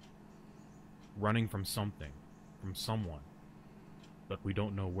running. Running from something, from someone. But we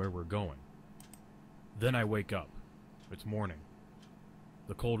don't know where we're going. Then I wake up. It's morning.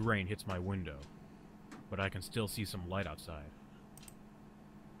 The cold rain hits my window, but I can still see some light outside.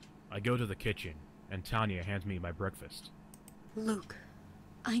 I go to the kitchen, and Tanya hands me my breakfast. Luke,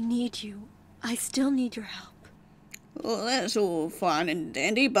 I need you. I still need your help. Well, that's all fine and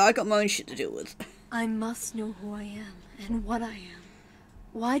dandy, but I got my own shit to deal with. I must know who I am and what I am.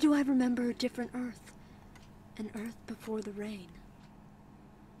 Why do I remember a different Earth? An Earth before the rain.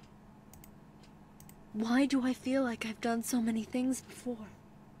 Why do I feel like I've done so many things before?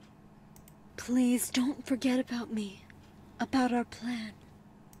 Please don't forget about me, about our plan.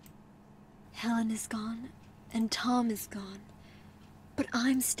 Helen is gone, and Tom is gone, but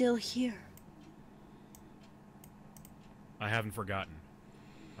I'm still here. I haven't forgotten.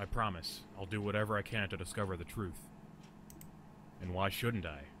 I promise I'll do whatever I can to discover the truth. And why shouldn't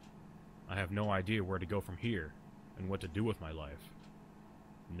I? I have no idea where to go from here, and what to do with my life.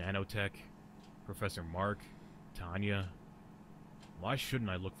 Nanotech, Professor Mark, Tanya. Why shouldn't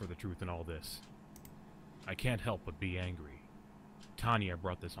I look for the truth in all this? I can't help but be angry. Tanya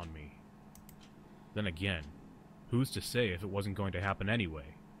brought this on me. Then again, who's to say if it wasn't going to happen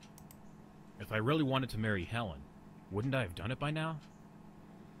anyway? If I really wanted to marry Helen, wouldn't I have done it by now?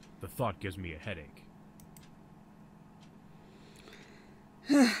 The thought gives me a headache.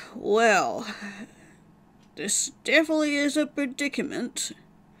 Well, this definitely is a predicament.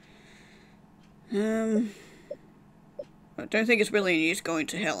 I don't think it's really any use going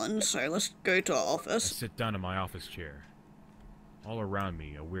to Helen, so let's go to our I office. sit down in my office chair. All around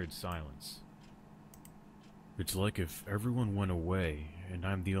me, a weird silence. It's like if everyone went away, and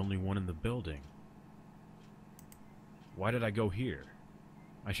I'm the only one in the building. Why did I go here?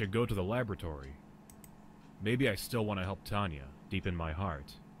 I should go to the laboratory. Maybe I still want to help Tanya, deep in my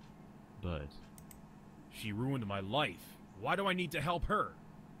heart. But she ruined my life. Why do I need to help her?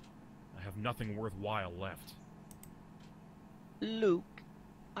 I have nothing worthwhile left. Luke,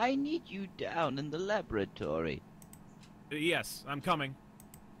 I need you down in the laboratory. Yes, I'm coming.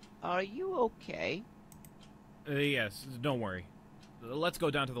 Are you okay? Yes, don't worry. Let's go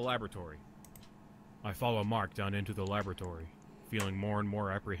down to the laboratory. I follow Mark down into the laboratory, feeling more and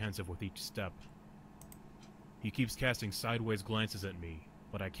more apprehensive with each step. He keeps casting sideways glances at me,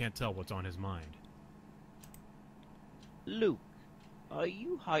 but I can't tell what's on his mind. Luke, are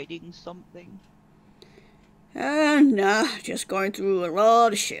you hiding something? Nah, just going through a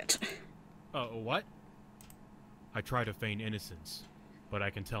lot of shit. What? I try to feign innocence, but I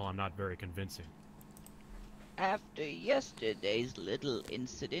can tell I'm not very convincing. After yesterday's little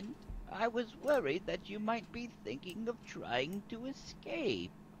incident, I was worried that you might be thinking of trying to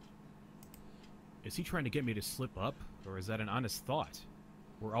escape. Is he trying to get me to slip up, or is that an honest thought?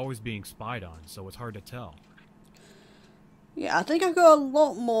 We're always being spied on, so it's hard to tell. Yeah, I think I've got a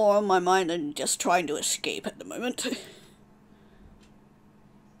lot more on my mind than just trying to escape at the moment.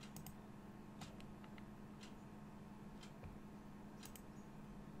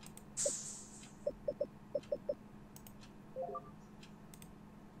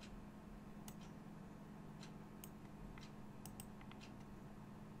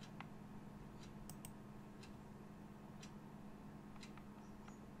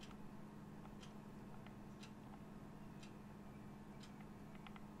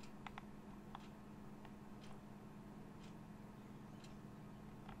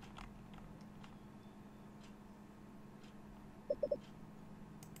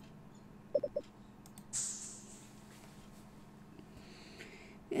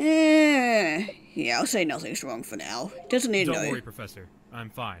 Yeah, I'll say nothing's wrong for now. Doesn't need to know. Don't worry, Professor. I'm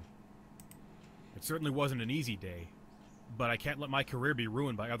fine. It certainly wasn't an easy day, but I can't let my career be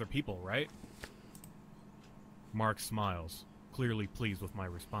ruined by other people, right? Mark smiles, clearly pleased with my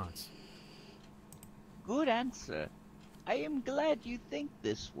response. Good answer. I am glad you think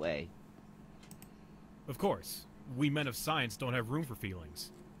this way. Of course. We men of science don't have room for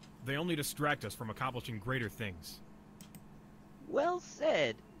feelings. They only distract us from accomplishing greater things. Well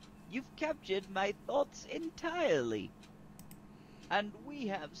said. You've captured my thoughts entirely. And we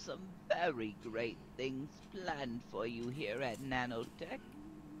have some very great things planned for you here at Nanotech.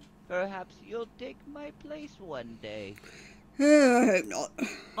 Perhaps you'll take my place one day. I hope not.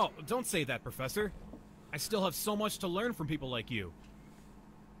 Oh, don't say that, Professor. I still have so much to learn from people like you.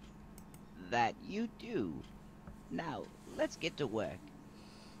 That you do. Now, let's get to work.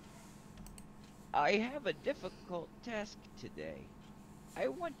 I have a difficult task today. I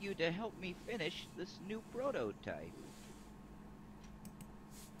want you to help me finish this new prototype.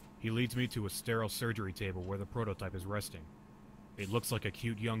 He leads me to a sterile surgery table where the prototype is resting. It looks like a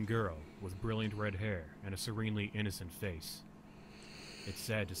cute young girl with brilliant red hair and a serenely innocent face. It's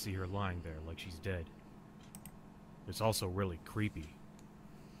sad to see her lying there like she's dead. It's also really creepy.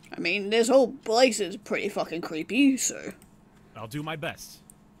 I mean, this whole place is pretty fucking creepy, so... I'll do my best.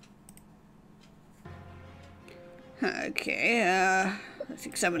 Okay, let's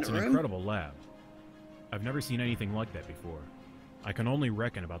examine It's the an room. incredible lab. I've never seen anything like that before. I can only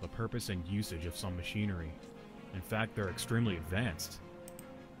reckon about the purpose and usage of some machinery. In fact, they're extremely advanced.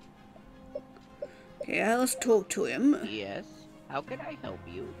 Okay, let's talk to him. Yes? How can I help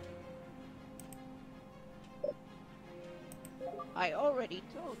you? I already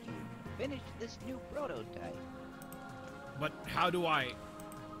told you. Finish this new prototype. But how do I...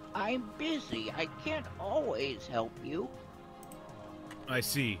 I'm busy. I can't always help you. I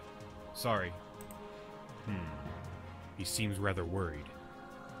see. Sorry. He seems rather worried.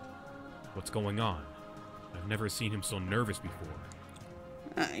 What's going on? I've never seen him so nervous before.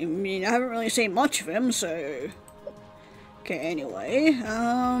 I mean, I haven't really seen much of him, so... Okay, anyway,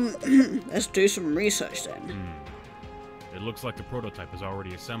 let's do some research then. It looks like the prototype is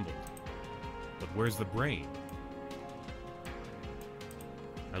already assembled. But where's the brain?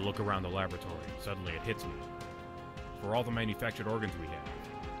 I look around the laboratory. Suddenly it hits me. For all the manufactured organs we have,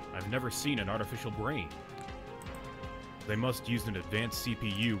 I've never seen an artificial brain. They must use an advanced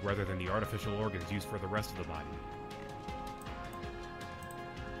CPU rather than the artificial organs used for the rest of the body.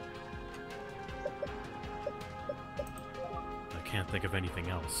 I can't think of anything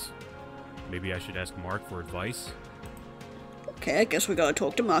else. Maybe I should ask Mark for advice? Okay, I guess we gotta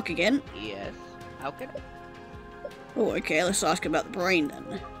talk to Mark again. Yes? How can I... Oh, okay, let's ask about the brain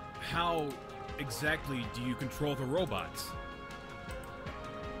then. How exactly do you control the robots?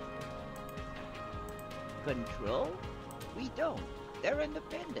 Control? We don't. They're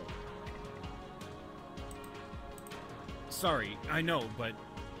independent. Sorry, I know, but...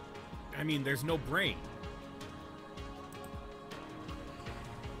 I mean, there's no brain.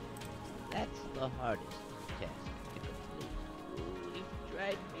 That's the hardest test to complete. We've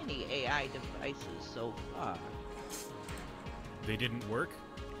tried many AI devices so far. They didn't work?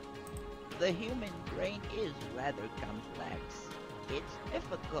 The human brain is rather complex. It's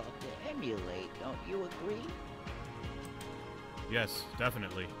difficult to emulate, don't you agree? Yes,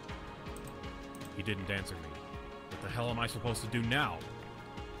 definitely. He didn't answer me. What the hell am I supposed to do now?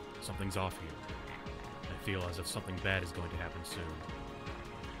 Something's off here. I feel as if something bad is going to happen soon.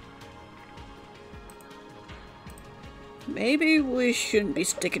 Maybe we shouldn't be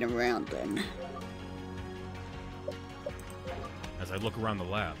sticking around then. As I look around the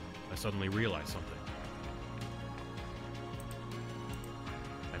lab, I suddenly realize something.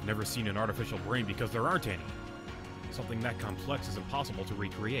 I've never seen an artificial brain because there aren't any. Something that complex is impossible to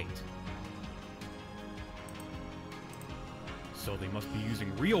recreate. So they must be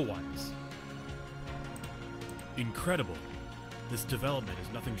using real ones. Incredible. This development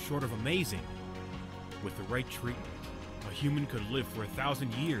is nothing short of amazing. With the right treatment, a human could live for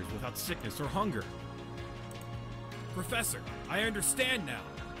 1,000 years without sickness or hunger. Professor, I understand now.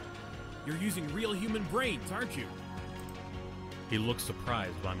 You're using real human brains, aren't you? He looks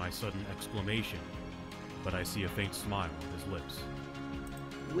surprised by my sudden exclamation, but I see a faint smile on his lips.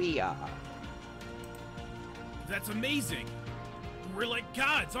 We are. That's amazing! We're like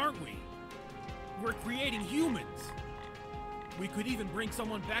gods, aren't we? We're creating humans! We could even bring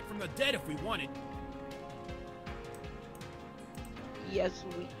someone back from the dead if we wanted. Yes,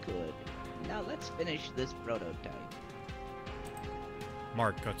 we could. Now let's finish this prototype.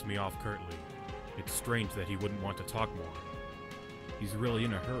 Mark cuts me off curtly. It's strange that he wouldn't want to talk more. He's really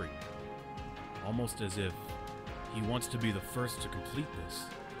in a hurry. Almost as if he wants to be the first to complete this.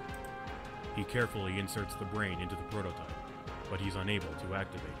 He carefully inserts the brain into the prototype, but he's unable to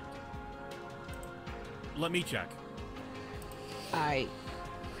activate it. Let me check.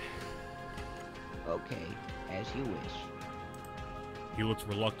 Okay, as you wish. He looks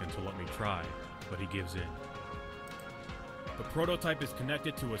reluctant to let me try, but he gives in. The prototype is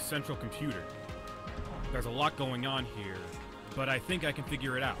connected to a central computer. There's a lot going on here, but I think I can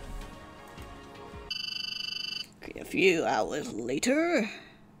figure it out. Okay, a few hours later.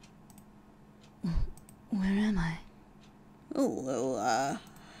 Where am I? Oh, well,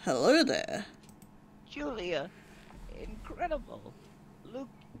 hello there. Julia, incredible. Luke,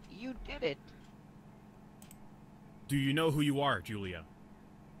 you did it. Do you know who you are, Julia?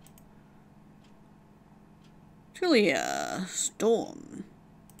 Julia Storm.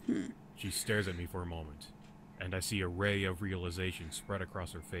 She stares at me for a moment, and I see a ray of realization spread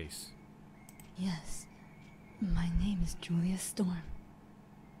across her face. Yes. My name is Julia Storm.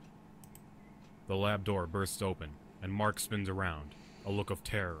 The lab door bursts open, and Mark spins around, a look of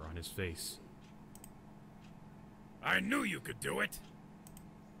terror on his face. I knew you could do it!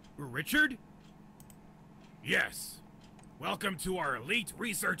 Richard? Yes. Welcome to our elite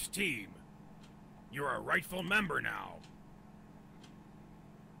research team. You're a rightful member now.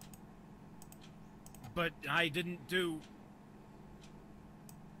 But I didn't do...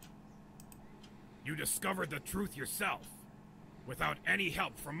 You discovered the truth yourself, without any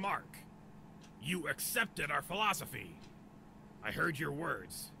help from Mark. You accepted our philosophy. I heard your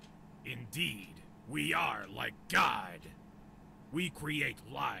words. Indeed, we are like God. We create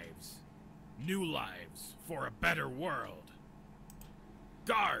lives. New lives for a better world.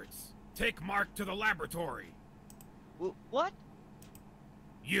 Guards, take Mark to the laboratory. What?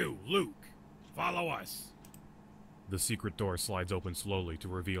 You, Luke, follow us. The secret door slides open slowly to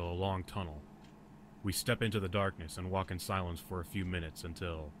reveal a long tunnel. We step into the darkness and walk in silence for a few minutes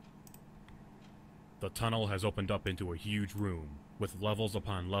until... The tunnel has opened up into a huge room, with levels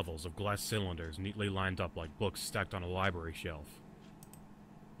upon levels of glass cylinders neatly lined up like books stacked on a library shelf.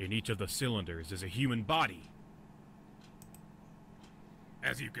 In each of the cylinders is a human body.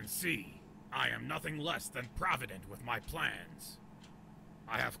 As you can see, I am nothing less than provident with my plans.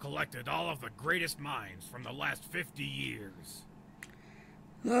 I have collected all of the greatest minds from the last 50 years.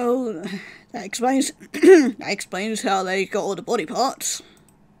 Well, that explains that explains how they got all the body parts.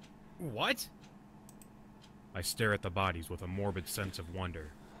 What? I stare at the bodies with a morbid sense of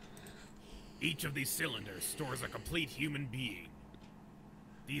wonder. Each of these cylinders stores a complete human being.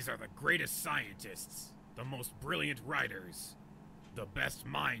 These are the greatest scientists, the most brilliant writers, the best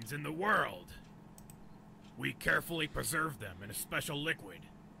minds in the world. We carefully preserve them in a special liquid.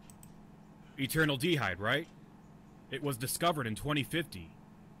 Eternal dehyde, right? It was discovered in 2050,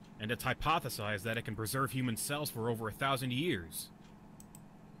 and it's hypothesized that it can preserve human cells for over 1,000 years.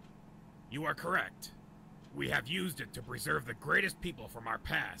 You are correct. We have used it to preserve the greatest people from our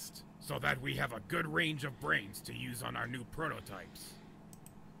past, so that we have a good range of brains to use on our new prototypes.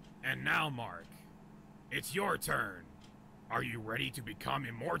 And now, Mark, it's your turn. Are you ready to become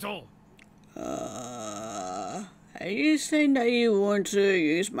immortal? Are you saying that you want to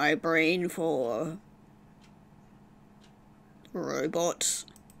use my brain for robots?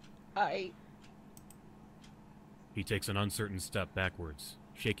 He takes an uncertain step backwards,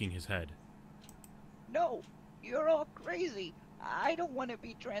 shaking his head. No, you're all crazy. I don't want to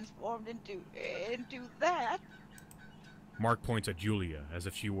be transformed into that. Mark points at Julia as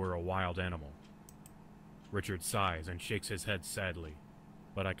if she were a wild animal. Richard sighs and shakes his head sadly,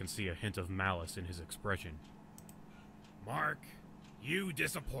 but I can see a hint of malice in his expression. Mark, you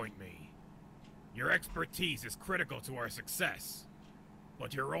disappoint me. Your expertise is critical to our success,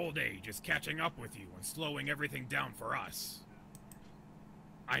 but your old age is catching up with you and slowing everything down for us.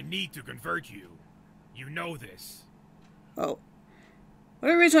 I need to convert you. You know this. Oh. For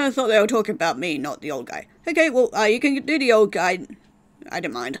some reason I thought they were talking about me, not the old guy. Okay, well, you can do the old guy. I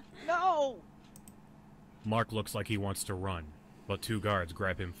don't mind. No! Mark looks like he wants to run, but two guards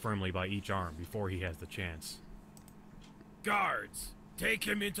grab him firmly by each arm before he has the chance. Guards, take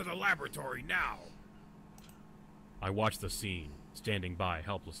him into the laboratory now! I watch the scene, standing by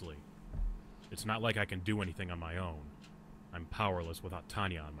helplessly. It's not like I can do anything on my own. I'm powerless without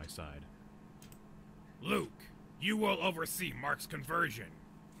Tanya on my side. Luke, you will oversee Mark's conversion.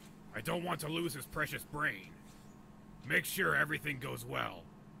 I don't want to lose his precious brain. Make sure everything goes well.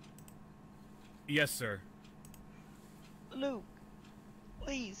 Yes, sir. Luke,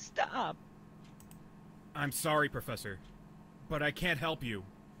 please stop. I'm sorry, Professor, but I can't help you.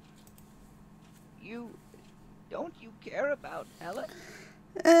 Don't you care about Helen?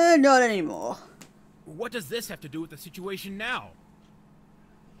 Not anymore. What does this have to do with the situation now?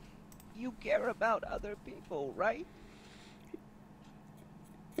 You care about other people, right?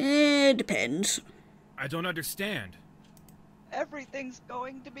 It depends. I don't understand. Everything's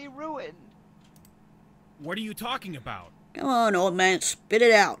going to be ruined. What are you talking about? Come on, old man, spit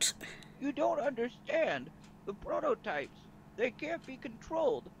it out. You don't understand. The prototypes. They can't be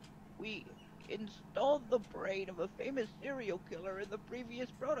controlled. We installed the brain of a famous serial killer in the previous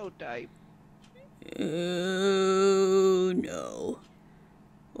prototype. Oh, no.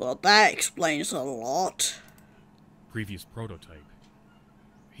 Well, that explains a lot. Previous prototype.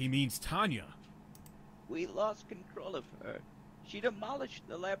 He means Tanya. We lost control of her. She demolished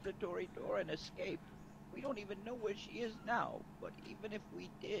the laboratory door and escaped. We don't even know where she is now, but even if we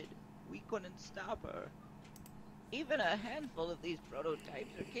did, we couldn't stop her. Even a handful of these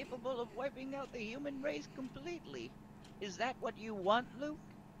prototypes are capable of wiping out the human race completely. Is that what you want, Luke?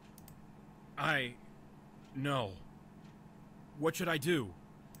 No. What should I do?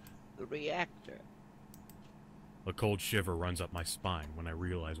 The reactor. A cold shiver runs up my spine when I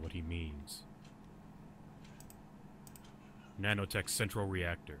realize what he means. Nanotech's central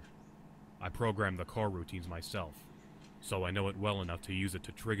reactor. I programmed the core routines myself, so I know it well enough to use it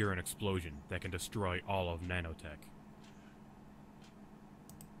to trigger an explosion that can destroy all of Nanotech.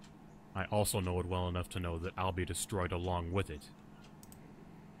 I also know it well enough to know that I'll be destroyed along with it.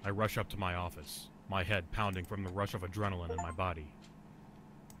 I rush up to my office, my head pounding from the rush of adrenaline in my body.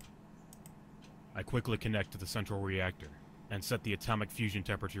 I quickly connect to the central reactor and set the atomic fusion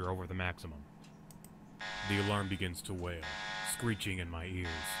temperature over the maximum. The alarm begins to wail, screeching in my ears.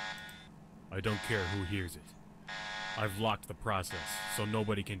 I don't care who hears it. I've locked the process, so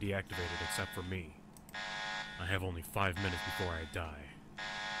nobody can deactivate it except for me. I have only 5 minutes before I die.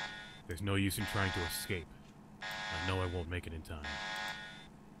 There's no use in trying to escape. I know I won't make it in time.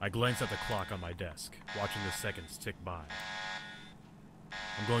 I glance at the clock on my desk, watching the seconds tick by.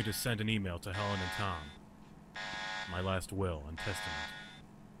 I'm going to send an email to Helen and Tom. My last will and testament.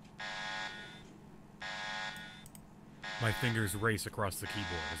 My fingers race across the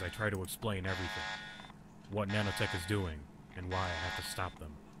keyboard as I try to explain everything. What Nanotech is doing, and why I have to stop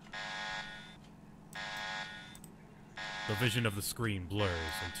them. The vision of the screen blurs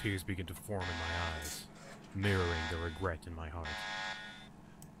and tears begin to form in my eyes, mirroring the regret in my heart.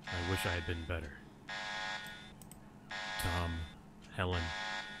 I wish I had been better. Tom, Helen,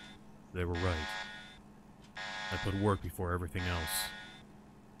 they were right. I put work before everything else,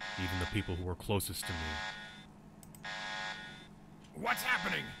 even the people who were closest to me. What's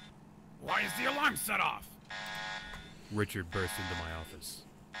happening? Why is the alarm set off? Richard burst into my office,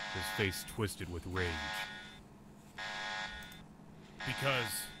 his face twisted with rage.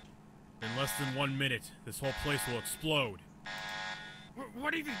 Because in less than 1 minute, this whole place will explode.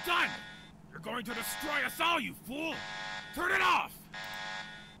 What have you done? You're going to destroy us all, you fool! Turn it off!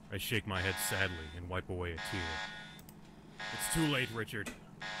 I shake my head sadly and wipe away a tear. It's too late, Richard.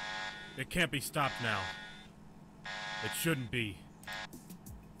 It can't be stopped now. It shouldn't be.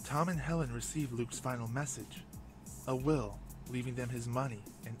 Tom and Helen received Luke's final message. A will, leaving them his money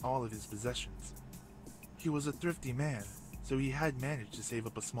and all of his possessions. He was a thrifty man, so he had managed to save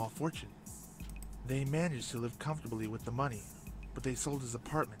up a small fortune. They managed to live comfortably with the money, but they sold his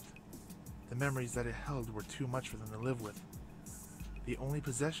apartment. The memories that it held were too much for them to live with. The only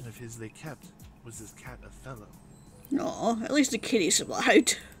possession of his they kept was his cat Othello. Aw, at least the kitty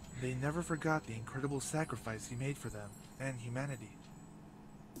survived. They never forgot the incredible sacrifice he made for them and humanity.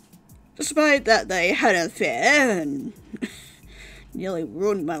 Despite that they had an affair and nearly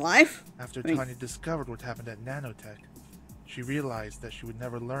ruined my life. After Tanya discovered what happened at Nanotech, she realized that she would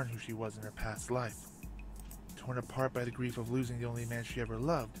never learn who she was in her past life. Torn apart by the grief of losing the only man she ever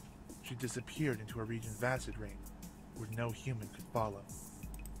loved, she disappeared into a region's acid rain, where no human could follow.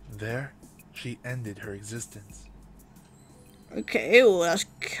 There, she ended her existence. Okay, well that's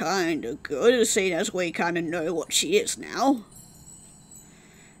kinda good, seeing as we kinda know what she is now.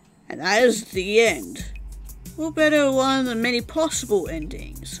 And that is the end. Or better, one of the many possible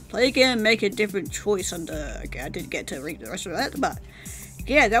endings. Play again, make a different choice under... Okay, I didn't get to read the rest of that, but...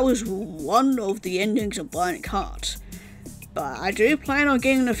 Yeah, that was one of the endings of Bionic Heart. But I do plan on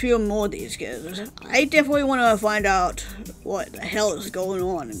getting a few more of these, because I definitely want to find out what the hell is going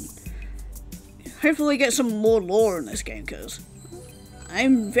on. And hopefully get some more lore in this game, because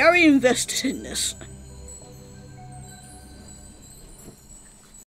I'm very invested in this.